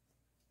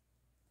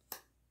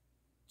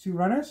 2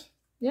 runners.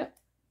 Yep.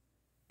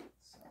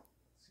 So,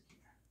 let's see here.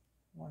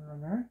 1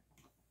 runner.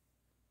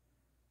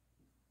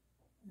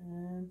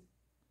 And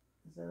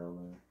is that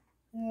over?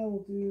 Yeah,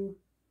 we'll do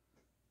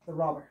the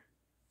robber.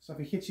 So if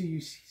he hits you,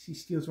 he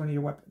steals one of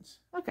your weapons.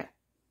 Okay.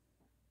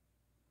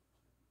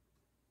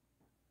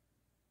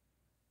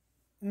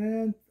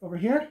 And over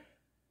here,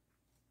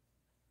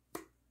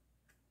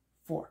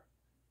 4.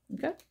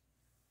 Okay.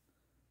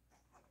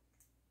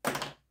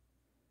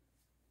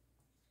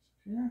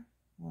 Here,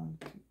 1,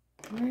 2,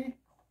 3.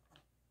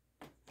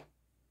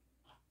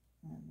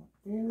 And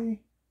Bailey.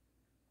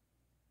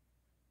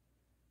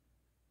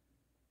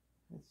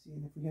 Let's see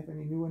if we have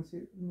any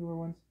newer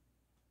ones.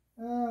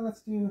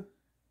 Let's do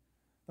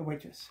the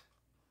waitress.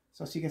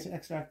 So she gets an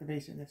extra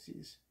activation if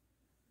she's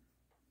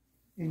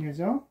in your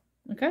zone.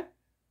 Okay.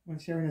 When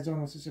sharing a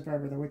zone with a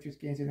survivor, the waitress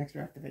gains an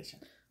extra activation.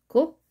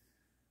 Cool.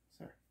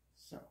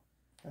 So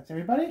that's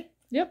everybody.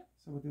 Yep.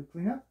 So we'll do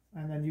cleanup,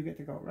 and then you get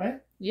to go,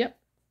 right? Yep.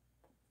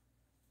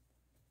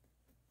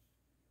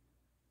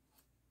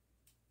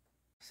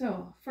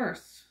 So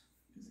first,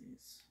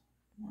 disease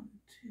 1,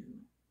 2,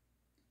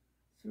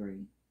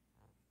 3.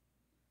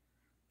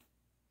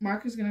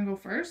 Mark is going to go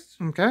first,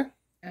 Okay.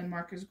 and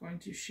Mark is going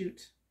to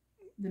shoot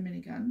the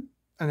minigun.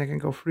 And I can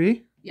go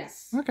free.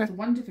 Yes. Okay. So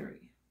 1 to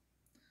 3.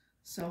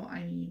 So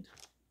I need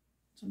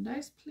some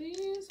dice,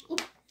 please.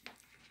 Oop.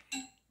 I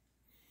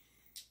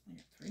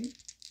got 3.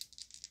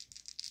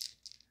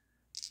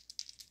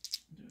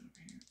 I'll do it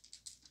over here.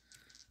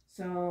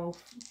 So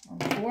on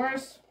the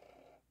 4s,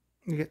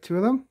 You get 2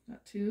 of them.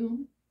 got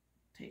 2.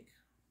 Take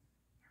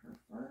her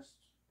first.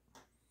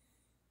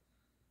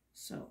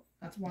 So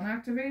that's 1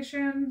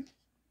 activation.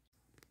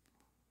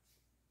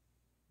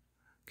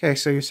 Okay,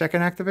 so your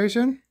second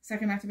activation.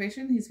 Second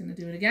activation, he's going to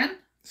do it again.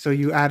 So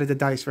you added the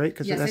dice, right?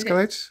 Because Yes, I it did.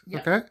 escalates.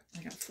 Yep. Okay.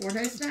 I got 4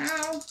 dice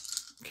now.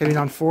 Hitting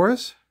on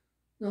 4s.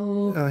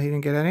 So, He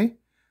didn't get any.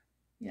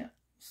 yeah.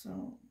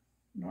 So,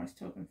 noise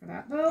token for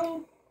that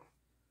though.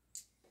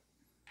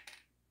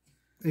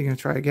 You're gonna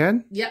try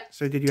again. Yep.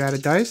 So did you add a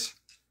dice?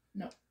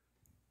 No.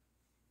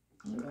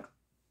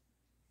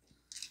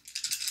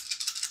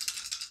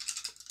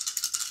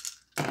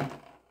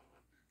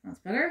 That's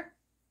better.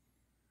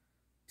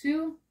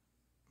 2.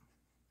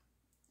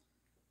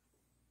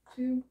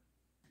 2.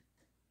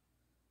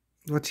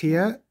 What's he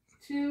at?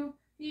 2.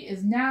 He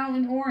is now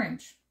in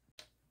orange.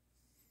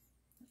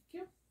 Thank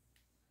you.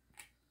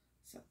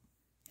 So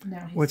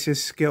now What's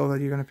his skill that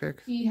you're gonna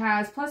pick? he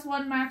has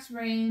 +1 max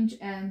range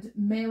and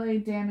melee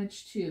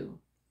damage 2.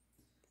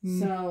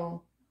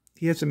 So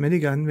He has a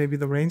minigun. Maybe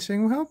the range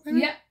thing will help.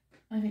 Maybe? yeah,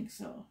 I think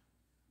so.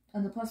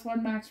 And the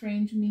 +1 max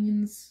range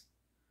means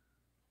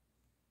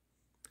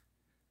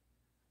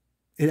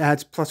It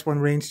adds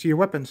 +1 range to your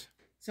weapons.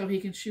 so he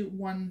can shoot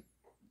 1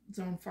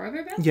 zone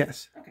farther then?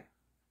 Yes. Okay.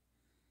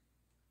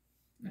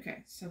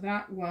 Okay, so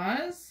that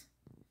was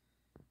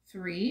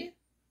 3.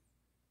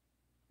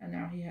 And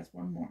now he has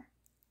 1 more.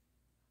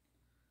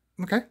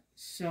 Okay.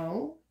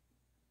 So,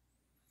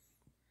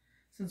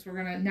 since we're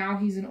gonna, now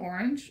he's in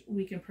orange,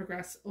 we can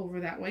progress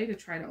over that way to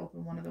try to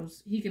open one of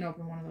those. He can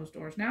open one of those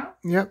doors now.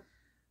 Yep.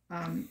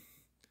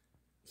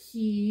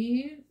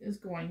 He is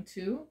going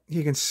to.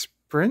 He can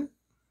sprint,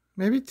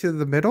 maybe to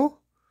the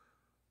middle.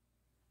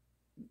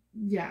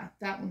 Yeah,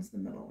 that one's the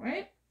middle,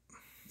 right?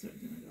 So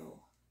we're gonna go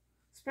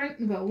sprint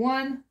and go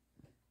 1,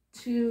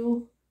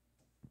 2,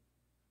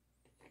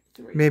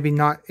 3. Maybe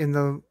not in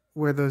the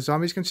where the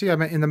zombies can see. I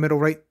meant in the middle,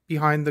 right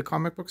behind the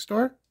comic book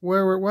store,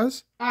 where it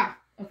was. Ah,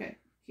 okay.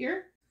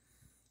 Here.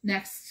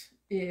 Next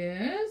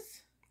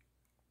is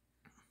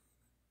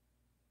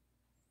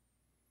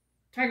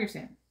Tiger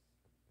Sam.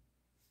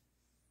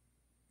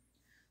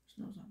 There's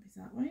no zombies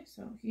that way,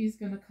 so he's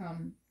gonna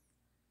come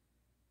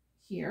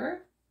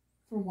here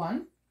for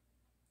 1.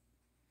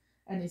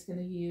 And he's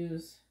gonna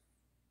use,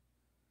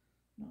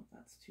 no,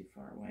 that's too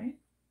far away.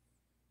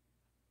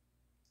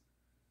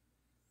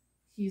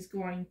 He's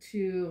going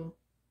to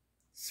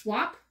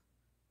swap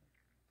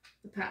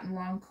the Patton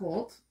Long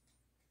Colt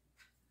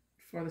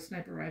for the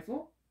sniper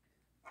rifle.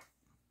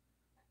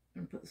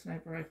 And put the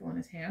sniper rifle in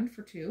his hand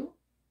for 2.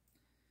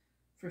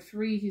 For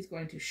 3, he's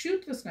going to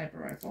shoot the sniper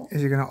rifle.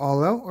 Is he gonna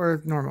all out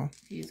or normal?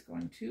 He's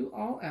going to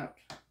all out.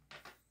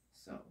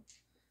 So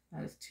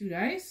that is 2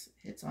 dice.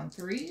 Hits on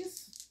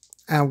 3s.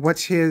 And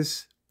what's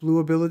his blue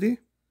ability?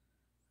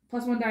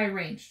 +1 die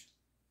range.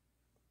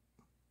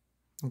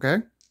 Okay.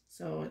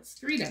 So it's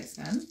 3 dice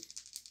then.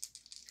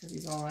 Because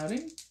he's all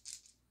outing.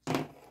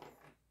 And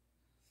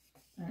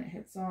it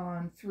hits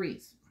on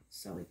 3s.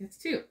 So he gets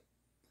 2.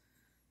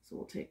 So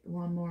we'll take the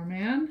Lawnmower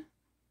Man.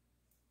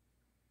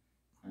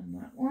 And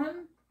that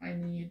one. I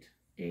need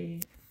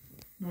a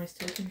noise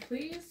token,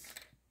 please.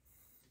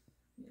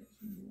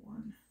 Here's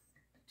 1,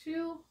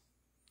 2.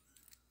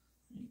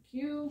 Thank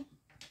you.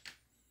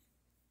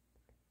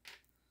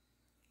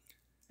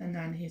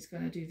 then he's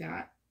going to do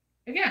that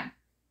again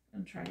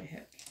and try to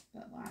hit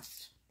that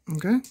last.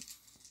 Okay.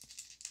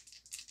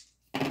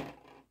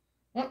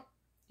 Well,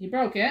 he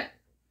broke it,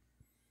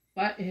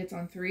 but it hits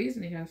on 3s,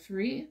 and he got a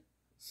 3.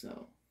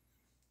 So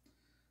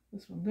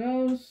this one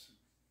goes.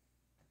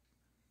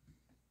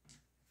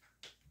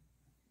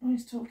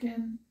 Noise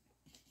token.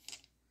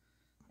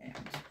 And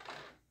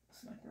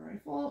sniper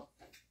rifle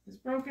is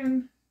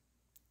broken.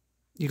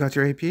 You got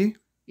your AP?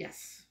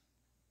 Yes.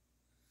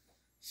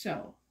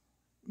 So,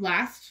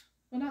 last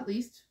but not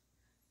least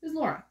is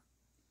Laura.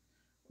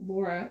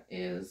 Laura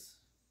is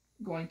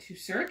going to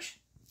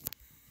search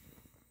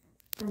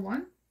for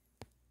 1.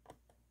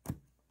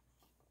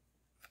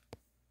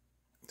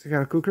 So you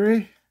got a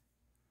kukri?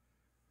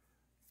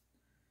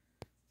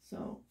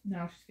 So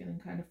now she's getting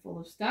kind of full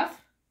of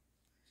stuff.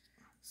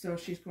 So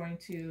she's going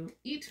to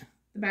eat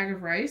the bag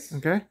of rice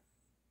Okay.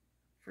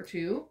 for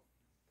 2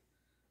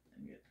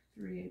 and get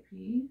 3 AP.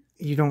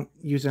 You don't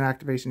use an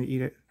activation to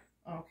eat it.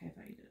 Oh, okay, I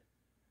thought you did.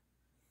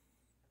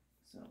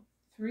 So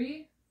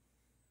 3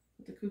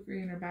 with the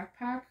kukri in her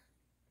backpack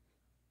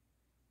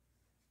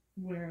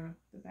where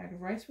the bag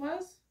of rice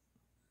was.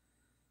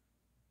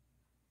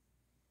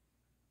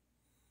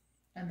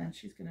 And then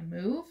she's going to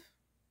move.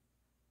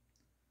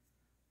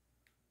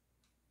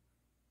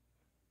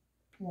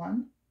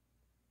 1,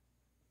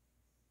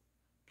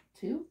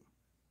 2.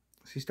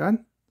 She's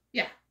done?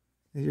 Yeah.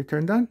 Is your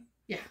turn done?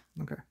 Yeah.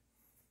 Okay.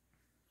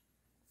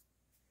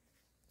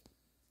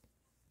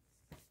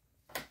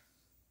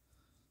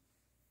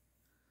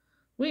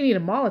 We need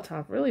a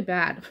Molotov really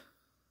bad.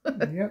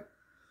 Yep.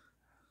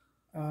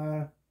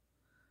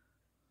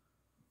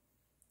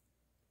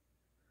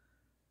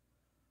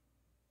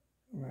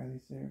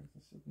 Riley's there with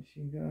the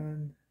submachine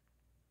gun.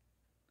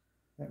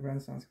 That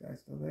Renaissance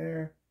guy's still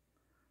there.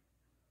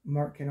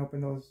 Mark can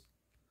open those.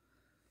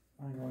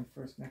 I'm going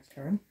first next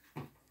turn.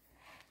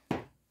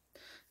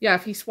 Yeah,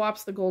 if he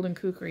swaps the golden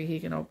kukri, he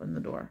can open the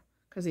door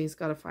because he's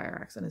got a fire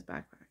axe in his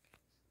backpack.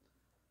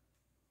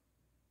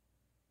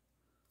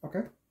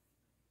 Okay.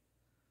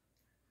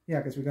 Yeah,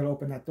 because we got to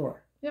open that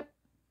door. Yep.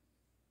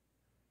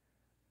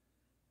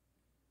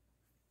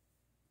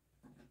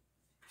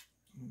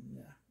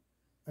 Yeah.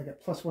 I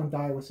get +1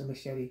 die with a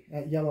machete.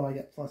 At yellow, I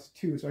get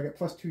 +2. So I get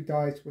 +2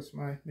 dice with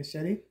my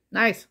machete.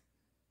 Nice.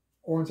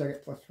 Orange, I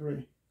get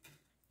 +3.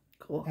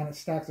 Cool. And it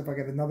stacks if I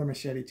get another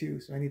machete too.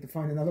 So I need to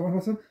find another one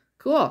with him.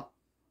 Cool.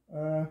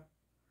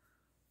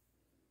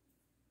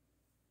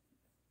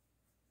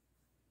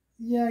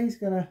 Yeah,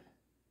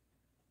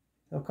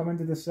 he'll come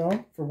into the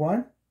zone for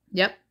 1.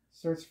 Yep.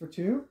 Search for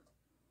 2.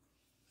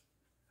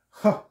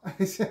 Oh,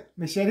 I said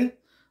machete.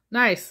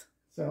 Nice.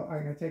 So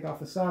I'm going to take off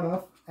the sawed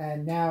off.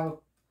 And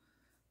now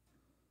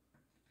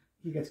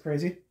he gets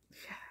crazy.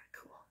 Yeah,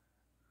 cool.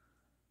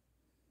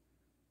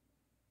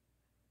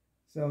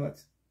 So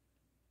that's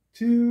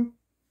 2,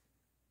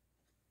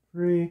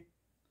 3,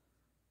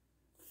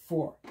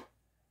 4.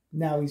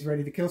 Now he's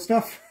ready to kill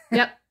stuff.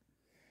 Yep.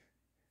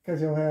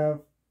 Because he'll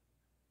have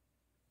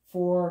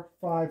 4,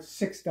 5,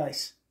 6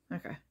 dice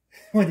Okay.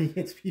 when he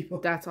hits people.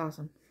 That's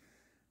awesome.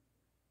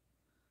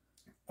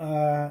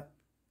 How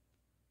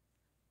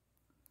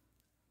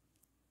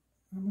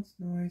much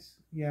noise?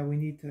 Yeah, we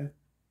need to. I'm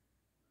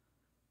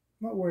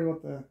not worried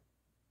about the.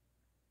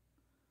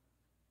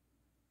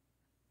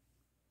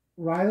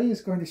 Riley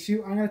is going to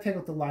shoot. I'm going to take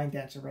out the line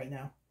dancer right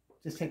now.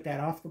 Just take that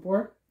off the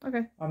board.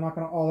 Okay. I'm not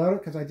going to all out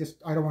it because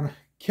I don't want to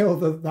kill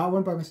that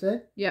one by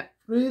mistake. Yeah.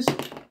 Please.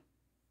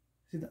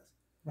 See that?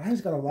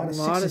 Riley's got a lot of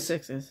sixes. A lot of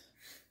 6s.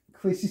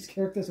 Khaleesi's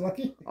character's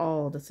lucky.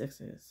 All the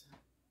 6s.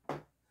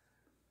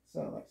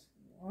 So that's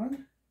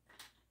 1.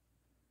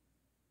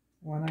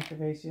 1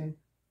 activation.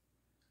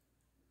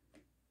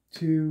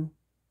 2.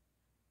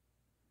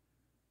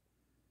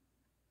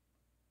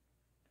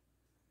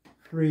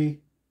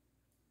 3.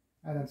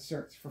 And then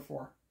search for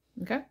 4.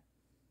 Okay.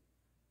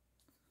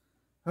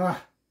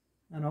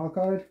 An all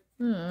card.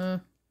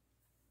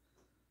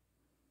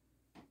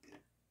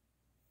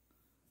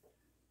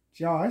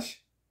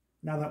 Josh,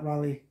 now that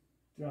Riley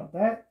dropped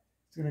that,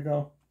 it's going to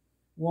go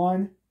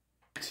 1,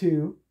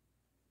 2,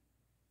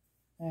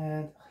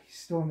 and he's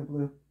still in the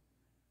blue.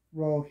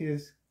 Roll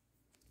his.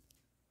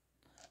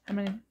 How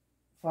many?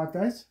 5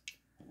 dice.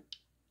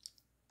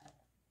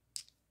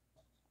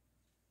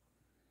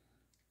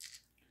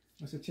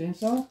 That's a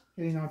chainsaw,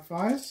 hitting on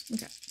 5s.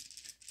 Okay.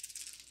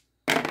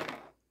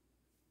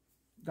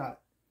 Got it.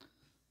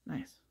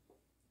 Nice.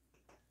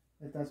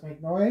 It does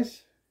make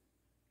noise.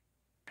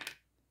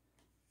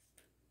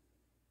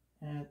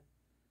 And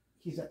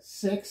he's at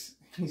 6.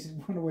 He's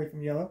 1 away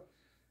from yellow.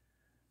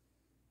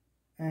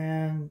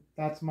 And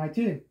that's my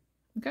team.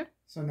 Okay.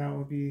 So now it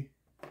will be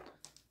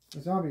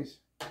the zombies.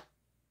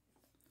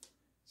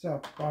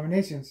 So,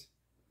 Abominations.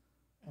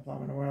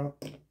 Abominable.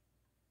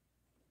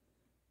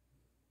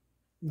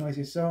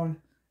 Noisy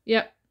Zone.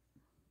 Yep.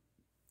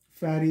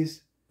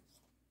 Fatties.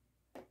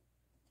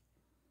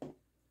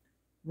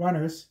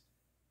 Runners.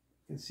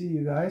 Can see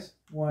you guys.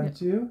 1, Yep.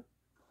 2.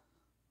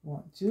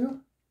 1, 2.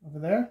 Over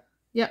there.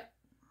 Yep.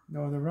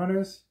 No other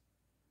runners.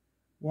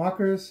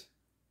 Walkers.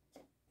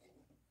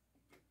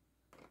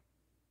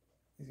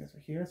 These guys are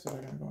here, so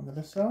they're going to go into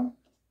this zone.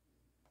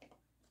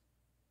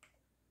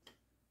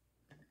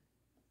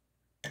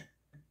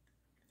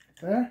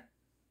 There.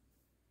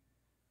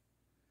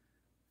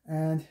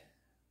 And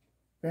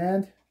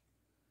band is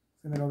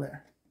going to go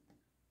there.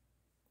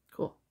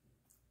 Cool.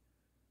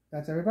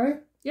 That's everybody?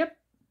 Yep.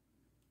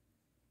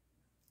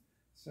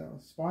 So,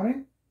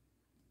 spawning.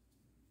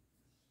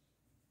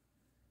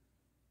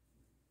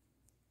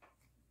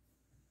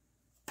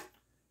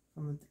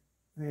 From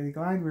the daily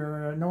grind,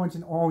 we're no one's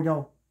in. Oh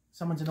no,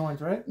 someone's in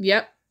orange, right?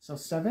 Yep. So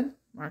 7.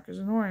 Markers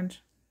in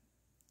orange.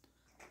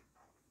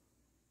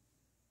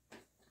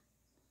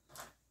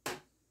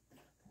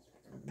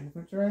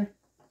 Movement tray.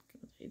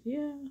 Good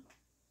idea.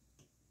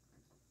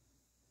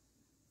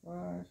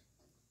 5,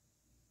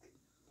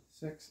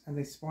 6, and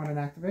they spawn and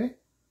activate.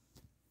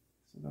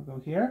 So they'll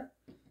go here.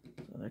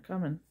 So they're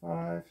coming.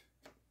 5,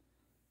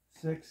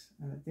 6,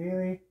 and a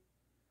daily.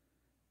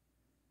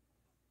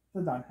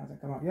 The done hasn't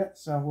come out yet,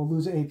 so we'll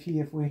lose AP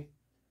if we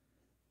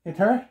hit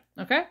her.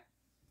 Okay.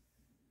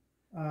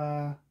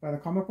 By the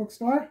comic book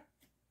store.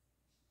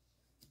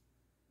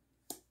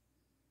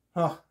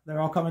 Oh, they're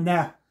all coming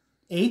now.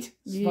 8,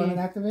 spawn and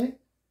activate.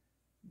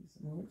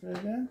 Move it right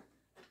again.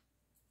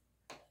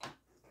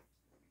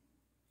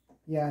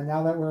 Yeah,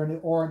 now that we're in the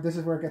orange, this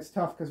is where it gets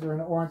tough because we're in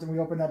the orange and we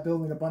open that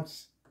building, a bunch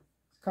is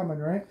coming,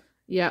 right?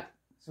 Yeah.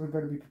 So we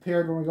better be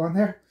prepared when we go in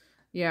there.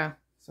 Yeah.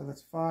 So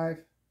that's 5.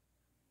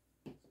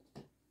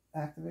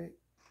 Activate.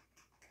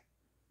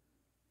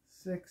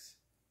 6.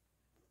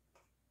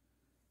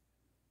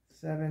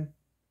 7.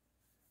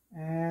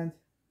 And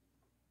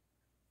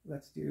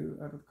let's do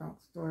out of the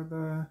comic store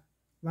the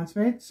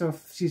lunchmate. So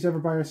if she's ever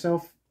by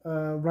herself,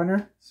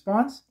 runner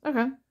spawns.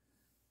 Okay.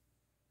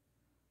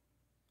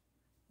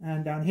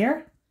 And down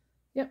here.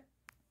 Yep.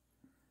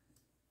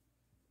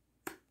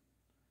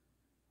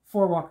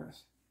 4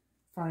 walkers.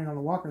 Finding all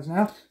the walkers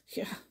now.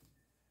 Yeah.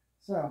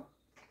 So.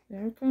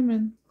 They're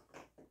coming.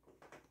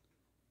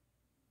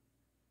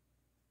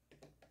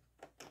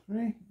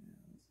 3. Let's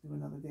do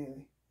another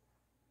daily.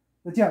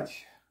 The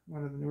judge.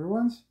 One of the newer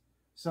ones.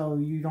 So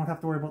you don't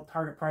have to worry about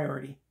target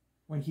priority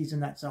when he's in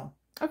that zone.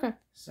 Okay.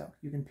 So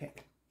you can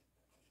pick.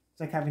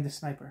 It's like having the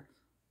sniper.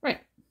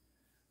 Right.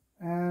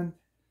 And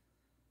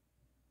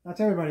that's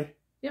everybody.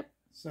 Yep.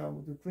 So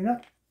we'll do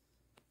cleanup.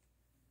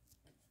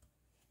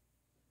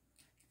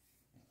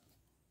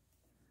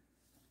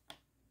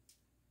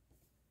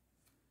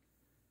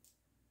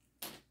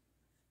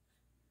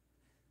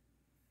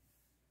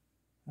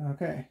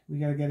 Okay, we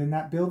got to get in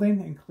that building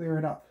and clear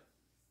it up.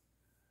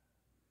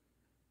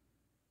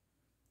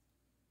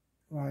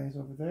 Riley's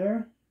over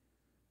there.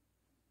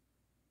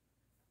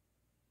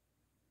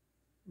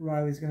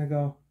 Riley's going to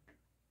go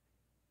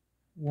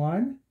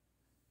 1,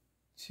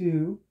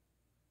 2,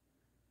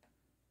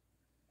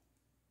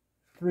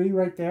 3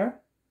 right there.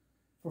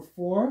 For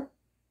 4,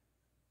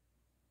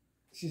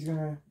 she's going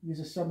to use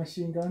a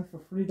submachine gun for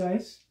 3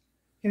 dice.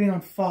 Hitting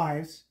on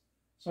 5s,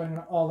 so I'm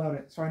going to all out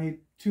it. So I need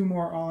 2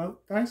 more all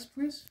out dice,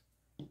 please.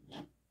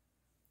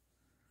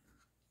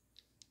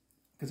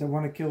 Because I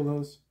want to kill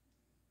those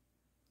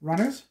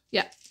runners.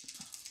 Yeah.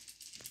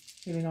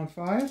 Hitting on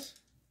 5s.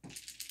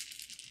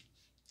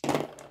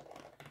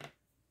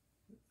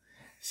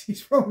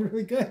 She's rolling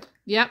really good.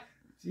 Yep.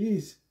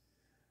 Jeez.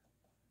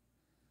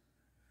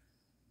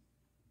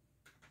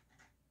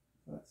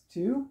 So that's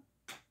 2.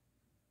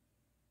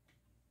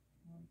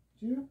 1,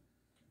 2.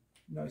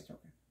 Nice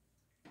token.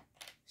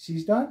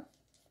 She's done.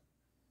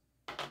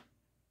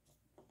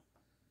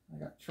 I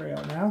got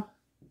Trail now.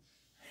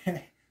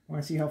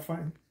 Want to see how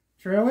fun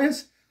Trail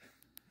is?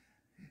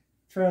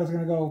 Trail's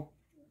going to go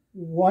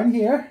 1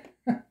 here.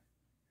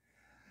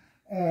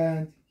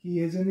 And he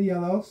is in the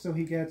yellow, so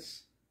he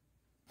gets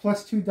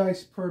plus 2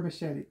 dice per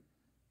machete.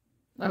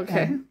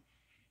 Okay. And,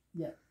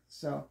 yeah,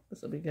 so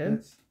This will be good.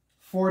 it's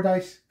 4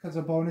 dice because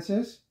of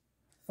bonuses.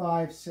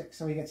 5, 6,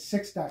 so he gets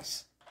 6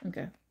 dice.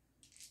 Okay.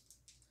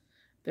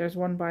 There's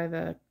one by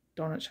the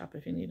donut shop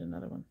if you need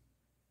another one.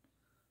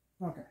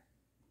 Okay.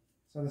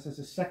 So this is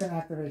his second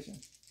activation.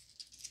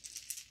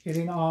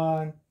 Hitting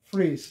on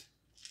freeze.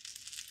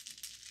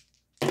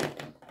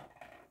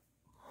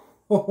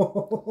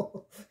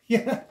 Oh,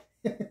 yeah.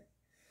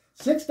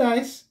 6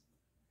 dice.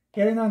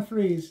 Hitting on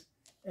freeze.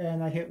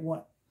 And I hit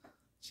 1.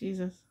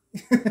 Jesus.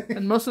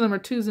 And most of them are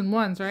 2s and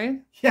 1s,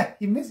 right? Yeah,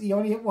 he missed. He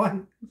only hit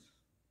 1.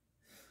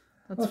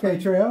 That's okay,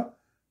 fine. Trail.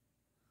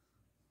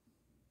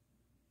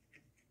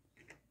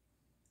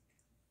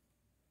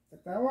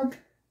 Take that one.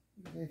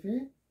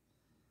 Okay.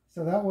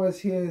 So that was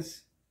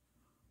his...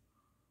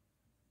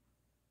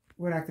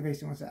 What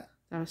activation was that?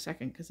 That was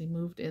second because he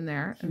moved in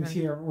there. He was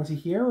here. Was he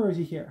here or is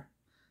he here?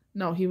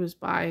 No, he was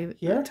by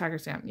Here? Tiger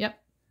Sam. Yep.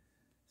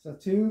 So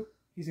 2.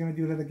 He's going to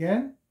do that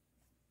again.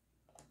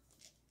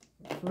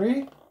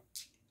 3.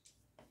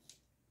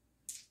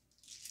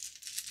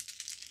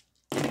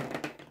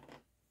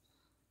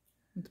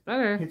 It's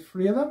better. Hit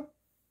 3 of them.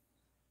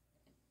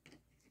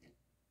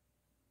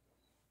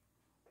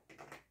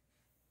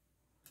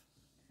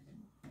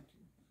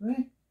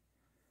 Three.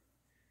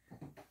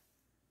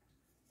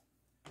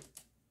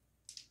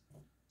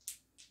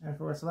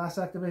 for his last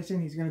activation,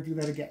 he's going to do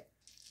that again.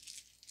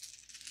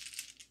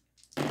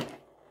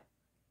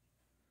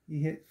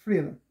 He hit 3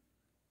 of them.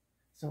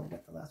 So we'll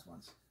get the last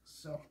ones.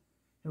 So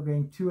he'll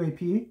gain 2 AP,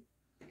 and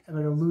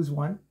then he'll lose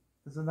 1.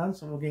 This is done,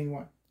 so we'll gain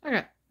 1.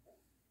 Okay.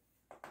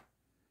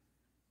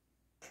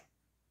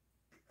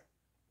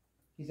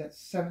 He's at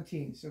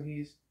 17, so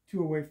he's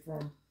 2 away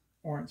from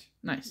orange.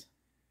 Nice.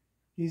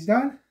 He's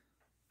done.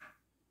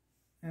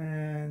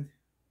 And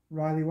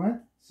Riley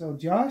went. So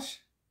Josh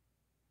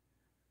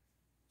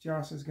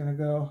is going to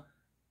go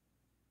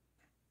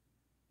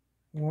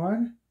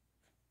 1,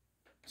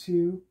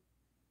 2,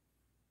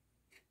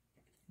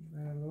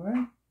 out of the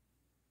way.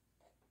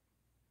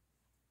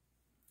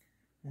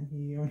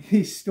 And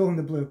he's still in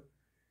the blue.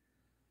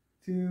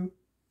 2,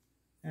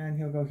 and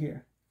he'll go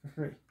here for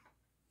free.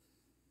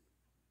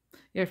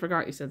 Yeah, I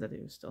forgot you said that he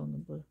was still in the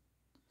blue.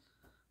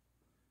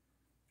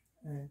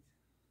 And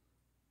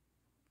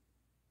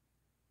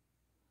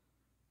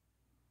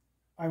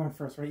I went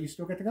first, right? You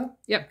still get to go?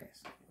 Yep. Okay,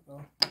 so we'll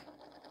go.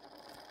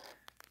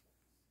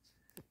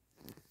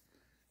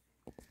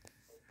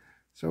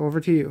 So over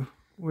to you.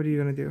 What are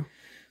you going to do?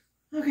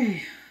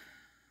 Okay.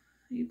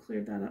 You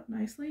cleared that up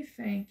nicely.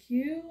 Thank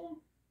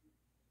you.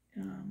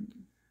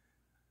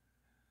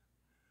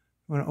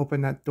 Want to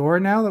open that door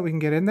now that we can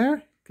get in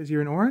there? Because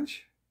you're in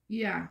orange?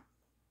 Yeah.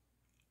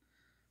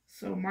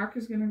 So Mark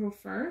is going to go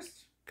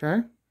first.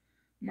 Okay.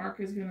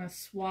 Mark is going to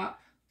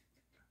swap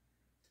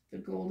the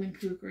golden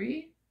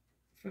kukri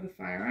for the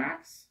fire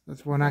axe.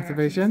 That's 1 Fire axe in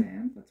the activation.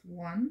 sand. That's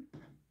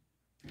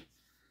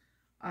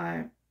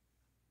 1.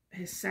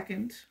 His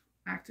second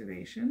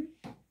activation.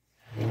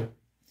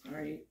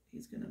 Sorry,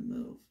 he's going to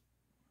move.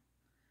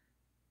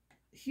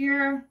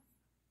 Here.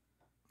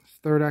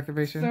 3rd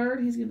activation.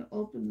 3rd, he's going to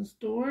open this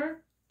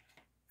door.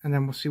 And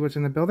then we'll see what's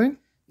in the building.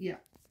 Yeah.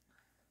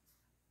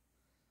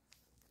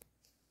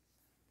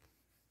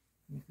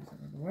 Move this out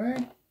of the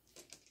way.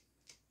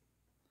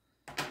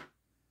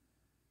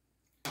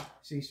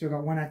 So you still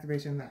got 1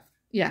 activation left.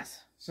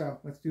 Yes. So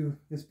let's do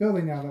this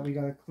building now that we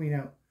got to clean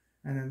out.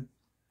 And then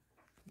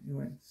you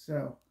win.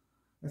 So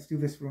let's do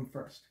this room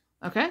first.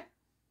 Okay.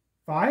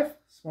 5,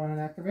 spawn and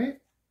activate.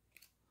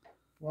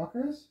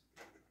 Walkers.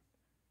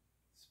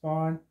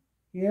 Spawn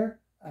here,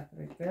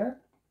 activate there.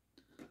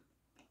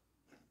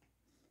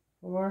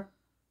 4,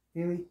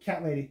 Daily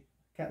Cat Lady.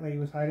 Cat Lady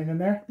was hiding in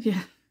there.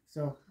 Yeah.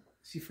 So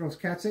she throws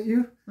cats at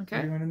you. Okay.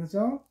 Everyone in the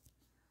zone.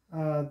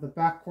 The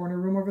back corner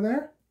room over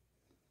there.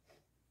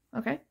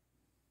 Okay.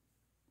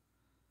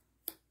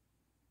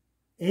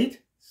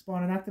 8,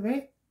 spawn and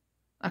activate.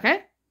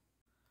 Okay.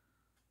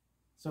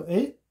 So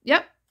 8.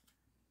 Yep.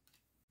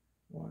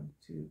 1,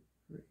 2,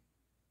 3,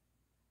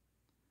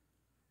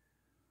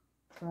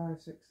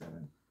 5, 6,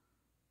 7.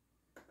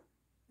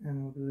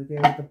 And we'll do the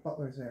day with the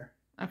butlers there.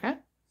 Okay.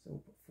 So we'll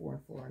put 4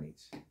 and 4 on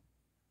each.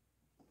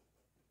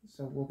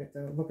 So we'll get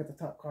to look at the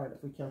top card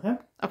if we kill him.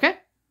 Okay.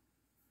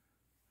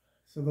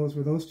 So those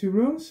were those 2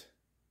 rooms.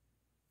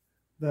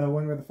 The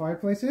one where the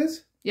fireplace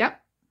is. Yep.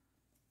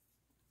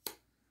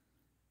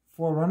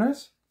 4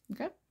 runners.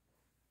 Okay.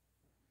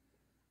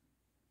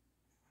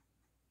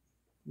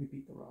 We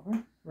beat the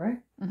robber, right?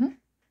 Mm-hmm.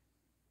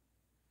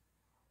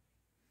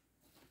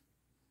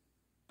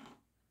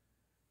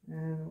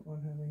 And what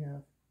one have we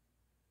have?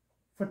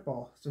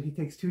 Football. So he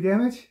takes 2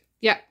 damage.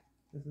 Yeah.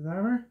 This is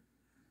armor.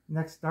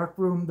 Next dark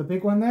room, the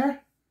big one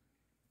there.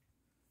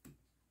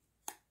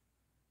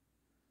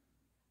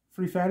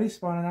 3 fatties,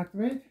 spawn and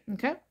activate.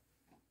 Okay.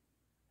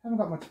 Haven't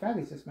got much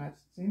fatties this match,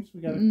 it seems. We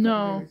got a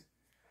No.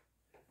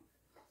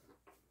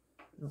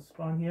 It'll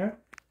spawn here,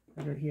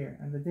 right here.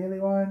 And the daily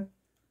one,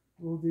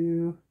 we'll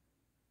do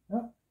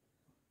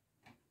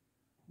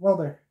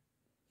welder.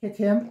 Hit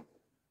him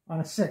on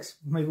a 6.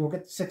 Maybe we'll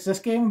get 6 this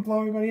game and blow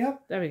everybody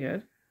up. That'd be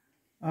good.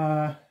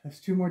 There's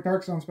 2 more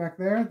dark zones back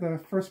there. The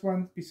first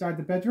one beside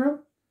the bedroom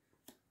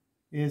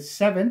is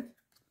 7.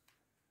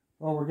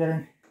 Well, we're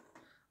getting...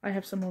 I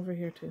have some over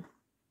here too.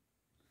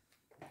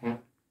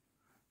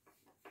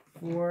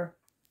 4,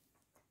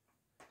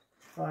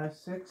 5,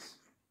 6.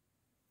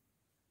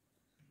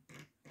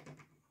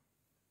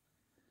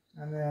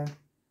 And then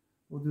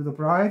we'll do the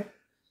bride.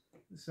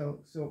 So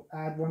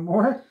add 1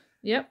 more.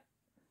 Yep.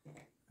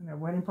 And a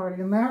wedding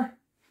party in there.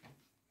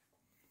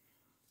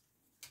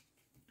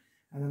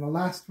 And then the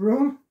last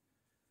room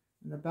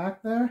in the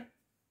back there.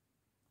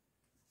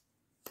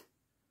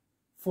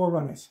 4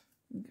 runners.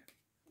 Okay.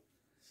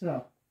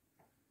 So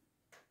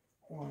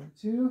 1,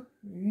 2,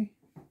 3.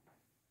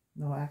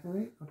 No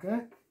activate. Okay.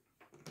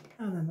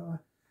 And then the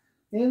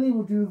daily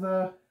will do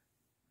the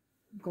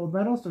gold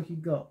medal, so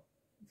he'd go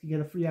to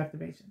get a free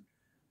activation.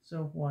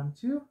 So 1,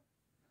 2.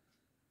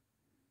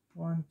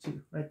 1,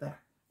 2. Right there.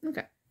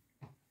 Okay.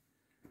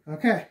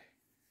 Okay.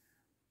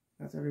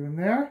 That's everyone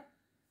there.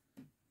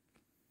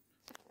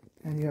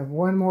 And you have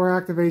 1 more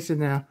activation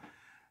now.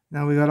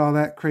 Now we got all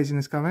that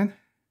craziness coming.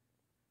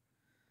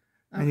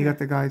 And you got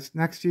the guys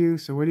next to you.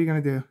 So what are you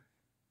going to do?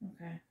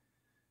 Okay.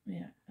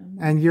 Yeah.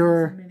 And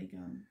you're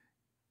minigun.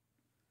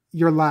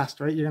 You're last,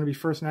 right? You're going to be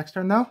first next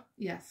turn, though?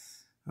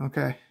 Yes.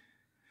 Okay.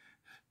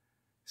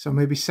 So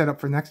maybe set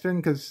up for next turn,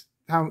 because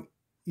how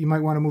you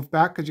might want to move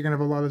back because you're going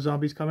to have a lot of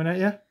zombies coming at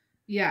you.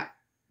 Yeah.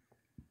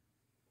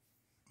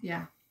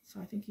 Yeah. So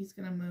I think he's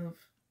going to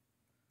move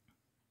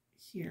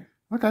here.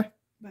 Okay.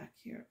 Back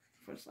here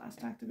for his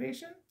last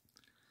activation.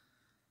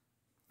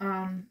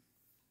 I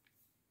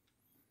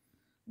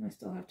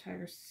still have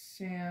Tiger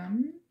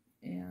Sam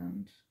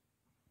and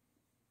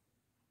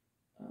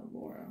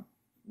Laura.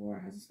 Laura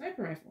has a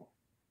sniper rifle.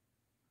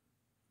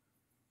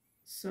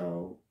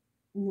 So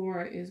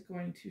Laura is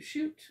going to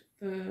shoot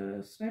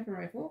the sniper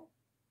rifle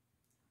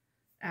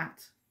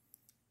at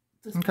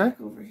this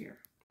pack over here.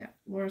 Yeah,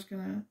 Laura's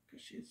gonna,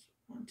 because she's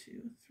 1,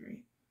 2,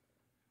 3.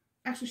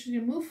 Actually, she's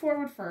gonna move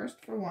forward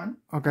first for 1.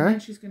 Okay. And then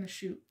she's gonna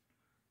shoot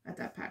at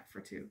that pack for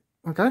 2.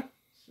 Okay.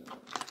 So,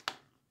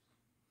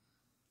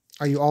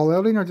 are you all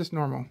outing or just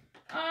normal?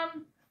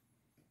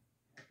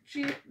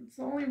 It's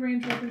the only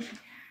range weapon she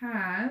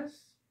has.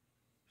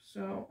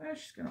 So,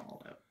 she's gonna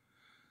all out.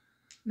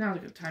 Now's a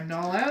good time to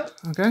all out.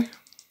 Okay.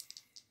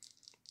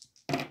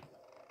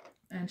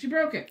 And she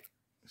broke it.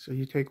 So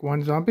you take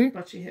 1 zombie.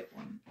 But she hit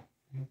 1.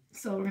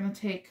 So we're gonna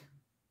take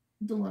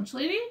the lunch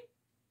lady.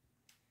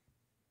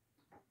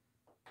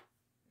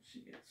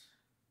 She gets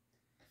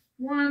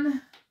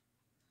 1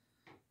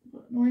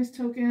 noise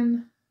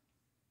token.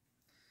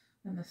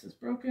 And this is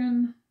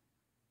broken.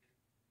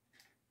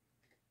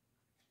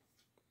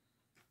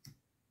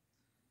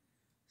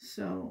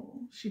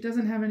 So she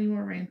doesn't have any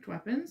more ranged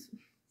weapons.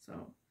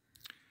 So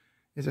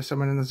is there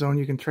someone in the zone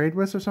you can trade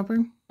with or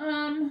something?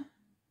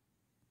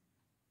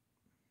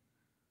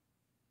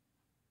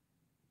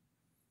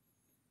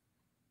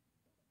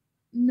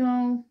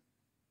 No.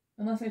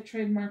 Unless I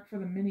trade Mark for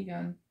the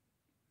minigun.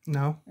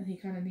 No. And he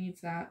kind of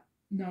needs that.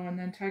 No, and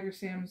then Tiger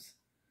Sam's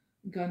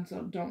guns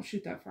don't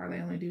shoot that far. They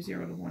only do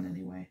 0 to 1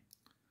 anyway.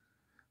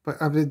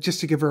 But just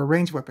to give her a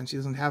ranged weapon, she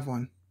doesn't have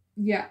one.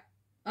 Yeah.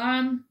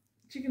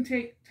 She can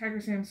take Tiger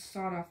Sam's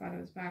sawed off out of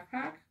his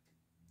backpack.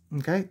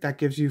 Okay, that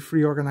gives you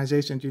free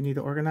organization. Do you need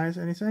to organize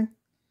anything?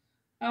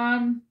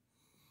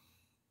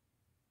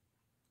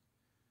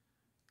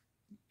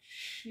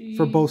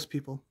 For both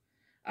people.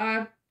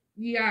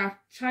 Yeah.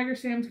 Tiger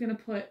Sam's gonna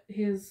put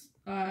his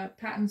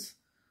Patton's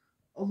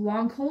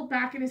long colt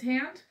back in his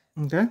hand.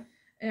 Okay.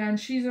 And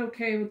she's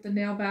okay with the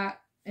nail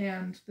bat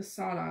and the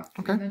sawed off.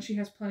 Okay. And then she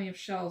has plenty of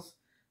shells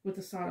with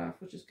the sawed off,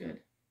 which is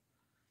good.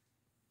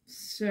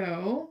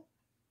 So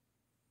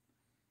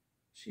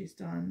she's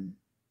done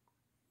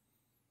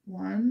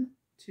 1,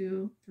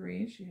 2,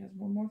 3. She has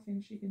one more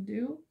thing she can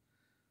do.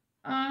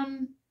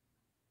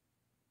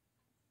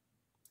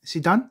 Is she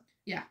done?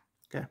 Yeah.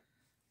 Okay.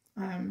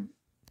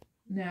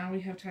 Now we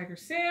have Tiger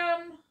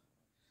Sam.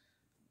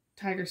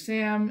 Tiger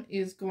Sam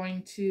is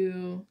going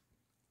to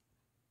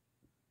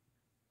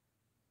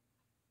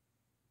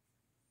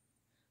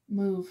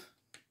move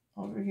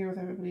over here with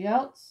everybody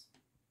else.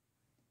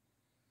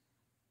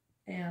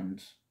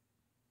 And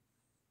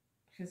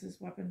because his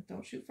weapons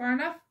don't shoot far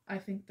enough, I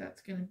think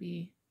that's going to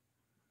be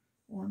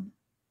 1.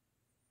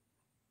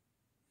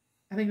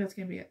 I think that's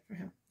going to be it for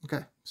him.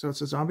 Okay, so it's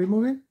a zombie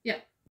movie? Yeah.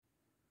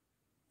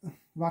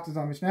 Lots of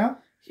zombies now?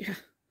 Yeah.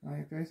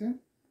 Like I said,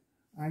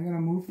 I'm going to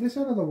move this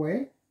out of the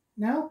way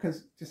now,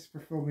 because just for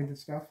filming and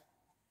stuff.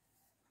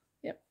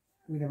 Yep.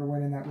 We never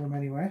went in that room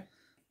anyway.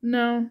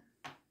 No.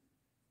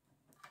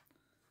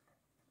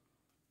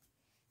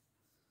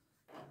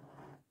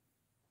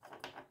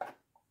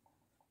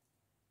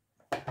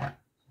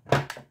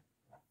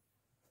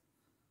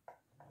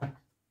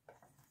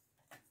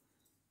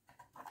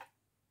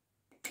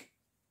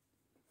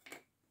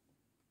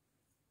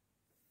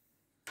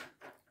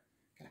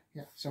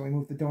 Yeah, so we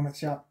moved the donut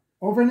shop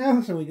over now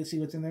so we can see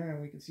what's in there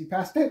and we can see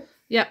past it.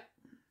 Yep.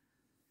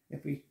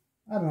 If we,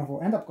 I don't know if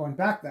we'll end up going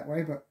back that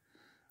way, but...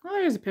 Well,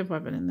 there's a pimp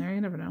weapon in there.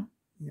 You never know.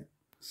 Yeah.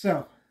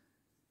 So,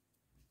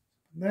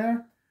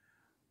 there.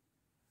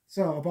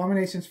 So,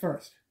 Abomination's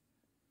first.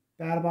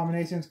 Bad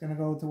Abomination's going to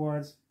go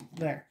towards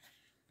there.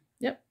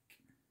 Yep.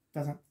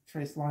 Doesn't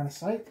trace line of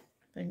sight.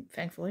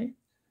 Thankfully.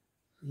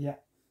 Yeah.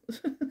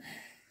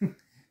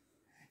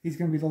 He's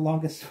going to be the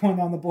longest one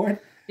on the board.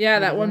 Yeah,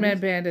 that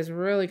one-man band is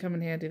really come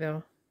in handy,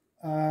 though.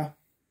 And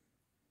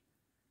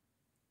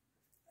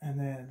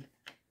then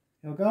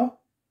he'll go.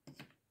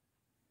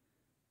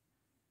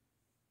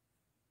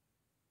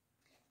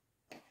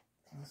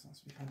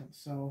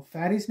 So,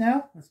 fatties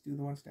now. Let's do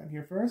the ones down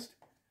here first.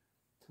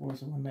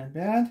 Towards the one-man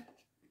band.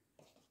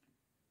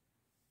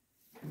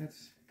 And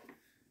that's...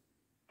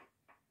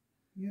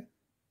 Yeah.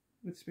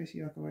 With Spacey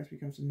Alkalize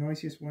becomes the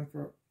noisiest one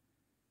for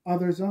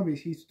other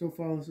zombies. He still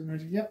follows the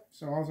noise. Yep,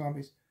 so all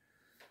zombies.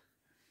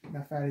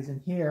 Now fatties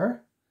in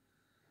here.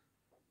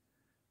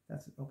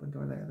 That's an open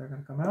door there. They're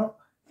going to come out.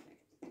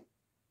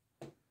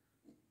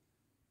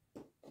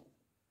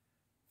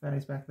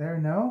 Fatties back there.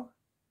 No.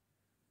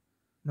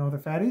 No other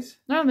fatties?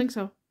 I don't think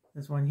so.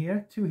 There's one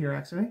here. 2 here,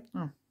 actually.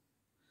 Oh.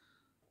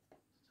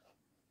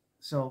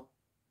 So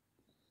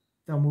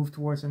they'll move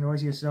towards the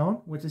noisiest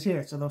zone, which is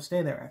here. So they'll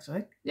stay there,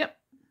 actually. Yep.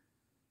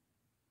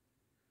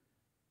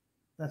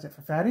 That's it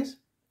for fatties.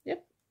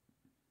 Yep.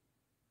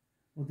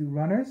 We'll do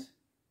runners.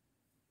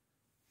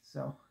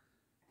 So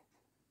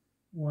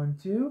 1,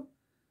 2.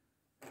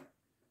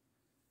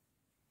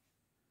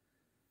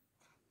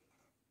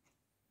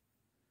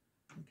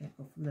 I can't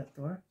go through that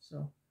door.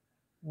 So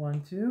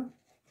 1, 2,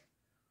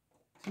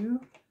 2.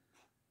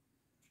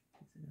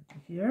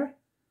 Here.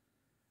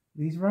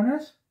 These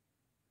runners.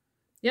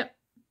 Yep.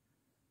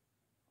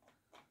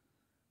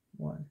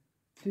 1,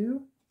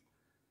 2.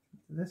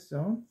 This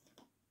zone.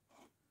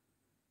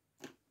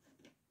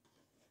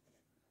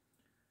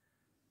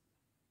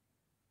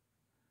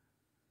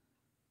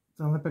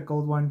 The Olympic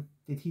gold one.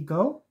 Did he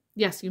go?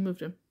 Yes, you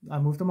moved him. I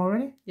moved him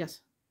already?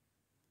 Yes.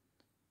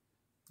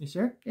 You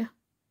sure? Yeah.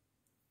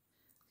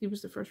 He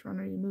was the first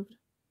runner you moved.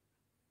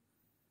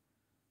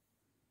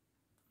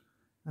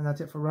 And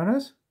that's it for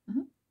runners?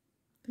 I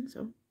think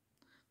so.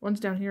 Ones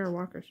down here are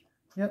walkers.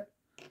 Yep.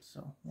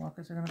 So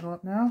walkers are going to go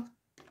up now.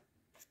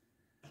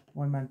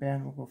 One-man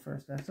band will go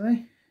first,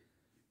 actually.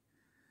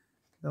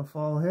 They'll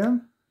follow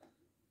him.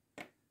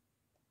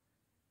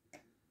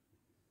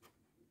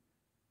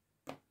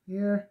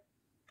 Here.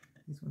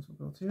 These ones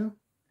will go too.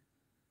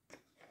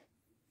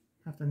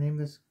 Have to name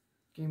this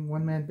game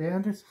one-man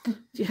band or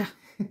something. Yeah.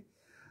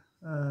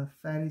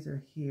 Fatties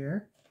are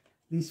here.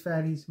 These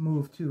fatties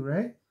move too,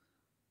 right?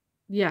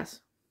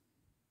 Yes.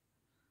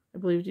 I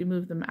believe you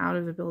moved them out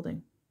of the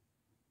building.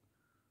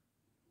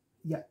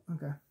 Yeah,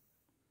 okay.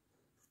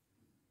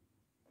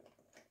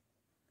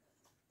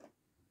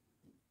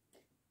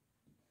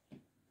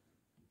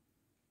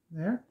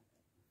 There.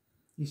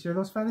 You sure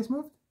those fatties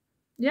moved?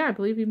 Yeah, I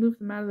believe you moved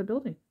them out of the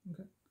building.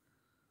 Okay.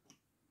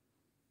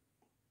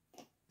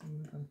 I'm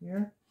gonna come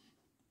here.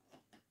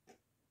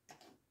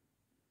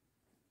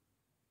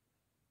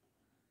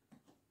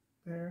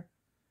 There.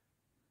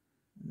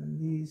 And then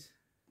these.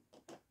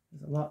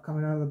 There's a lot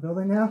coming out of the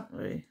building now.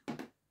 Wait.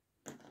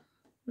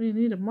 We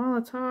need a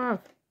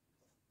Molotov.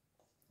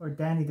 Or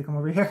Danny to come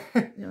over here.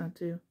 Yeah,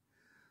 too.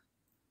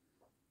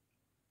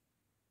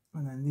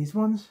 And then these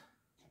ones.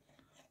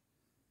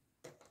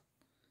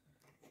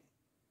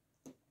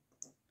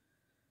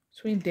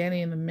 Between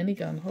Danny and the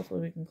minigun,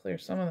 hopefully we can clear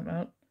some of them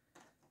out.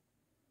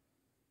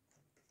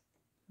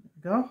 There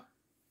we go.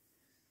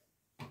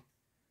 I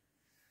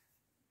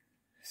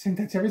think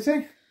that's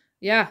everything.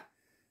 Yeah.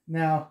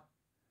 Now,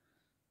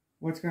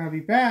 what's going to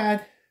be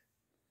bad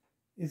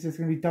is there's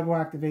going to be double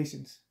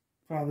activations.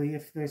 Probably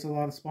if there's a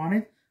lot of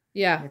spawning.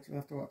 Yeah. Which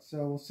we'll have to watch.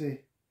 So we'll see.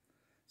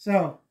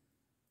 So,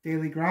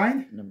 daily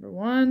grind. Number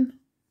 1.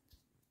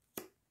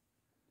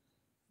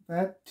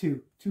 That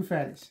 2. 2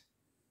 fatties.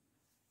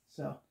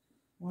 So,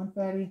 1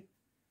 fatty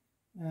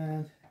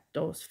and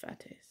Dos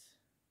fates.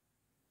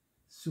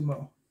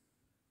 sumo.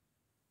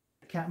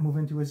 Can't move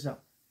into his zone.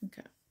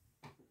 Okay.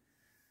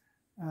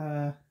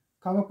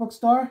 Comic book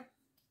store.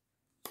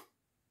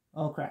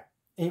 Oh crap.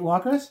 8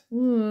 walkers?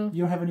 Ooh.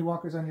 You don't have any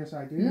walkers on your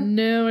side, do you?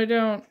 No, I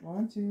don't.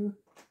 1, 2,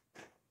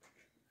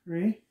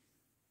 3,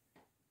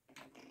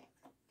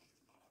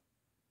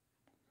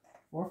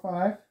 4,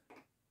 5,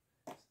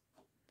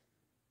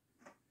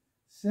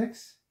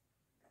 6,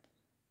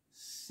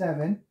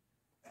 7.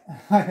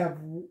 I have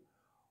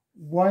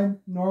 1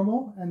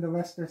 normal and the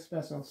rest are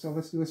special. So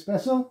let's do a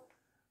special.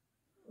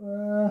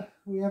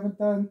 We haven't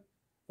done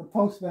the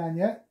postman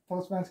yet.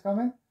 Postman's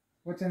coming.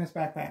 What's in his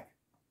backpack?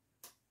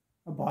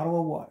 A bottle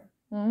of water.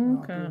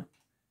 Okay.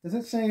 Does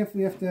it say if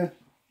we have to?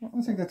 I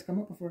don't think that's come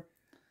up before.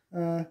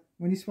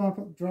 When you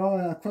spawn, draw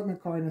an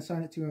equipment card and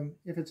assign it to him.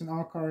 If it's an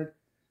all card,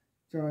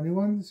 draw a new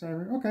one.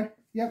 Okay.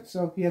 Yep.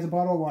 So he has a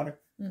bottle of water.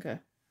 Okay.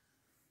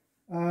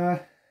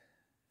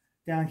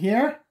 Down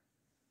here.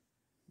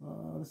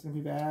 Oh, this is gonna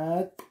be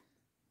bad.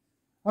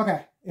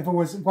 Okay. If it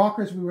was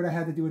walkers, we would have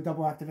had to do a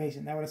double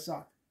activation. That would have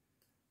sucked.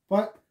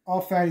 But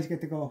all fatties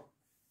get to go.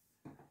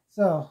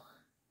 So,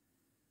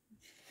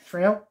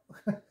 trail.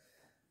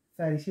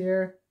 Fatties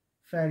here.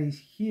 Fatties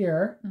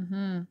here.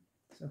 Mm-hmm.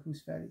 So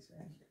who's fatties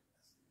right here?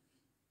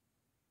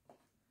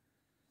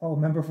 Oh,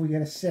 remember if we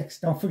get a 6,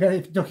 don't forget,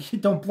 if you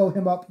don't blow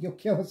him up, you'll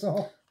kill us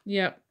all.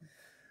 Yep.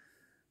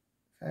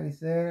 Fatties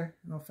there.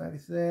 No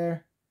fatties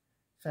there.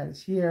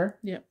 Fatties here.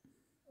 Yep.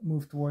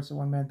 Move towards the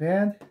one-man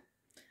band.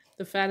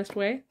 The fattest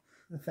way.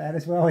 The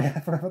fattest, well, yeah,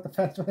 I forgot about the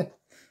fattest way.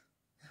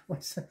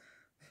 What's the,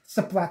 it's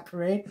the Black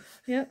Parade.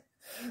 Yep.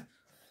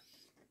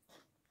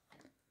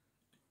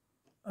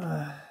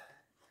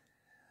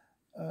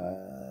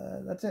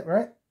 That's it,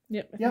 right?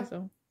 Yep, I Yep. think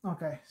so.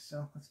 Okay,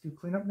 so let's do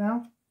cleanup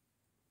now.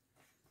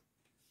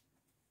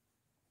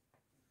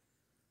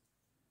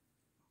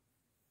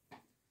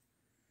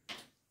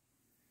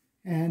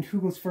 And who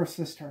goes first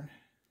this turn?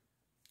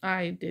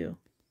 I do.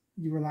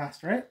 You were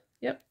last, right?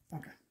 Yep.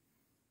 Okay.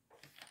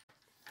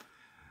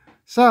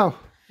 So,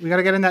 we got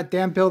to get in that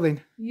damn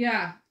building.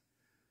 Yeah.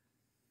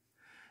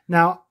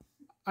 Now,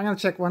 I'm going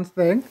to check one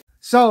thing.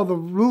 So, the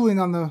ruling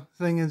on the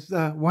thing is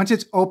once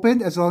it's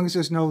opened, as long as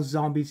there's no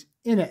zombies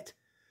in it.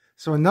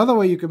 So, another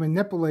way you can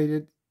manipulate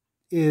it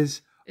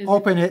is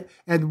open it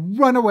and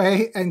run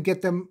away and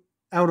get them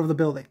out of the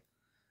building.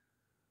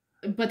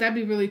 But that'd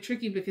be really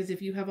tricky because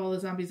if you have all the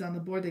zombies on the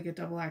board, they get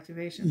double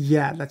activation.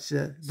 Yeah, that's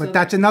it. But So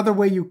that's another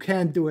way you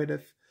can do it.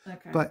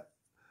 Okay. But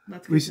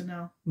That's good to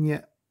know.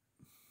 Yeah.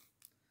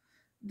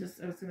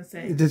 I was gonna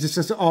say. Is this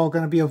just all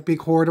gonna be a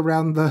big horde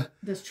around the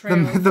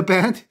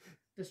band?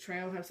 Does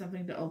Trejo have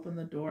something to open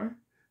the door?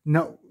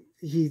 No,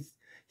 he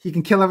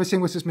can kill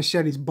everything with his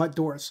machetes, but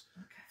doors.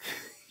 Okay.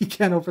 He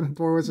can't open the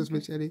door with his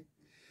machete.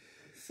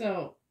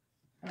 So,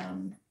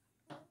 I'm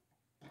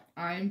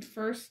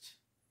first.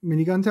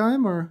 Minigun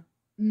time, or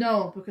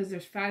no? Because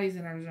there's fatties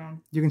in our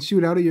zone. You can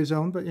shoot out of your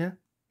zone, but yeah.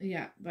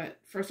 Yeah, but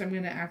first I'm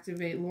going to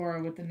activate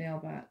Laura with the nail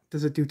bat.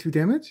 Does it do 2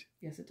 damage?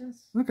 Yes, it does.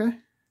 Okay.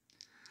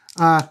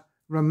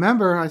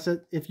 Remember, I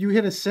said if you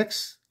hit a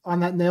 6 on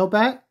that nail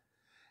bat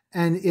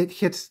and it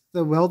hits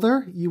the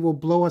welder, you will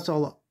blow us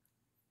all up.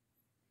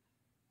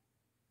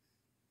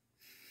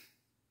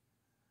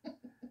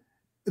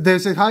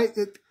 There's a high.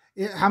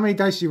 How many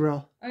dice do you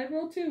roll? I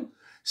rolled 2.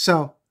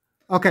 So,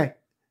 okay.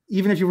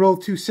 Even if you roll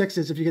 2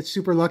 6s, if you get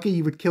super lucky,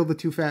 you would kill the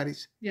 2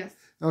 fatties. Yes.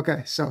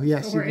 Okay, so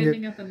yes. So we're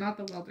aiming at not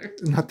the welder.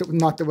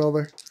 Not the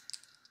welder.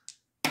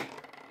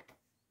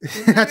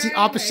 That's the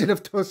opposite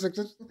of those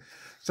 6s.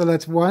 So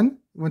that's 1.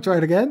 Want to try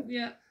it again?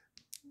 Yeah.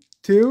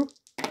 2.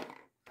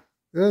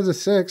 There's a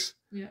 6.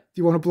 Yeah. Do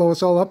you want to blow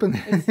us all up in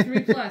there? It's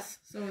 3 plus,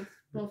 so it's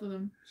both of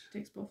them. She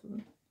takes both of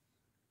them.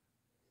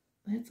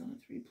 It's on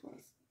a 3 plus.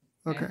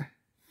 Okay.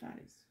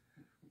 Fatties.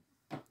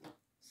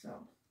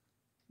 So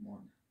 1.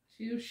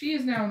 She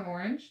is now an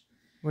orange.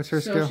 What's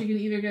her skill? So she can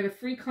either get a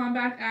free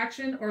combat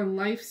action or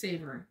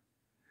lifesaver.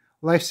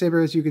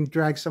 Lifesaver is you can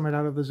drag someone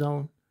out of the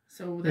zone.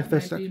 So that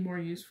might be more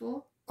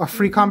useful. A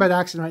free combat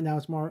action right now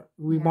is more.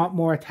 We want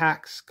more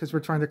attacks because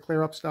we're trying to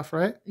clear up stuff,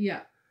 right?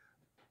 Yeah.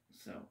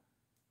 So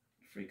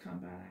free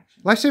combat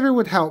action. Lifesaver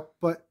would help,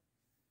 but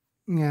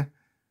yeah.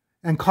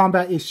 And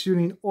combat is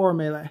shooting or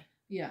melee.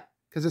 Yeah.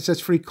 Because it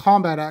says free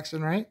combat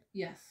action, right?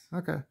 Yes.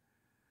 Okay.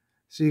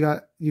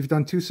 So you've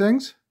done 2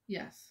 things?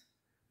 Yes.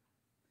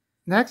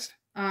 Next?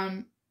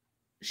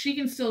 She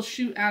can still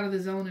shoot out of the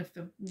zone if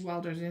the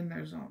welder's in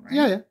their zone, right?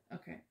 Yeah.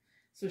 Okay.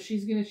 So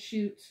she's gonna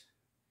shoot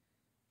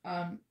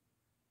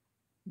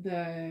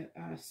the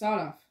sawed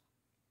off.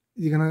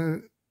 You're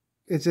gonna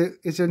is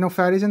there no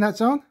fatties in that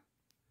zone?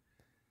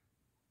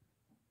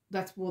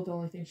 That's the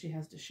only thing she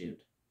has to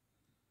shoot.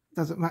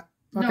 Doesn't matter.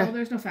 Okay. No,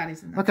 there's no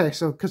fatties in that. Okay,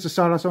 so because the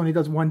sawdust only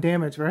does 1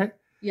 damage, right?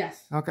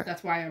 Yes. Okay.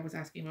 That's why I was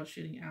asking about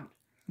shooting out.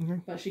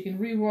 Okay. But she can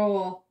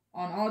re-roll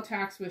on all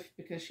attacks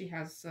because she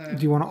has... Do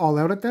you want to all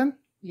out it then?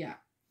 Yeah,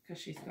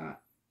 because she's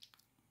got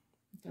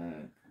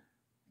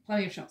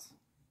plenty of shells.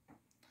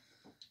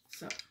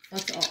 So,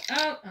 let's all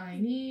out. I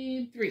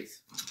need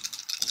 3s.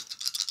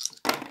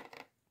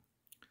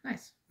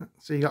 Nice.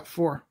 So you got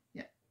 4.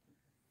 Yeah.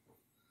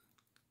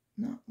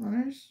 No,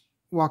 runners.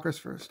 Walkers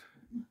first.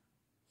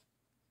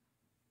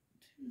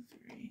 2,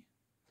 3,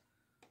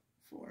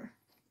 4.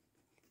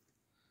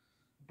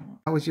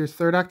 That was your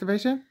 3rd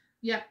activation?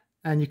 Yeah.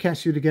 And you can't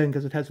shoot again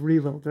because it has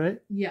reload,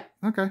 right? Yeah.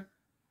 Okay.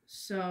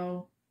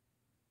 So...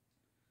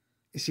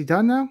 Is she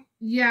done now?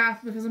 Yeah,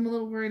 because I'm a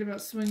little worried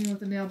about swinging with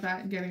the nail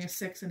bat and getting a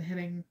 6 and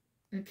hitting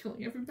and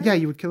killing everybody. Yeah,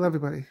 you would kill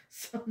everybody.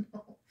 So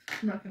no,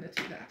 I'm not going to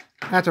do that.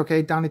 That's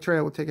okay. Danny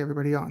Trejo will take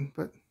everybody on,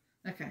 but...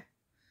 Okay.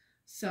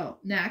 So,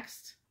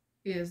 next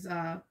is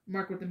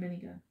Mark with the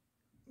minigun.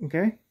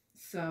 Okay.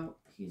 So,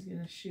 he's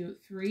going to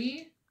shoot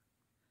 3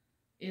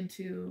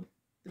 into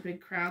the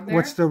big crowd there.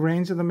 What's the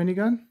range of the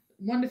minigun?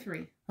 1 to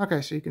 3.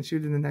 Okay, so you can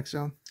shoot in the next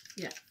zone.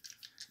 Yeah.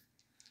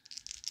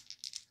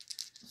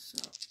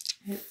 So,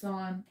 hits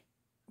on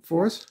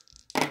 4s?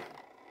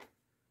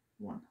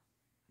 1.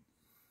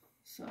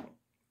 So,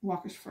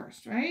 Walker's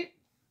first, right?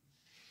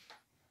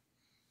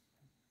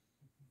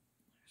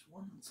 There's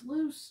one that's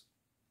loose.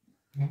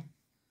 He gets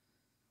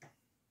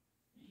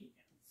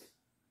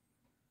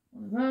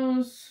one of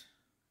those.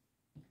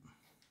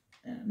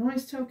 And a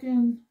noise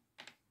token.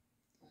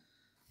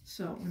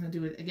 So, I'm going to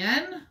do it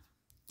again.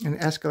 And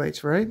it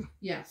escalates, right?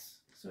 Yes.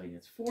 So, he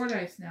gets 4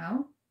 dice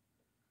now.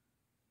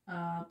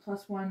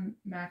 +1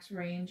 max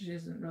range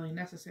isn't really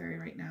necessary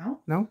right now.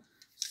 No?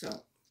 So,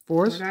 4s?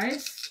 4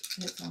 dice.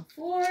 Hits on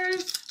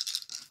 4s.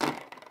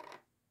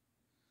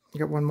 You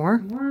got 1 more?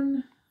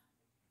 1.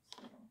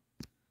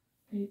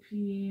 So, AP,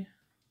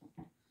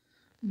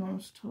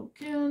 Norse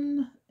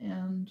token,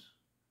 and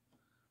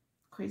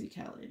Crazy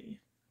Cat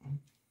Lady.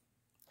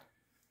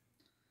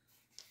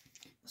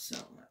 So,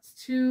 that's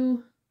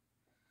 2.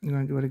 You're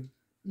going to do it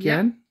again?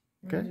 Yep.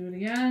 We're going to do it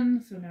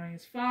again. So, now he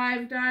has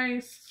 5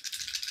 dice.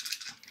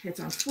 Hits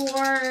on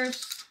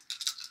 4s.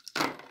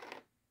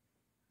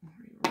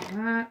 Reroll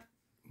that.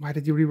 Why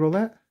did you re-roll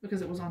that?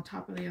 Because it was on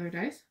top of the other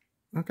dice.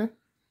 Okay.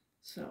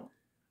 So,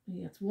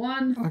 he gets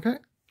 1. Okay.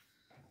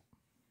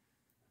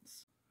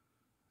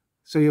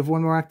 So you have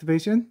 1 more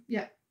activation?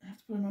 Yeah. I have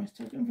to put a noise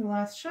token for the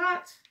last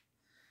shot.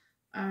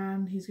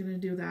 He's going to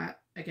do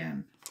that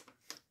again.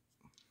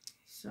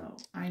 So,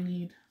 I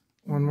need...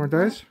 1 more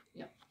dice?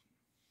 Yep.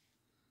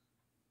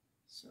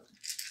 So,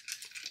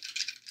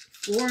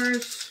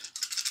 4s.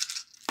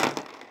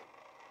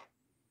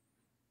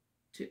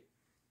 2.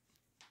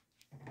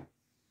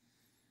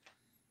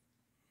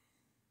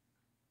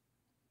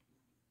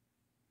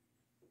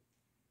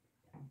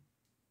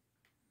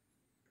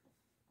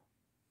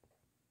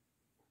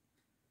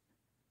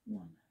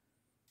 1,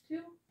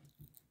 2.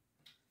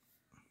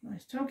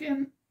 Nice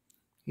token.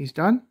 He's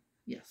done?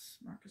 Yes,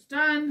 Mark is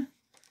done.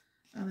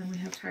 And then we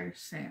have Tiger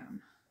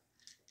Sam.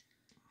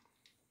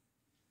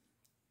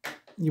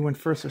 You went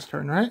first this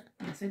turn, right?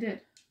 Yes, I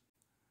did.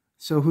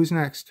 So who's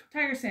next?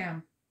 Tiger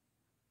Sam.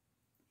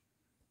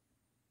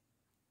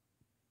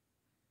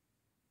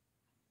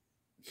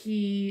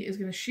 He is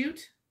going to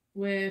shoot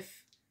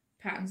with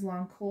Patton's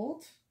Long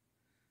Colt.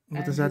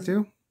 What does that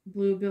do?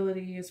 Blue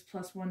ability is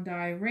 +1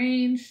 die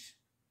ranged.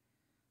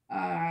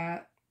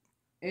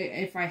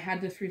 If I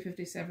had the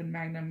 357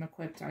 Magnum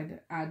equipped, I'd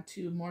add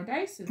 2 more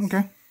dice. It's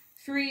okay.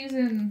 3s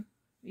and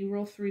you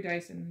roll 3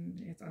 dice and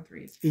it's on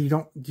 3s. You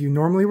don't? Do you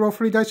normally roll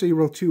 3 dice, or you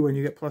roll 2 and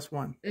you get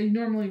 +1? I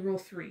normally roll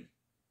 3,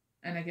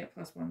 and I get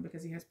 +1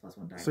 because he has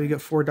 +1 die. So you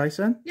get 4 dice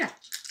then? Yeah.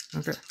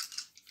 Okay.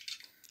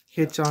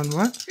 Hits on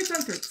what? Hits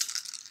on 3s.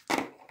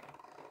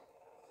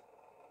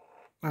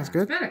 That's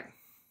good. Better.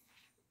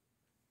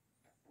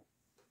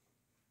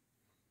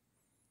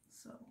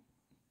 So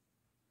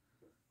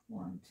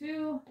 1,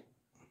 2.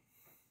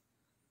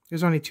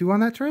 There's only 2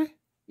 on that tray?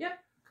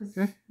 Yep, because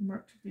okay.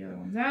 Mark took the other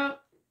ones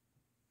out.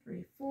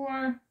 3,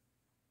 4.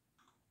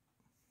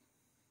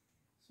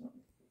 So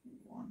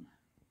 1,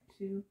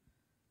 2,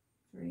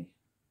 3,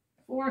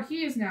 4.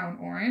 He is now an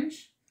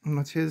orange. And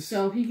what's his?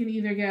 So he can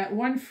either get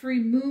 1 free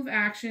move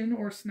action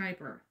or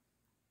sniper.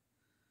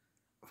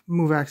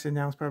 Move action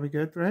now is probably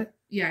good, right?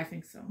 Yeah, I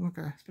think so.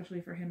 Okay.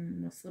 Especially for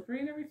him with slippery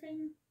and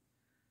everything.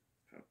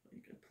 Probably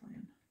a good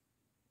plan.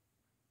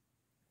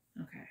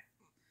 Okay.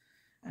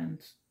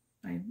 And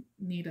I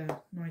need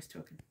a noise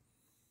token.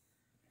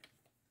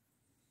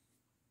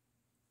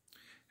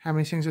 How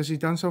many things has he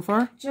done so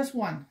far? Just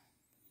 1.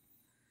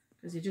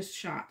 Because he just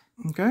shot.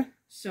 Okay.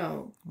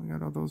 So. We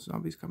got all those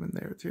zombies coming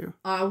there too.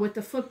 With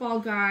the football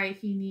guy,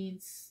 he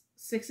needs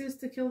 6s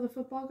to kill the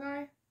football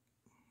guy.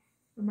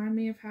 Remind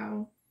me of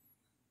how.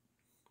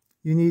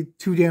 You need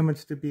 2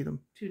 damage to beat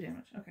him. 2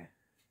 damage. Okay.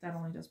 That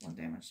only does 1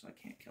 damage, so I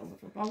can't kill the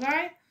football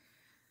guy.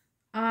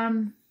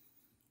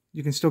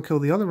 You can still kill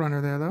the other runner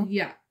there, though.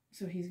 Yeah.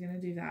 So he's going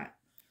to do that.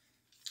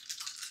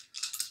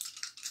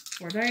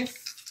 4 dice.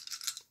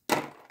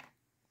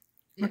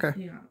 Yeah, okay.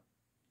 He got it.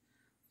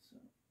 So,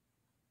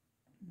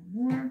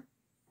 1 more.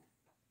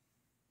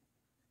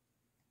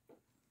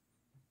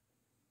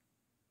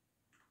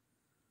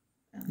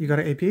 You got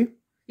an AP?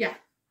 Yeah,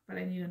 but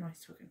I need a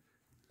noise token.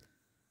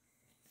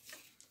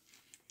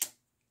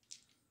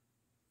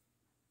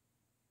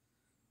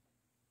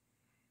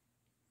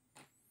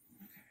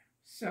 Okay,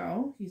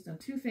 so he's done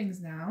 2 things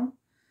now.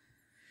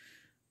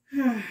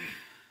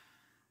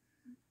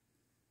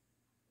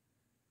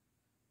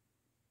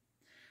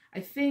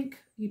 I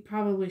think he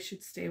probably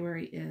should stay where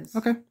he is.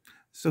 Okay.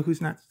 So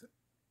who's next?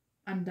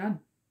 I'm done.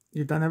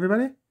 You done,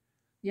 everybody?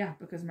 Yeah,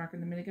 because Mark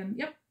and the minigun.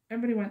 Yep,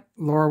 everybody went.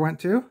 Laura went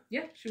too?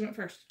 Yeah, she went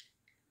first.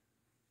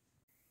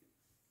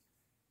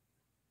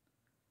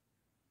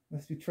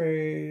 Let's do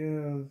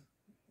Trail.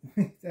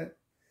 That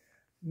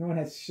no one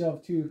has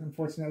shoved too.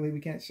 Unfortunately,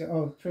 we can't shove.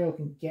 Oh, Trail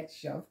can get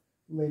shoved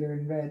later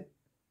in red.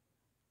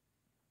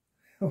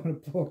 I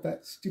want to blow up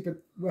that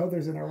stupid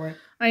welders in our way.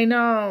 I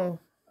know.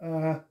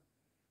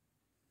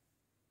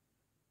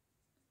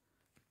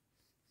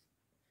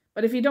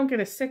 But if you don't get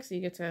a 6,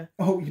 you get to...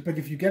 Oh, but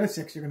if you get a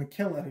 6, you're going to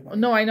kill everybody.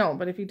 No, I know.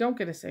 But if you don't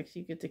get a 6,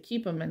 you get to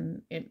keep them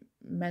and it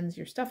mends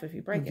your stuff if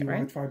you break it, right? Do you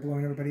want to try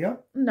blowing everybody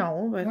up?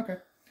 No, but... Okay.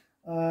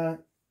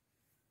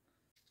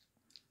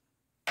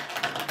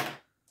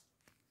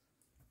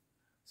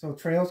 So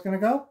Trail's going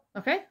to go.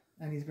 Okay.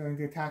 And he's going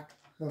to attack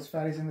those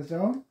fatties in the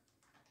zone.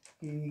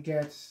 He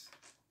gets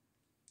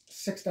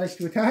 6 dice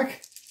to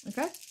attack.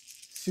 Okay.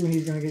 Soon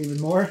he's going to get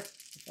even more.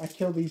 If I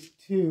kill these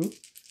 2.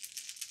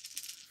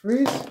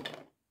 Freeze.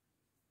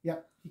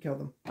 Yep, he killed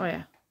them. Oh,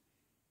 yeah.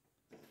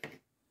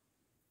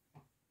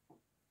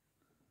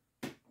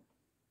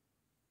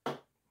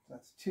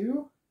 That's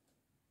 2.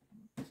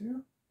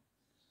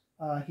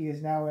 He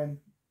is now in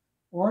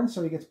orange,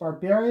 so he gets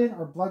Barbarian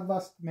or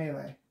Bloodlust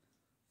melee.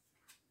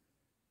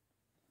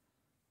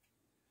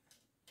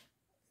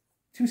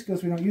 2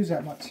 skills we don't use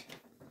that much.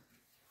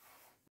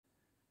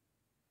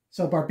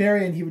 So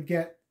Barbarian, he would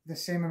get the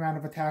same amount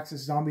of attacks as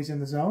zombies in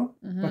the zone.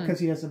 Mm-hmm.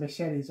 Because he has the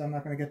machetes, I'm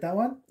not going to get that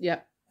one.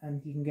 Yep.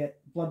 And he can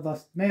get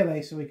Bloodlust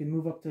melee, so he can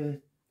move up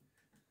to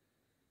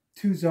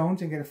 2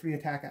 zones and get a free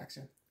attack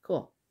action.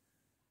 Cool.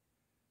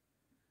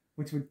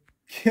 Which would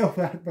kill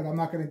that, but I'm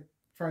not going to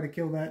try to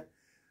kill that.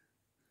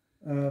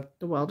 The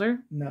welder?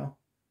 No.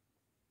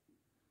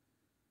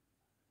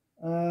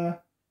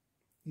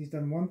 He's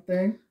done 1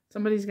 thing.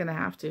 Somebody's going to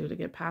have to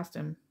get past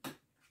him.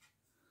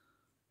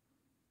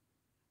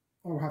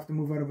 Or we'll have to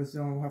move out of his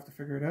zone. We'll have to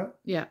figure it out.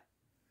 Yeah.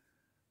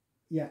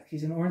 Yeah,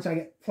 he's in orange. I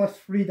get plus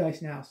 3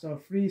 dice now.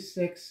 So 3,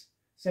 6,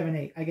 7,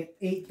 8. I get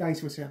 8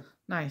 dice with him.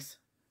 Nice.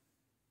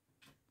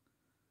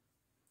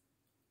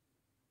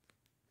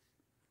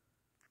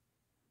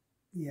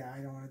 Yeah,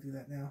 I don't want to do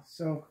that now.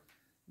 So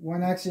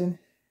 1 action,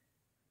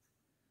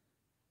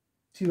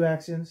 2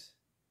 actions,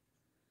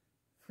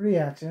 3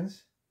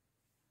 actions,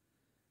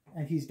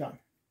 and he's done.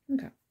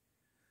 Okay.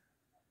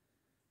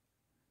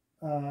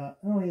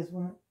 Oh, he has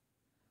one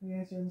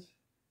reactions.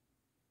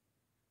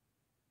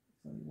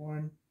 Only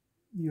one.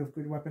 You have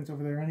good weapons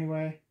over there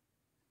anyway.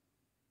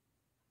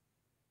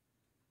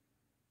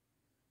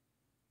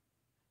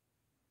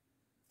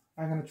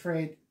 I'm going to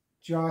trade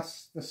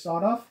Joss the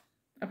sawed off.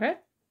 Okay.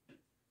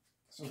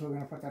 So we're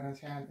going to put that in his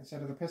hand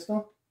instead of the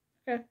pistol.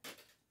 Okay.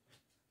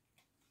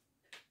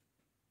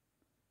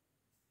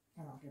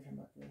 And I'll give him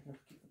back there. He'll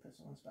keep the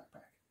pistol in his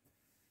backpack.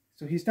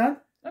 So he's done?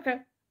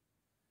 Okay.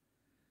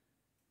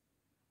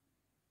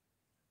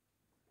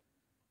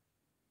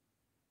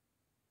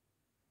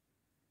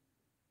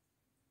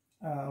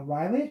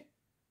 Riley.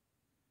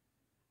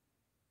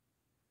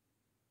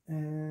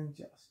 And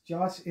Joss.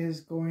 Joss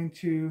is going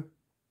to...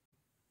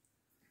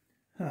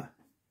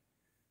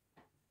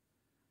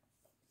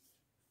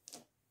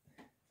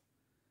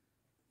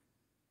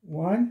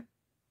 One.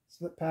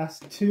 Slip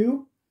past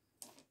two.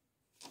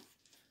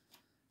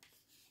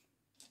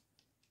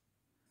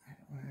 I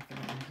don't want to have to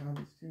make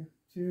zombies.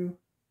 Two.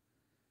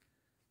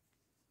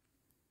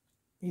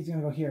 He's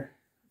going to go here.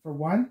 For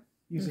one,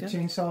 use a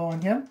chainsaw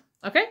on him.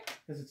 Okay.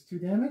 Because it's 2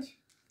 damage.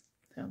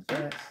 Sounds So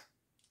good. that's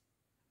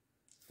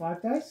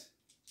 5 dice.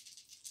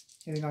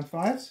 Hitting on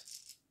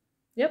 5s.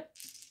 Yep.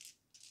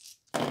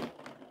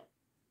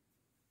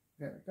 There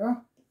we go.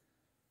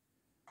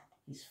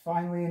 He's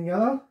finally in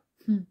yellow.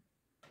 There's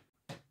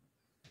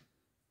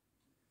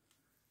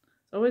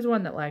always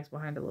one that lags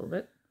behind a little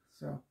bit.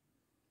 So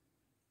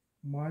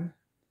 1,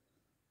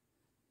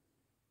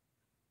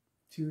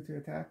 2 to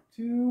attack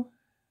 2.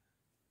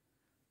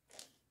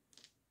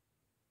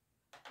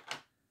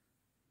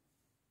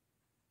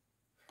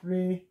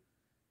 Three,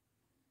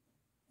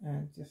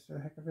 and just for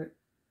the heck of it,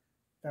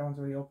 that one's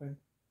already open.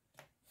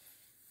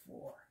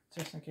 4,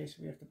 just in case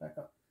we have to back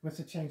up. With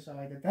the chainsaw,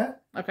 I did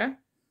that. Okay.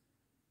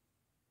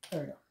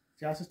 There we go.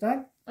 Joss is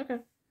done. Okay.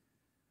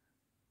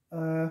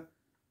 And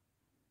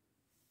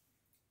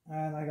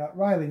I got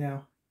Riley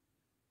now.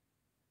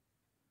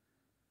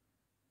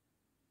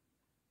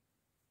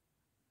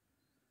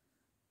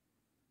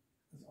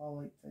 It's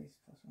all 8 dice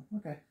plus 1.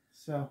 Okay,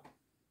 so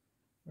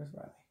where's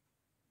Riley?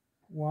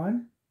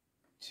 1,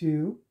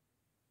 2.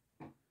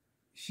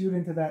 Shoot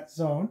into that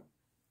zone.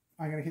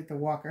 I'm gonna hit the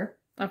walker.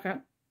 Okay.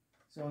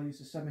 So I'll use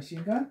the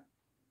submachine gun.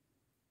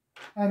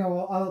 I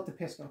know I'll hit the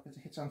pistol because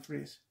it hits on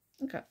freeze.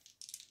 Okay.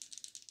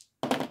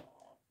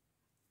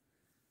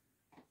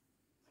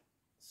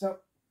 So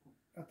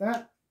got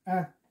that,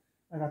 and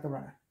I got the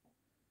runner.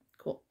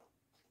 Cool.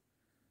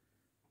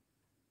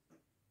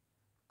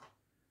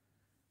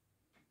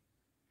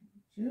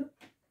 Shoot.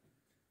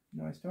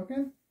 Noise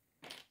token.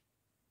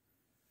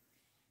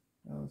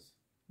 Those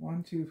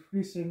 1, 2,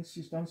 3 things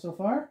she's done so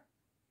far.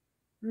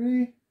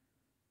 3.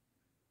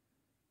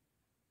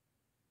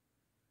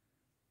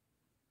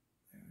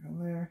 There we go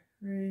there.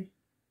 3.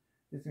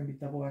 There's going to be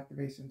double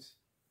activations.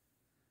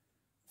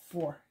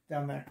 4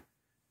 down there.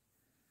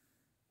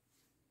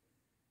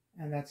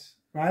 And that's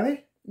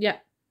Riley. Yeah.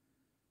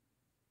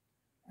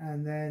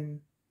 And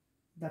then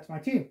that's my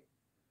team.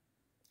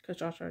 Because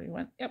Josh already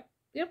went. Yep.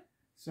 Yep.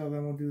 So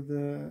then we'll do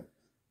the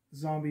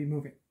zombie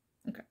moving.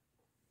 Okay.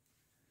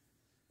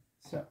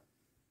 So,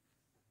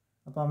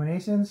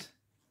 Abominations.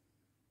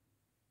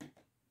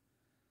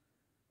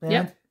 Band.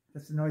 Yep.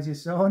 That's the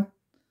noisiest zone.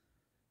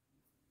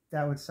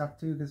 That would suck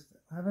too because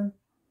 11.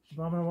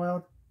 Abominable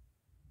Wild.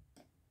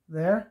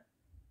 There.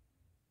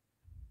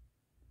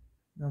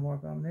 No more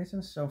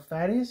Abominations. So,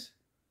 Fatties.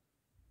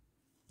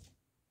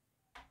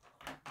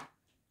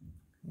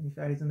 Any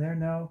Fatties in there?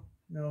 No.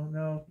 No,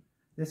 no.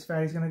 This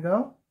Fatty's going to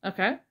go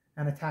Okay.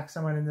 and attack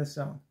someone in this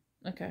zone.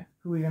 Okay.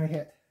 Who are we going to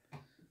hit?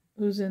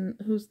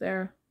 Who's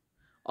there?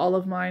 All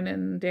of mine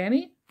and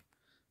Danny?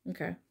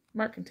 Okay.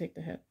 Mark can take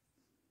the hit.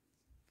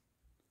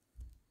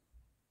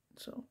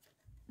 So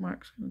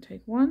Mark's going to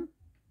take 1.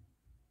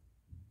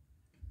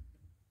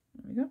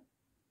 There we go.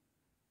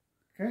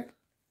 Okay.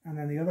 And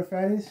then the other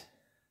Fatties.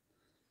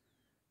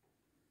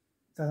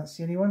 Doesn't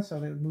see anyone, so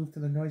they would move to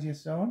the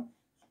noisiest zone,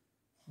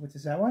 which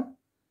is that one.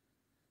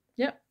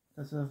 Yep.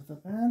 Because of the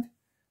band.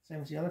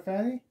 Same as the other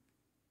Fatty.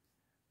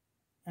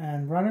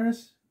 And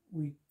runners.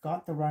 We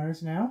got the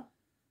runners now.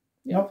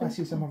 Yep. Nope, I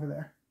see some over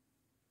there.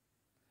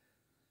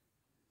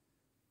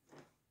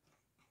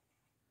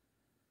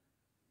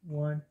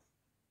 One,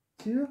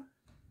 2.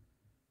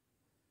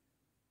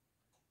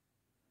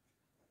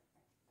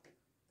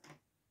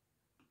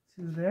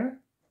 Two there.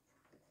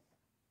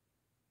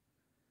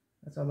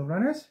 That's all the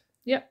runners.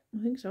 Yep,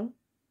 I think so.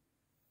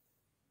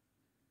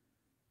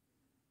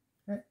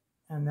 Okay,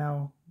 and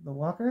now the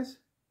walkers.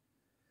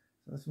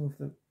 So let's move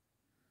the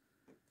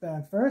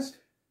band first.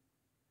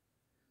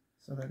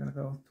 So they're going to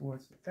go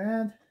towards the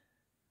band.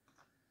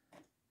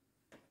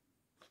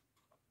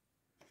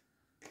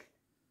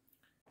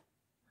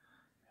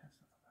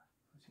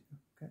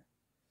 Okay.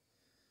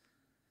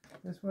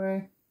 This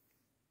way.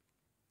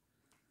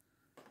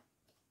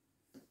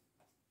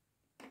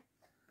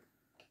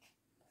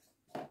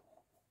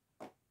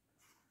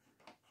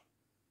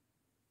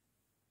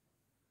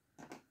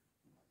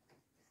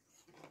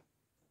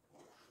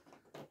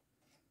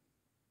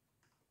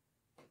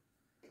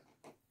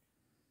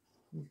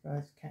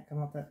 guys can't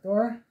come up that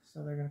door,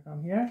 so they're going to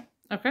come here.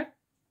 Okay.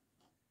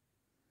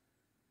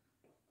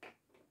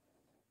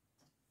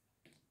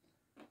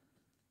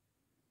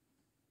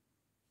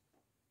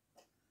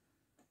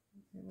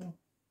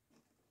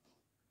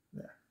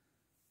 There.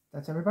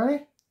 That's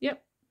everybody?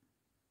 Yep.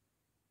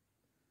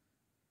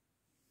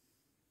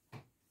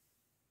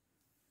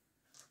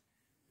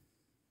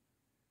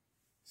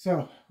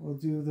 So, we'll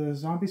do the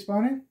zombie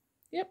spawning.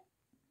 Yep.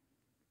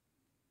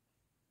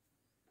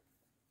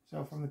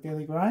 So, from the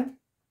daily grind.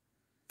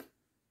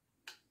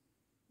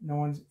 No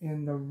one's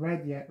in the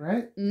red yet,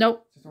 right?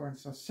 Nope. Just orange.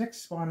 So 6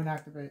 spawn and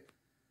activate.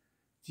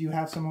 Do you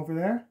have some over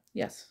there?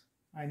 Yes.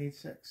 I need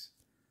 6.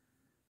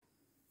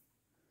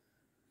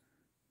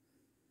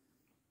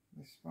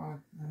 They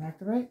spawn and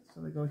activate.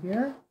 So they go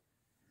here.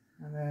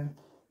 And then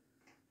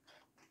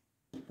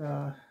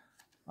the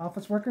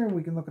office worker,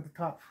 we can look at the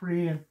top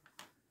 3 and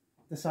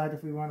decide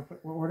if we want to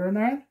put what order in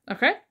there.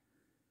 Okay.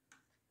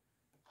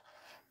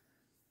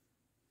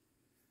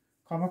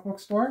 Comic book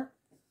store.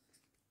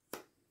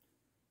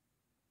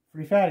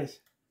 Free fatties.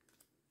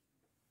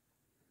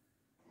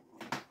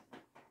 Okay,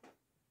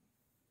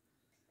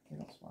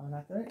 don't spawn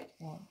that right.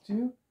 1,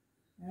 2,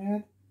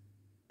 and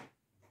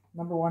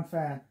number 1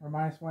 fan. We're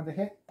 -1 to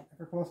hit if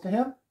we're close to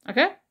him.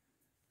 Okay.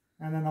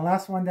 And then the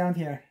last one down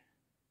here.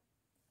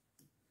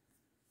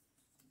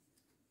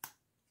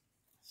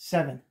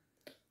 7.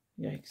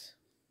 Yikes.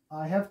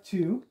 I have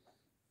 2.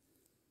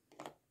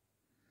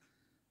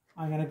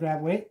 I'm going to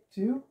grab,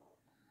 2.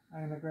 I'm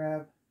going to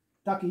grab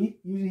Ducky.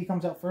 Usually he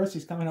comes out first.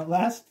 He's coming out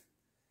last.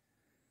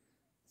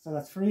 So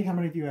that's 3. How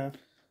many do you have?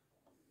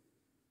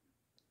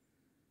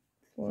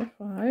 4,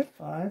 5,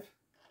 5.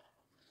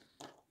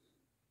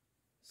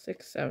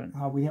 6, 7.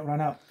 Oh, we didn't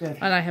run out. Good.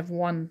 And I have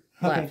 1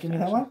 left. Okay, give me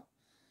that one.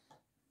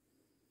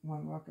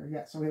 1 walker.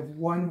 Yeah, so we have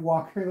 1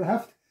 walker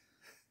left.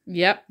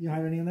 Yep. You don't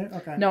have any in there?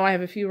 Okay. No, I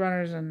have a few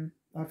runners and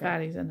Okay.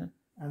 fatties in it.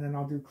 And then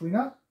I'll do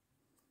cleanup.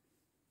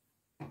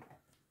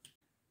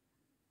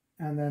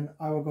 And then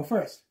I will go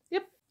first.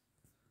 Yep.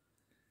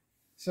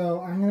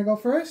 So I'm going to go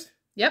first.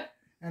 Yep.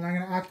 And I'm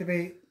going to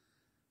activate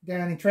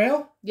Danny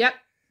Trejo. Yep.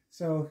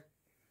 So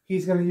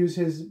he's going to use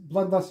his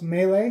Bloodlust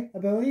melee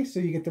ability. So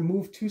you get to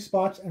move 2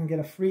 spots and get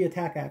a free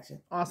attack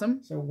action.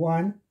 Awesome. So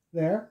 1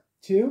 there,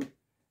 2.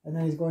 And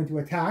then he's going to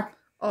attack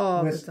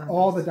with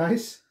all the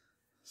dice.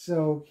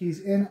 So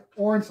he's in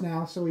orange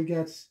now. So he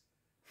gets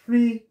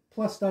 3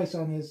 plus dice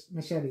on his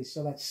machetes.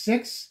 So that's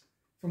 6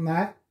 from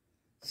that.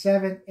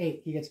 7,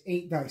 8. He gets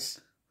 8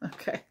 dice.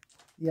 Okay.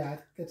 Yeah,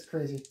 it gets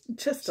crazy.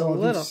 Just So a I'll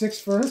little. do 6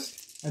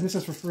 first. And this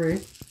is for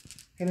free.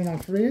 Hitting on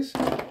 3s.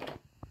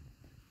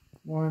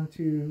 1,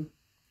 2,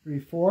 3,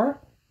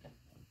 4.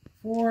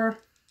 4.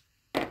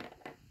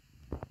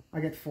 I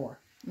get 4.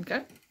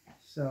 Okay.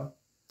 So.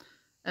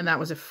 And that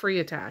was a free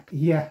attack.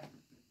 Yeah.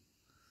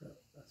 So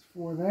that's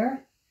 4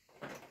 there.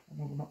 I'll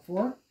move them up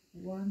 4.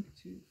 1,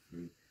 2,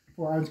 3,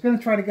 4. I was going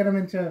to try to get him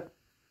into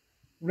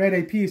red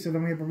AP, so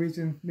then we have a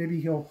reason. Maybe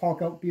he'll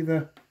Hulk out, be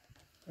the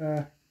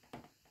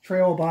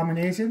Trail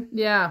Abomination.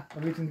 Yeah. A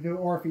reason to do it.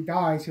 Or if he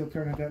dies, he'll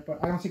turn into it.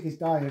 But I don't think he's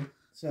dying.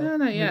 So no,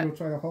 not maybe yet. we'll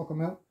try to Hulk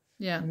him out.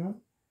 Yeah. You know?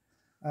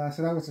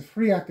 So that was a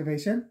free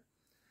activation.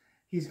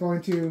 He's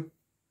going to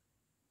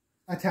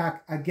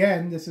attack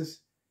again. This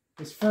is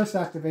his first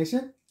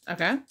activation.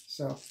 Okay.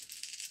 So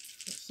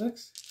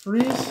 6.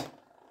 Freeze.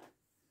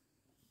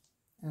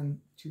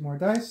 And 2 more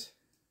dice.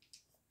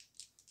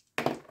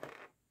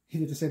 He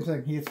did the same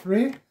thing. He hit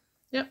 3.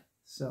 Yep.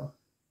 So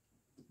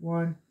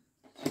 1,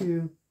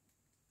 2.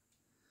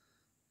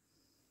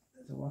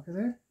 There's a walker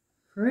there.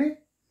 3.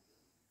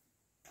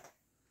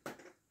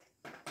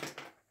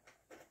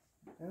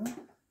 Okay.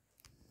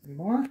 3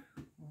 more. 1,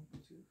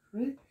 2,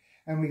 3.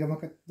 And we can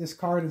look at this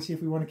card and see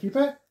if we want to keep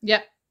it.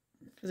 Yep.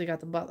 Because he got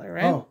the butler,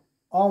 right? Oh,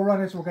 all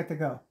runners will get to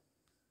go.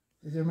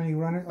 Is there many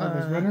runners? Oh,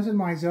 there's runners in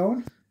my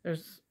zone.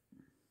 There's.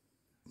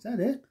 Is that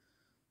it?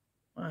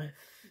 I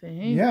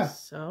think Yeah.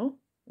 so.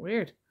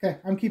 Weird. Okay,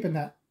 I'm keeping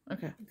that.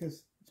 Okay.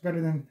 Because it's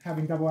better than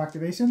having double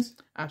activations.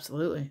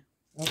 Absolutely.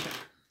 Okay.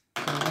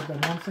 So I've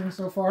done 1 thing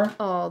so far.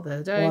 All the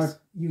Well, dice. I've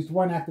used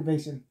 1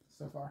 activation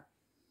so far.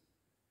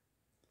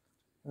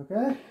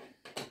 Okay.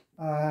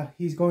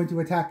 He's going to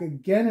attack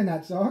again in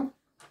that zone.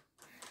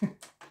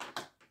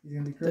 He's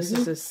going to be crazy.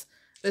 This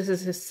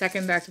is his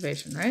second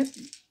activation, right?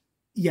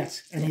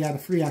 Yes, and he had a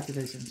free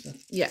activation. So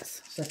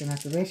Yes. second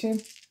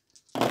activation.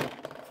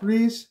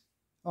 Freeze.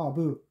 Oh,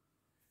 boo.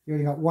 You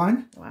already got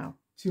 1. Wow.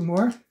 2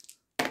 more.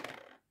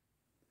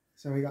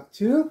 So we got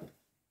 2.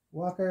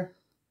 Walker.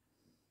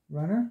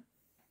 Runner.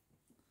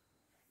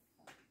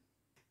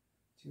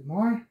 2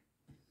 more.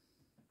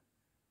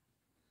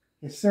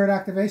 His third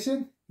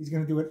activation. He's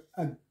going to do it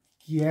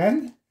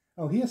again.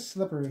 Oh, he is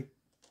slippery.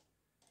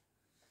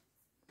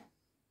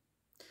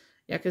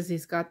 Yeah, because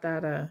he's got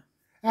that. No,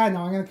 I'm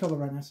going to kill the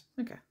runners.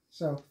 Okay.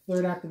 So,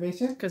 third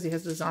activation. Because he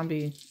has the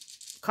zombie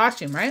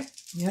costume, right?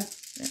 Yep.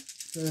 Yeah.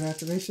 Third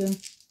activation.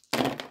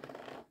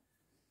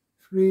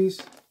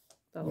 Freeze.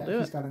 That'll Yeah, do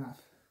he's it. got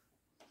enough.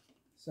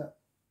 So,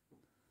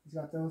 he's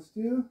got those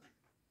 2.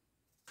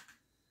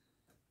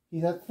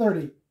 He's at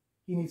 30.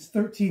 He needs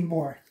 13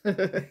 more.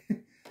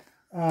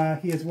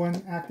 He has one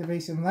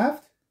activation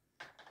left.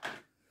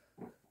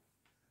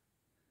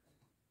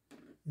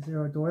 Is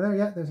there a door there?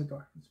 Yeah, there's a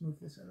door. Let's move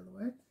this out of the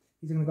way.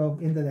 He's going to go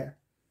into there.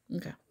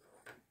 Okay.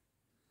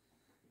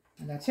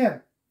 And that's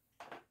him.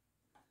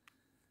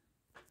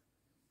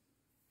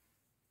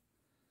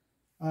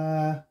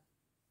 I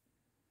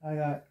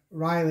got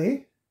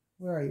Riley.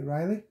 Where are you,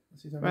 Riley?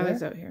 Let's see.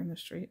 Riley's out here in the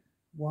street.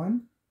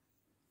 1,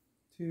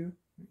 2.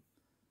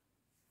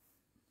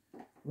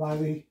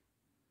 Riley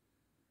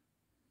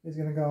is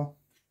going to go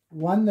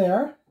 1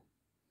 there.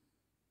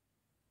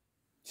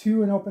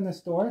 2 and open this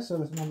door. So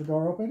there's another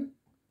door open.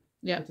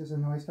 Yeah. Which is a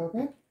noise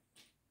token.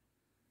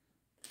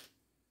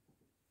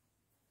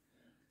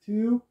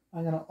 2.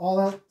 I'm going to all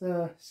out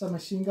the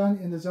submachine gun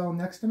in the zone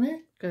next to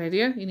me. Good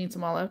idea. You need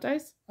some all out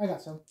dice? I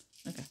got some.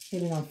 Okay.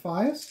 Hitting on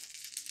 5s.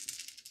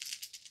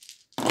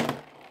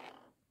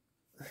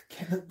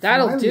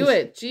 That'll do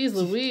it. Jeez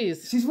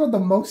Louise. She's rolled the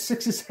most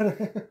 6s out of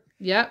her.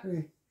 Yep.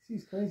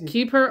 She's crazy.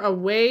 Keep her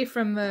away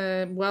from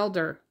the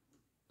welder.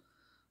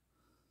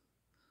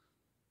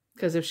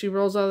 Because if she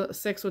rolls a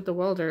 6 with the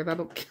welder,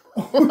 that'll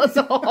kill us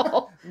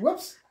all.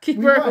 Whoops.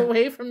 Keep her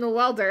away from the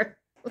welder.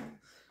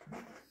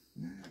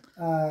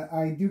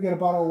 I do get a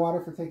bottle of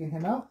water for taking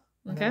him out.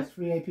 Okay. That's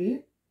free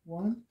AP.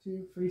 1,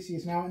 2, 3.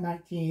 She's now at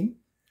 19.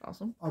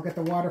 Awesome. I'll get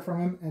the water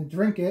from him and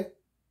drink it.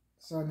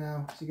 So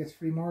now she gets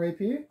 3 more AP.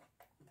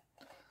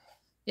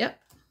 Yep.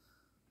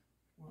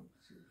 1,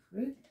 2,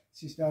 3.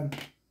 She's done.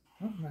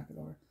 Oh, knock it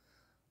over.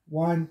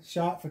 1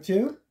 shot for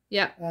 2.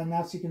 Yeah. And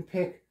now she can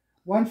pick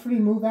 1 free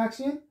move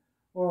action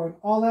or an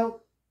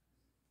all-out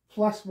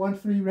plus 1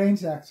 free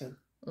range action.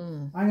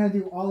 I'm going to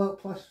do all-out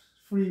plus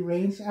free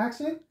range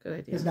action. Good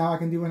idea. Because now I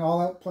can do an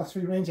all-out plus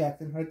free range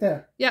action right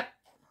there. Yep.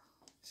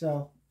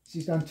 So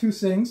she's done 2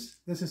 things.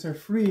 This is her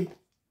free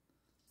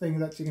thing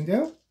that she can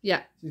do.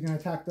 Yeah. She's going to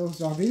attack those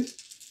zombies.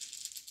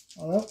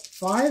 All-out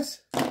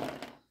 5s.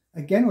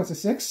 Again with a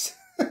 6.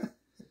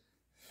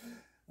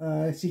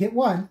 She hit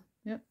 1.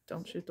 Yep.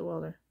 Don't shoot the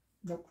welder.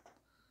 Nope.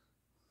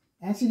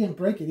 And she didn't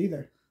break it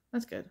either.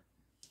 That's good.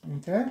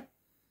 Okay.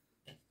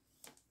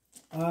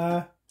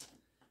 For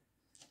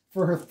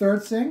her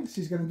 3rd thing,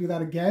 she's going to do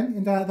that again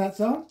into that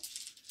zone.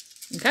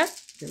 Okay.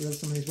 Get rid of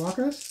some of these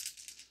walkers.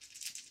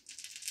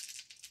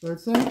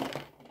 3rd thing.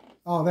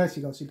 Oh, there she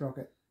goes. She broke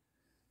it.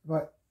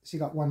 But she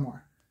got 1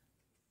 more.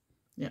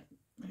 Yep.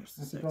 There's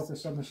the And she 6. broke her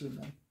submachine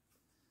gun.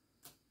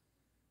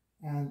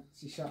 And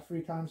she shot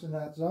 3 times in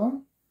that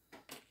zone.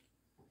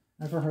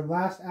 And for her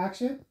last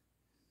action,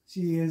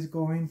 she is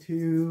going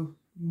to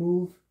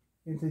move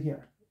into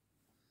here.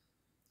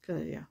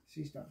 Good idea.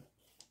 She's done.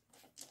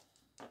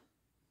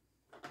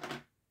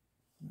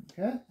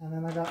 Okay, and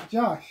then I got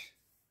Josh.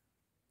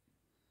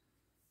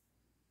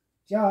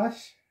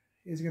 Josh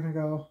is going to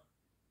go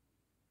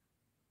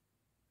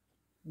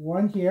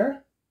 1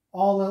 here,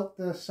 all out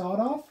the sawed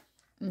off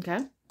Okay.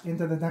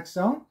 into the next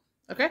zone.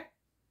 Okay.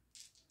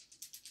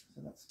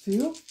 So that's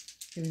 2,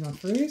 hitting on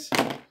 3s.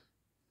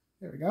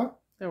 There we go.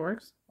 That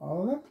works.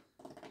 All of them.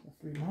 So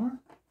 3 more.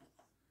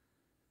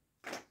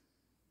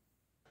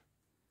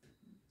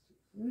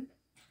 3.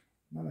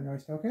 Another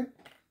noise token.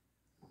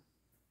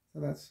 So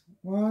that's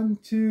 1,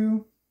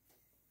 2,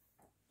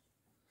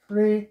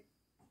 3.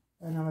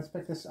 And now let's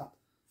pick this up.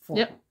 4.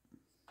 Yep.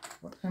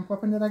 What kind of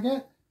weapon did I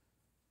get?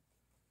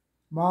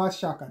 Ma's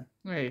shotgun.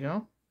 There you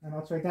go. And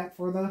I'll trade that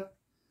for the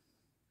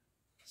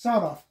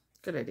sawed off.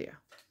 Good idea.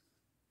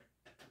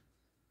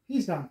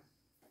 He's done.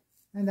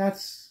 And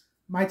that's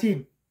my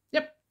team.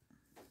 Yep.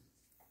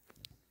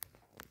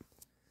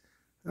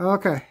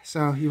 Okay,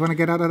 so you want to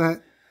get out of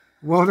that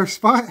welder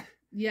spot?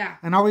 Yeah.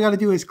 And all we got to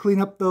do is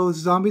clean up those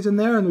zombies in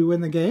there and we win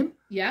the game.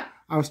 Yeah.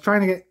 I was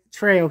trying to get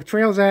Trejo.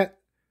 Trejo's at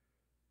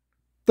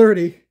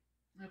 30.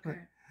 Okay.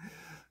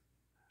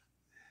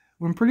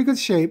 We're in pretty good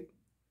shape.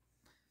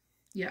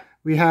 Yeah.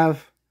 We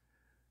have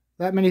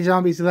that many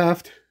zombies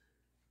left.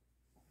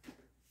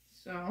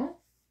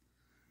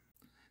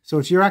 So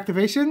it's your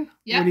activation?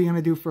 Yeah. What are you going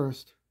to do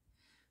first?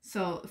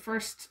 So the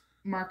first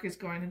mark is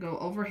going to go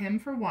over him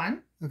for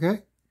 1.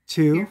 Okay.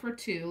 2. Here for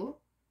 2.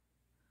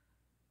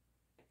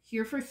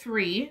 Here for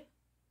 3.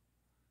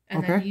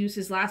 And then Okay. use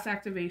his last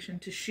activation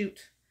to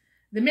shoot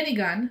the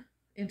minigun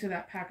into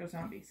that pack of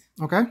zombies.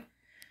 Okay.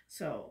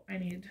 So I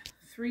need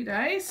 3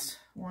 dice.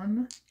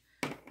 1,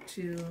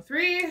 2,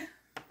 3.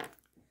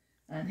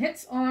 And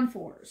hits on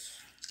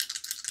 4s.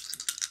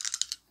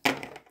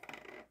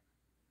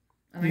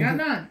 And I got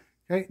none.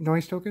 Okay.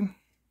 Noise token.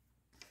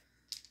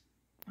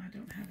 I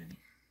don't have any.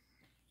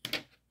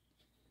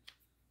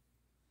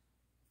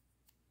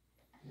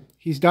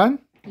 He's done?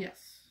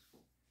 Yes.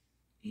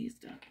 He's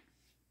done.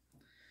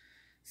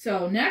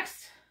 So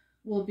next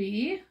will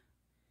be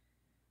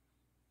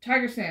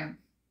Tiger Sam.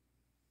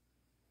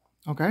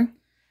 Okay.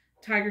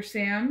 Tiger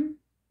Sam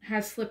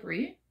has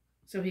slippery,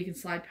 so he can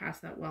slide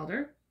past that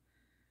welder.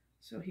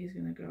 So he's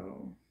going to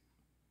go...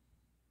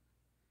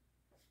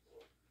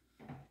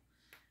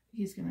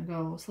 He's going to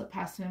go slip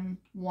past him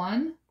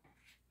 1,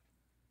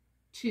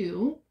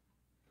 2,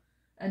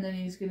 and then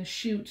he's going to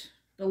shoot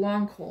the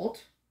long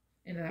colt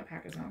into that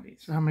pack of zombies.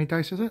 So how many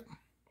dice is it?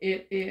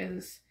 It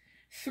is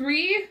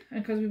 3,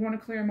 and because we want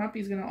to clear him up,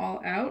 he's going to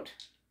all out.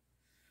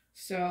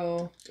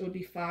 So it would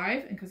be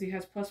 5, and because he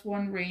has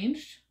 +1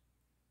 ranged,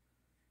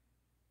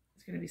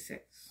 it's going to be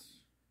 6.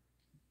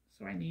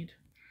 So I need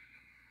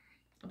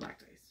a black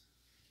dice.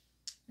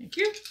 Thank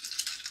you.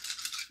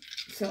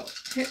 So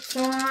hits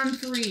on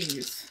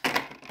 3s.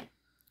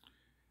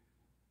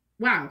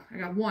 Wow, I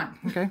got 1.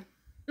 Okay.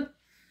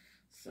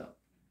 So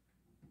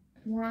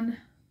 1.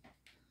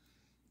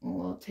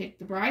 We'll take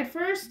the bride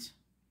first.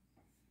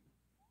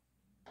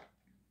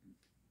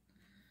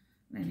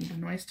 I need a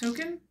noise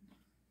token.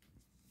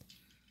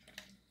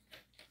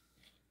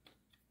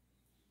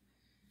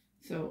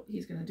 So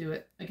he's going to do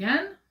it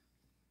again.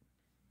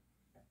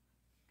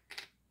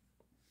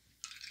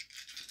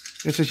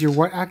 This is your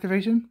what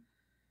activation?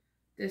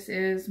 This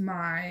is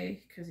my,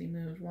 because he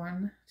moved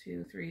 1,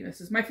 2, 3.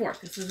 This is my 4th.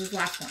 This is his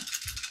last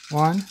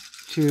one. 1,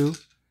 2,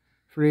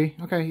 3.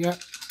 Okay, yeah.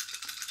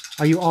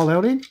 Are you all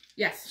outing?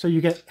 Yes. So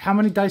you get, how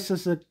many dice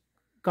does the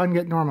gun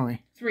get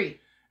normally? 3.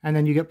 And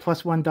then you get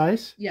 +1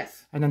 dice?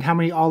 Yes. And then how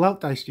many all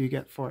out dice do you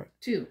get for it?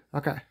 2.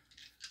 Okay.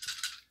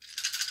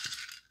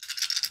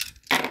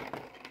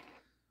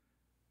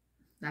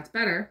 That's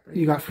better.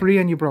 You got 3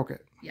 and you broke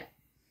it. Yeah.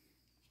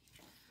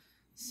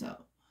 So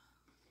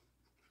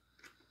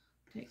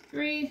take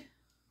 3.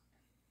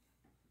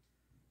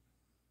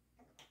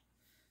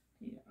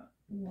 You got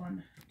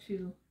 1,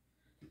 2,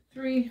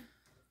 3.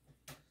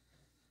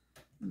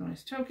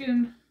 Noise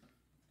token.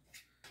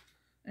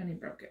 And he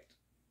broke it.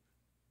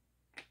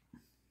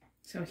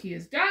 So he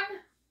is done.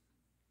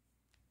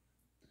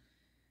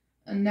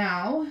 And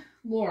now,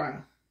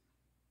 Laura.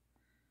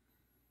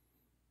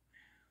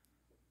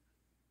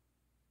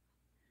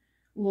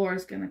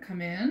 Laura's going to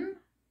come in.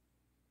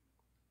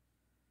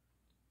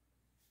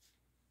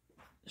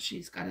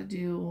 She's got to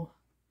do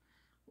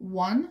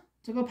 1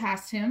 to go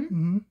past him.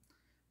 Mm-hmm.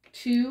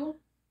 2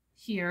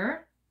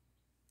 here.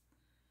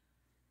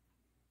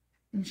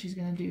 And she's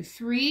going to do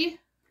 3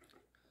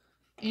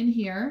 in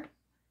here.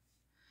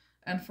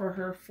 And for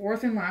her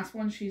 4th and last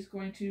one, she's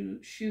going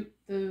to shoot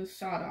the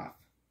sawed off.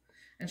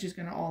 And she's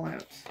going to all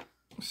out.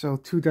 So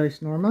 2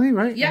 dice normally,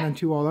 right? Yep. And then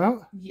 2 all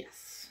out?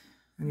 Yes.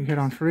 And you hit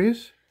on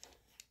 3s?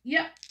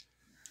 Yep.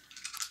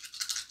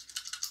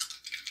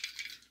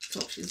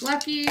 Hope she's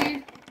lucky.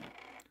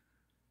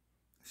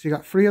 So you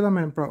got 3 of them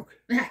and it broke.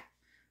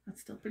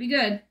 That's still pretty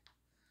good.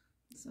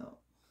 So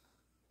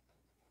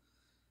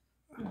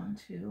 1,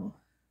 2,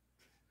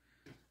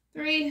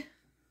 3.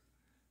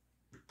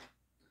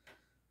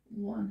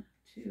 1,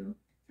 2,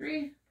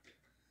 3.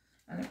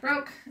 And it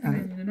broke. And I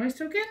need a noise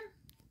token.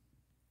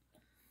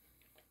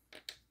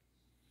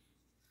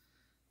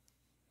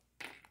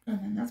 And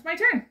then that's my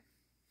turn.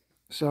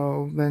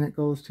 So then it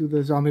goes to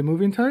the zombie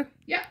moving turn?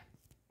 Yep.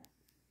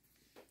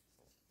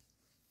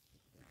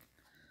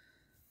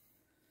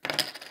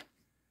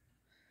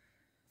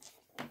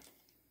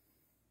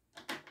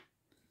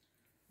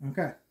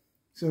 Okay.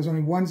 So there's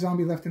only 1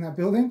 zombie left in that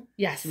building.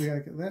 Yes. So we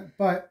gotta get that.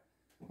 But,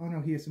 oh no,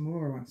 he has to move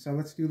over 1. So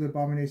let's do the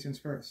abominations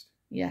first.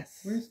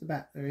 Yes. Where's the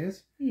bat? There he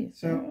is. Yes.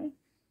 So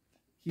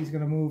he's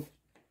going to move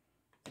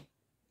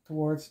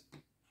towards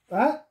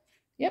that.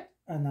 Yep.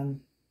 And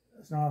then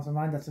it's not also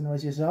mine. That's the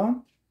noisiest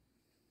zone.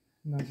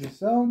 Noisiest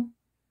zone.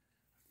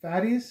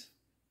 Fatties.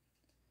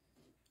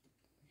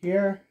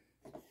 Here.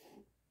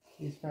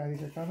 These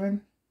fatties are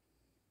coming.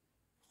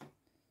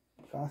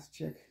 Goth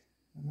chick.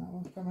 And that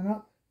one's coming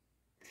up.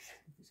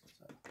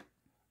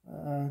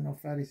 No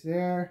fatties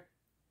there.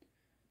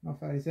 No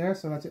fatties there.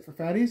 So that's it for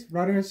fatties.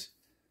 Runners.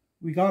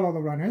 We got all the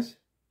runners.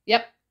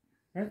 Yep.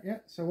 Right, yeah.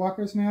 So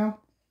walkers now.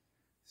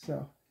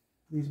 So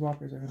these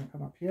walkers are going to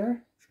come up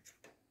here.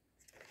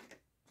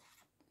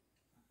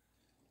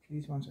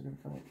 These ones are going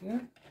to come up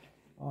here.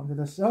 All into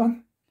this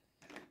zone.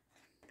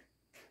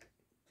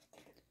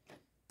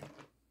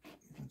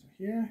 These ones are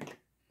here.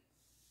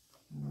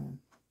 And then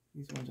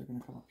these ones are going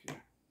to come up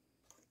here.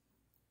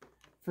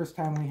 First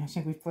time I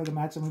think we've played a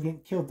match and we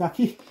didn't kill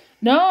Ducky.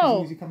 No. He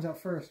usually comes out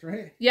first,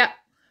 right? Yep.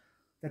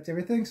 That's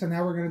everything. So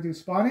now we're going to do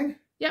spawning.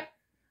 Yep.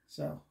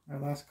 So our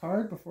last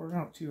card before we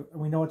go to,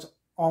 we know it's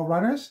all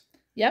runners.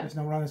 Yep. There's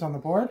no runners on the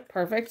board.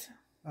 Perfect.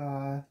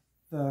 The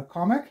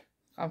comic.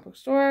 Comic book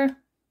store.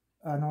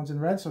 No one's in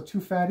red, so 2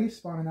 fatties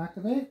spawn and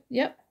activate.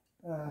 Yep.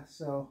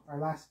 So our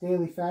last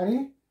daily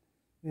fatty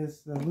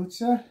is the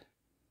Lucha.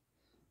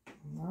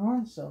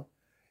 So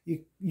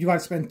you got to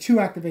spend 2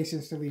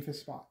 activations to leave his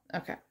spot.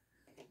 Okay.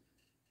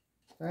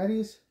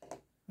 Fatties.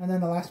 And then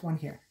the last one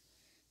here.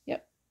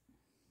 Yep.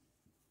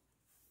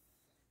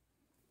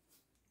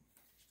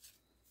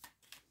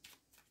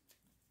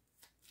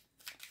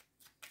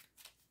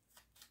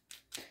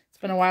 It's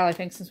been a while, I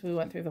think, since we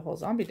went through the whole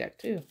zombie deck,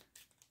 too.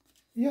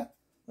 Yeah.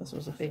 This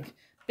was a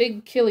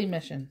big killy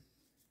mission.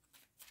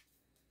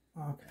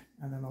 Okay.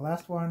 And then the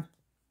last one,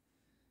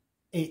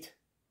 8.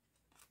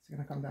 It's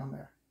going to come down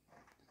there.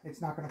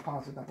 It's not going to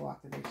cause a double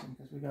activation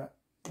because we got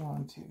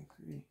 1, 2,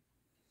 3,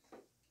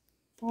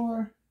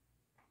 4,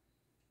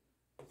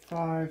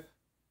 5.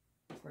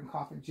 Let's bring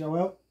Coffin Joe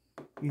out.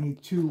 You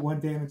need 2 1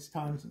 damage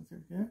times.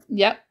 Okay?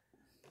 Yep.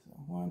 So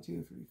 1,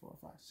 2, 3, 4,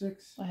 5,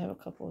 6. I have a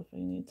couple if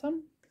you need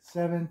some.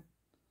 7.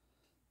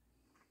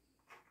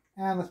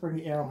 And let's bring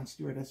the arrow and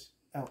stewardess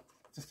out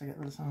just to get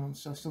rid of some of them.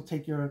 So still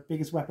take your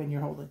biggest weapon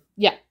you're holding.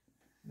 Yeah.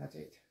 And that's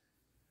 8.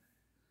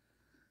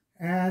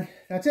 And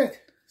that's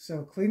it.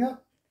 So clean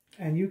up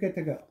and you get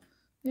to go.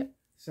 Yep.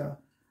 So.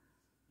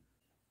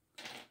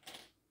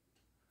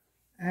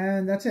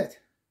 And that's it.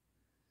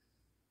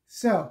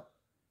 So.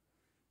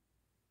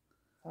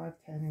 5,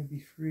 10 would be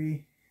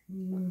free.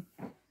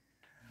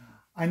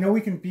 I know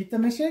we can beat the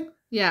mission.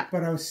 Yeah.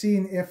 But I was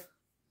seeing if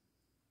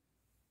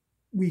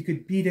we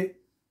could beat it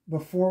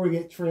before we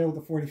get Trail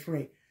to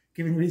 43.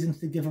 Giving reasons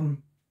to give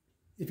him,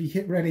 if he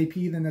hit red AP,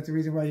 then that's a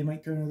reason why you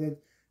might turn into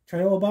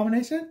Trail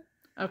Abomination.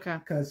 Okay.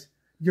 Because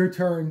your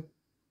turn,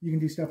 you can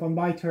do stuff. On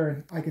my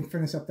turn, I can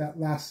finish up that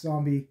last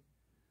zombie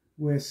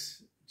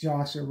with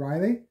Josh or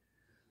Riley.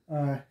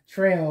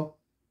 Trail,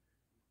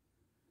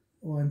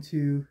 1,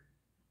 2,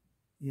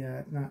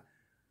 yeah, not,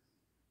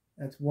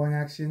 that's 1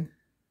 action.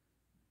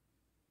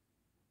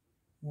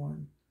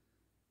 1.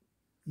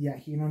 Yeah,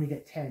 he can only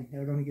get 10. It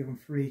would only give him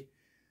 3.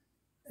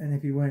 And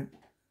if he went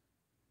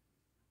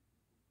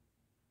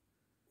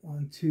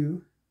 1,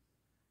 2.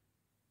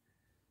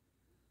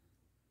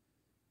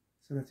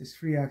 So that's his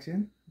free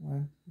action.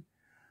 1.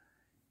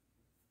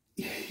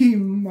 He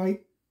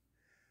might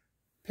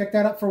pick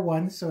that up for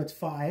 1, so it's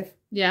 5.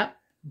 Yeah.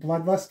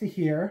 Bloodlust to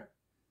here.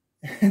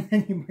 And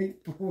then he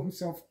might blow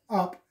himself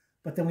up.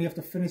 But then we have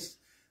to finish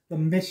the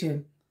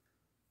mission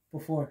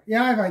before.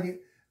 Yeah, I have an idea.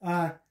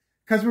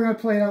 Because we're going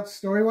to play it out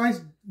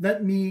story-wise,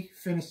 let me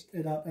finish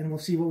it up, and we'll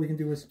see what we can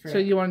do with Trail. So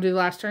you want to do the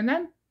last turn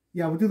then?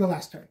 Yeah, we'll do the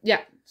last turn.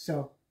 Yeah.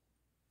 So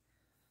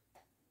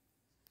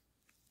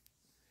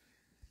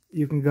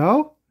you can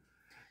go.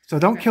 So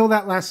don't kill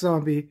that last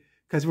zombie,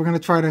 because we're going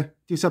to try to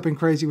do something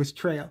crazy with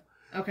Trail.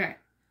 Okay.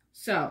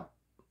 So.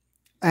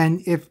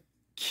 And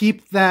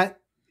keep that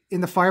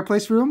in the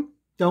fireplace room.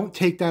 Don't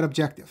take that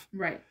objective.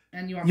 Right.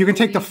 And you can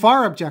take the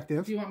far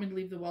objective. Do you want me to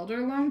leave the welder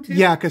alone too?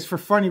 Yeah, because for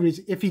funny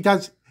reasons, if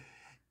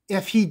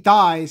he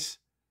dies,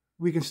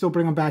 we can still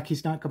bring him back.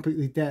 He's not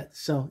completely dead.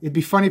 So it'd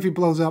be funny if he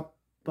blows up.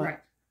 But... Right.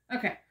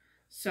 Okay.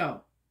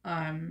 So,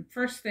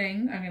 first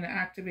thing, I'm going to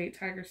activate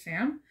Tiger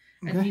Sam,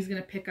 and he's going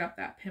to pick up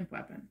that pimp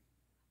weapon.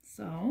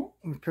 So.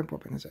 What pimp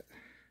weapon is it?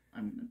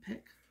 I'm going to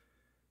pick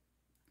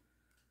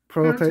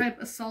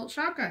Prototype assault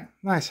shotgun.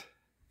 Nice.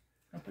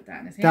 I'll put that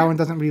in his hand. That one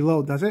doesn't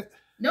reload, does it?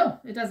 No,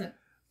 it doesn't.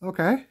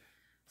 Okay.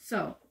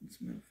 So,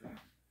 let's move the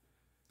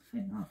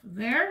thing off of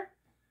there.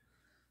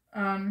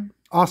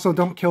 Also,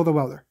 don't kill the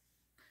welder.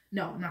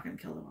 No, I'm not going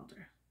to kill the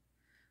welder.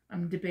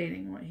 I'm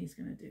debating what he's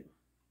going to do.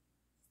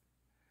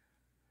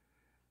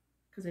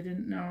 Because I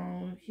didn't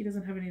know. He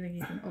doesn't have anything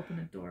he can open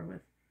a door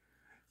with.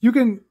 You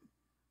can,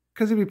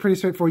 because it'd be pretty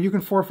straightforward, you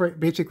can forfeit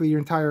basically your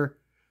entire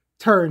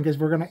turn, because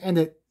we're going to end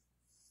it.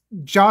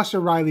 Josh or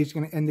Riley's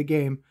going to end the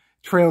game.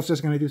 Trail's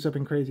just going to do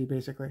something crazy,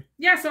 basically.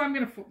 Yeah, so I'm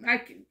going to...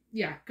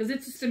 Yeah, because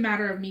it's just a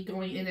matter of me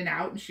going in and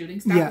out and shooting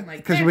stuff. Yeah,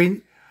 because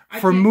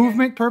for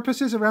movement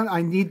purposes around,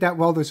 I need that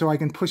welder so I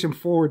can push him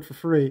forward for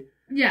free.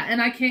 Yeah, and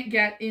I can't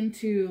get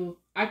to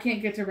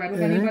red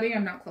with anybody.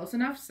 I'm not close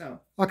enough,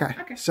 so... Okay.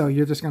 So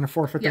you're just going to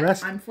forfeit the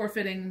rest? I'm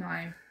forfeiting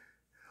my...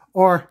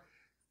 Or...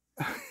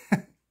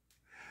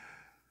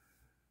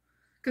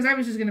 Because I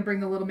was just going to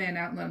bring the little man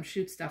out and let him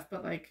shoot stuff,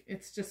 but, like,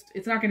 it's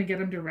not going to get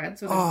him to red,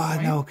 so...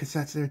 no, because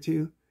that's there,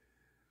 too.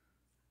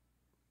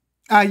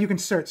 You can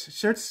search.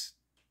 Search...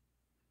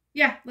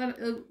 Yeah,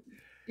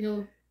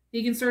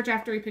 he can search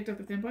after he picked up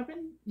the pimp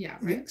weapon? Yeah,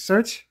 right? Yeah,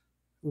 search,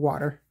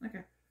 water.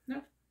 Okay.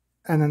 No.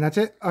 And then that's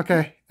it?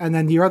 Okay. And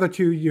then your other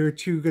two, you're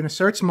going to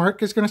search.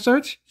 Mark is going to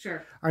search?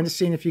 Sure. I'm just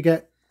seeing if you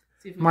get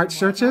Mark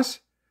searches.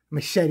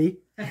 Machete.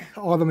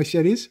 All the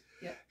machetes.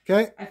 Yep.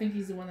 Okay. I think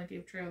he's the one that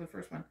gave Trail the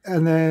first one.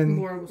 And then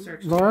Laura will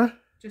search. Laura?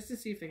 Just to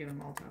see if they get a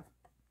Molotov.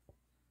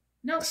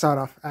 Nope. Sawed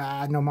off.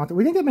 No Molotov.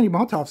 We didn't get many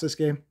Molotovs this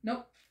game.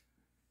 Nope.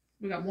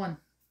 We got 1.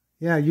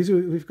 Yeah,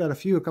 usually we've got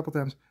a couple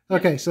times.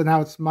 Okay, so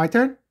now it's my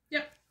turn?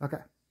 Yep. Okay.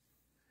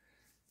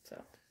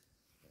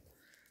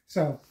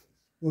 So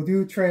we'll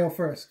do Trail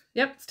first.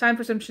 Yep, it's time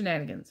for some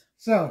shenanigans.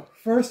 So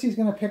first he's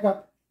going to pick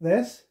up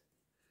this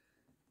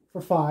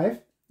for 5.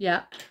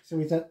 Yeah. So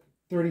he's at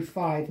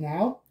 35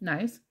 now.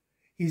 Nice.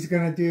 He's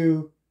going to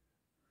do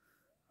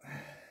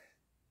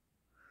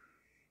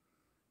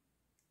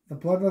the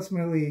Bloodlust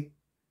melee.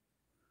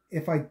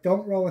 If I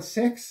don't roll a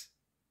 6,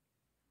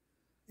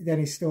 then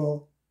he's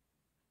still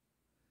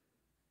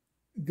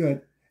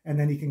good. And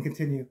then he can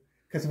continue.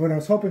 Because what I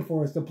was hoping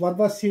for is the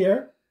Bloodlust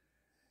here.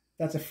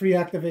 That's a free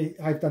activate.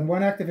 I've done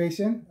 1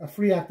 activation, a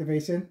free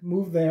activation,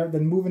 move there,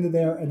 then move into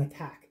there and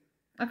attack.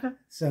 Okay.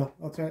 So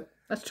I'll try it.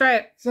 Let's try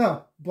it.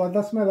 So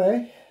Bloodlust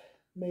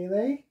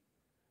melee.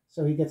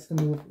 So he gets to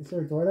move. Is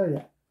there a door there?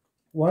 Yeah.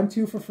 1,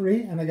 2 for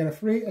free, and I get a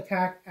free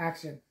attack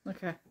action.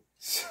 Okay.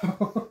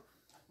 So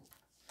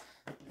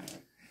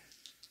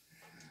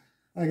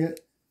I get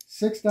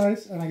 6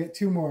 dice, and I get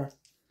 2 more.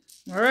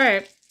 All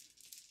right.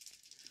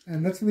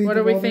 And let's leave. What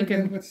are we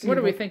thinking? What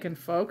are we thinking,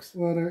 folks?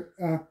 Water.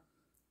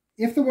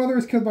 If the welder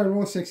is killed by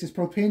roll 6, his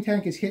propane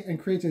tank is hit and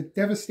creates a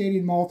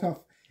devastating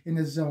Molotov in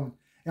his zone.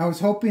 And I was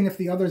hoping if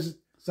the other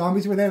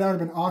zombies were there, that would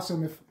have been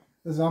awesome if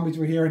the zombies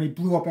were here and he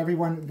blew up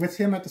everyone with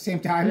him at the same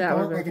time. That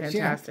would have been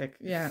fantastic.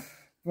 Yeah.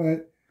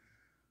 But,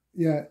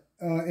 yeah.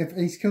 If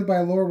he's killed by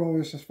a lower roller,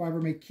 the survivor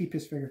may keep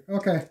his figure.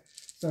 Okay.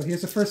 So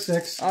here's the first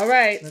 6. All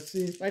right. Let's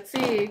see. Let's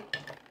see.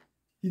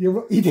 He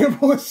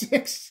did roll a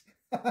 6.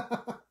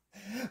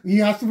 He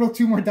has to roll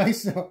 2 more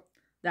dice, though.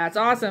 That's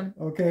awesome.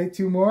 Okay,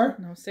 2 more.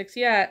 No 6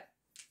 yet.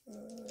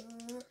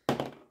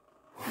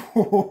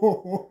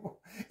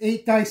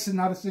 8 dice and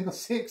not a single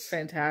 6.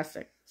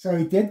 Fantastic. So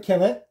he did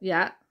kill it.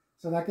 Yeah.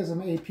 So that gives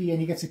him AP, and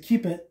he gets to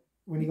keep it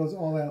when he goes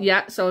all out.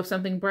 Yeah. So if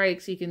something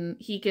breaks, he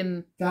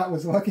can. That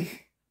was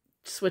lucky.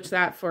 Switch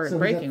that for So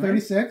breaking.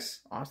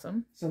 36. Right?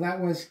 Awesome. So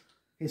that was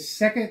his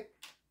second.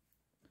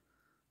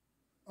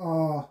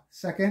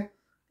 Second.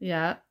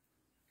 Yeah.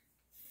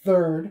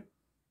 Third.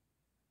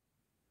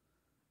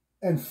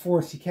 And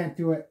fourth. He can't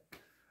do it.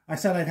 I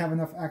said I'd have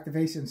enough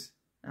activations.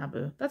 Ah,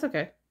 boo. That's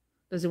okay.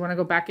 Does he want to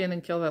go back in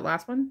and kill that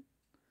last one?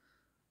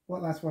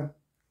 What last one?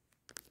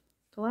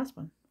 The last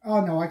one. Oh,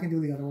 no, I can do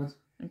the other ones.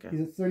 Okay.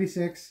 He's at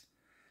 36.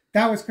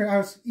 That was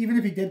crazy. Even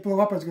if he did blow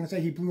up, I was going to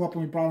say he blew up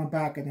and we brought him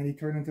back, and then he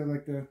turned into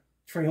like the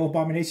Trejo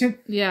Abomination.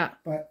 Yeah.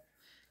 But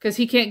because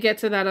he can't get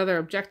to that other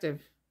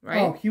objective,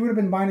 right? Oh, he would have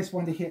been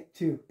 -1 to hit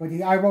too. But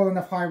I rolled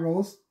enough high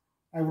rolls.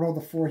 I rolled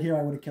a 4 here.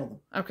 I would have killed him.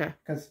 Okay.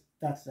 Because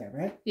that's there,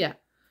 right? Yeah.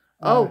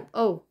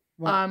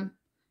 What?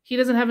 He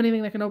doesn't have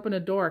anything that can open a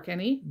door, can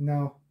he?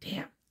 No.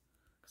 Damn.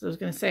 Because I was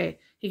going to say,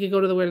 he could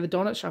go to where the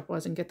donut shop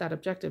was and get that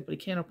objective, but he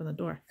can't open the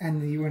door.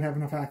 And you wouldn't have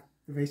enough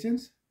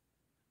activations?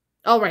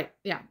 Oh, right.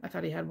 Yeah. I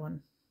thought he had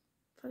one.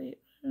 I thought he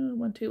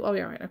 1, 2. Oh,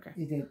 yeah, right. Okay.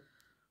 He did.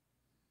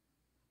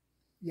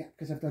 Yeah,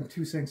 because I've done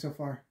 2 things so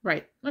far.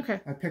 Right.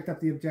 Okay. I picked up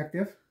the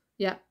objective.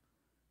 Yeah.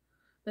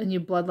 Then you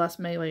bloodlust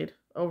melee'd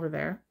over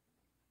there.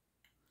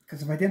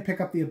 Because if I didn't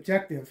pick up the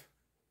objective,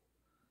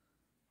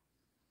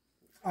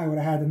 I would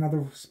have had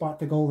another spot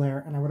to go there,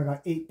 and I would have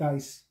got 8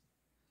 dice.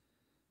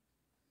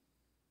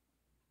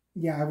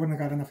 Yeah, I wouldn't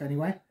have got enough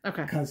anyway.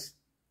 Okay. Because,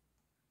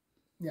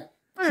 yeah.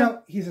 Right.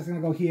 So, he's just going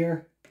to go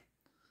here,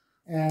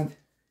 and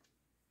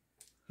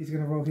he's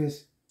going to roll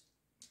his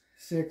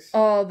 6.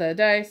 All the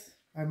dice.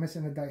 I'm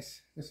missing a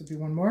dice. This will be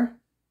 1 more.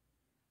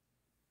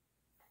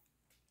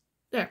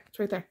 There. It's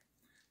right there.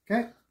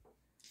 Okay.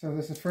 So,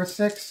 this is first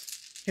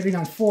 6. Hitting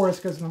on 4s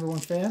because number 1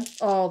 fan.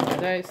 All the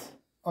dice.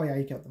 Oh, yeah,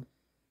 he killed them.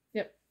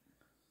 Yep.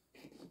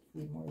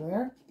 3 more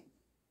there.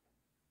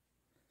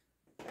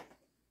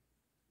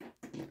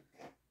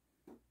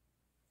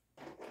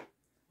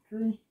 Three.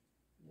 1,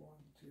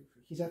 2,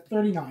 3. He's at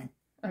 39.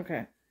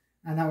 Okay.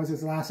 And that was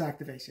his last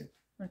activation.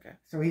 Okay.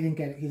 So he didn't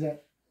get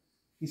it.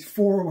 He's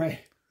 4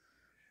 away.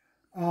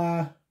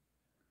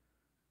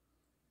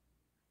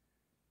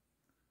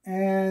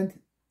 And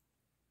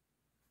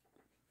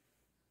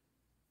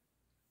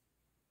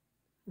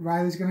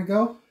Riley's gonna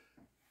go.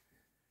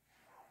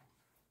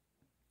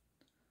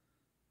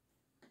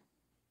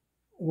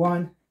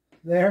 1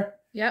 there.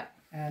 Yep.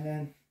 And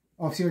then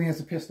she only has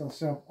a pistol,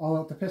 so all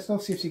out the pistol.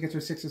 See if she gets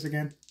her 6s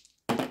again.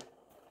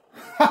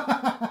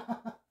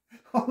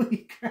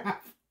 Holy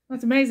crap.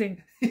 That's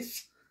amazing.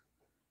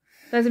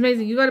 That's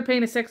amazing. You got to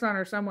paint a 6 on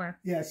her somewhere.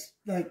 Yes,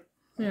 like...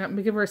 Yeah,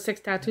 we give her a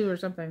 6 tattoo or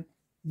something.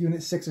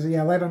 Unit 6s,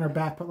 yeah, right on her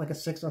back, put like a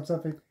 6 on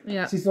something.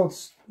 Yeah. She's got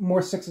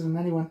more 6s than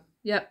anyone.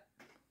 Yep.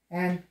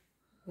 And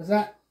was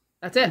that?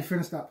 That's it. We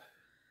finished up.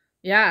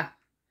 Yeah.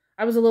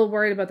 I was a little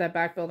worried about that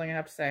back building, I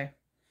have to say.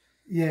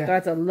 Yeah.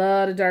 That's a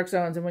lot of dark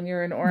zones, and when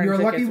you're in orange,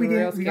 You're it lucky gets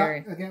real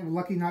scary. We're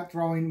lucky not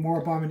drawing more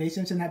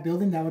abominations in that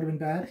building. That would have been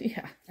bad.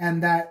 Yeah.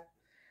 And that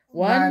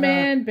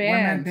one-man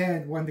band.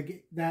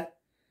 That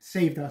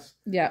saved us.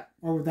 Yeah.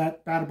 Or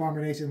that bad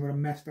abomination would have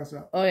messed us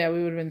up. Oh, yeah,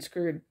 we would have been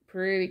screwed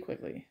pretty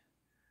quickly.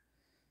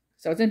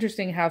 So it's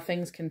interesting how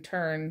things can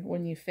turn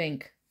when you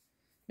think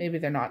maybe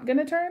they're not going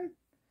to turn.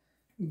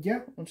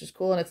 Yep. Which is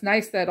cool. And it's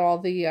nice that all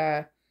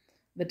the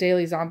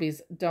daily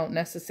zombies don't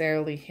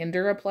necessarily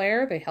hinder a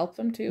player. They help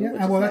them too.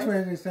 Yeah, well, that's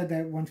why I said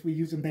that once we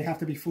use them, they have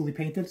to be fully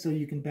painted so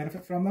you can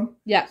benefit from them.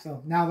 Yeah.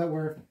 So now that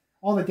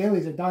all the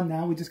dailies are done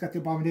now, we just got the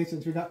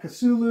abominations. We got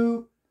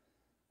Cthulhu,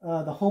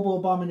 the Hobo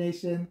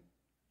Abomination,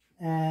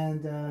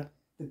 and the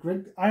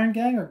Grid Iron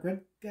Gang,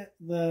 or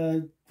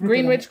the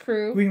Greenwich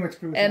Crew. Greenwich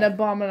Crew. And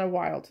Abomination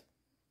Wild.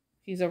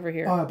 He's over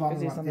here. Oh,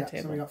 Abomination Wild, on the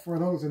table. So we got 4 of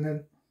those, and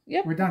then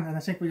yep, we're done. And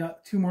I think we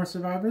got 2 more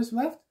survivors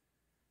left.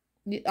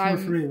 2 or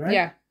 3, right?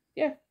 Yeah.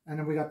 Yeah. And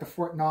then we got the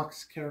Fort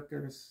Knox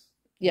characters.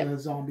 Yeah. The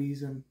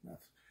zombies and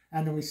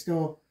then we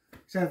still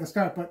said at the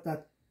start, but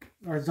that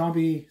our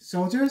zombie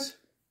soldiers.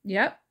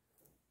 Yep.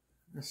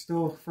 Are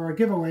still for our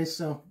giveaways.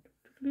 So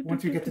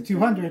once we get to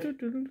 200, I think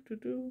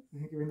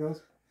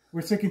those.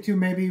 We're thinking too.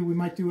 Maybe we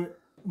might do it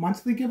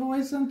monthly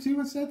giveaways then too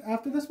instead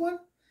after this one.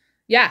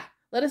 Yeah.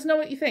 Let us know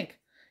what you think.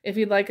 If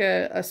you'd like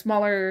a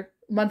smaller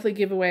monthly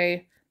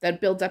giveaway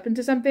that builds up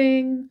into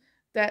something.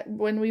 That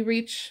when we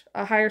reach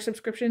a higher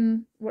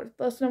subscription, let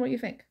us know what you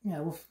think.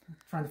 Yeah, we're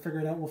trying to figure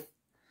it out. We'll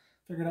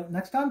figure it out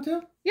next time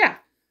too. Yeah.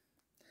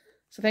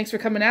 So thanks for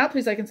coming out.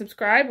 Please like and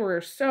subscribe.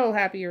 We're so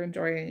happy you're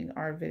enjoying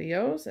our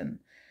videos, and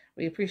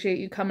we appreciate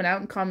you coming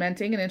out and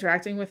commenting and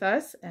interacting with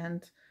us,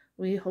 and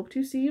we hope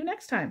to see you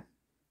next time.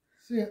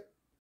 See ya.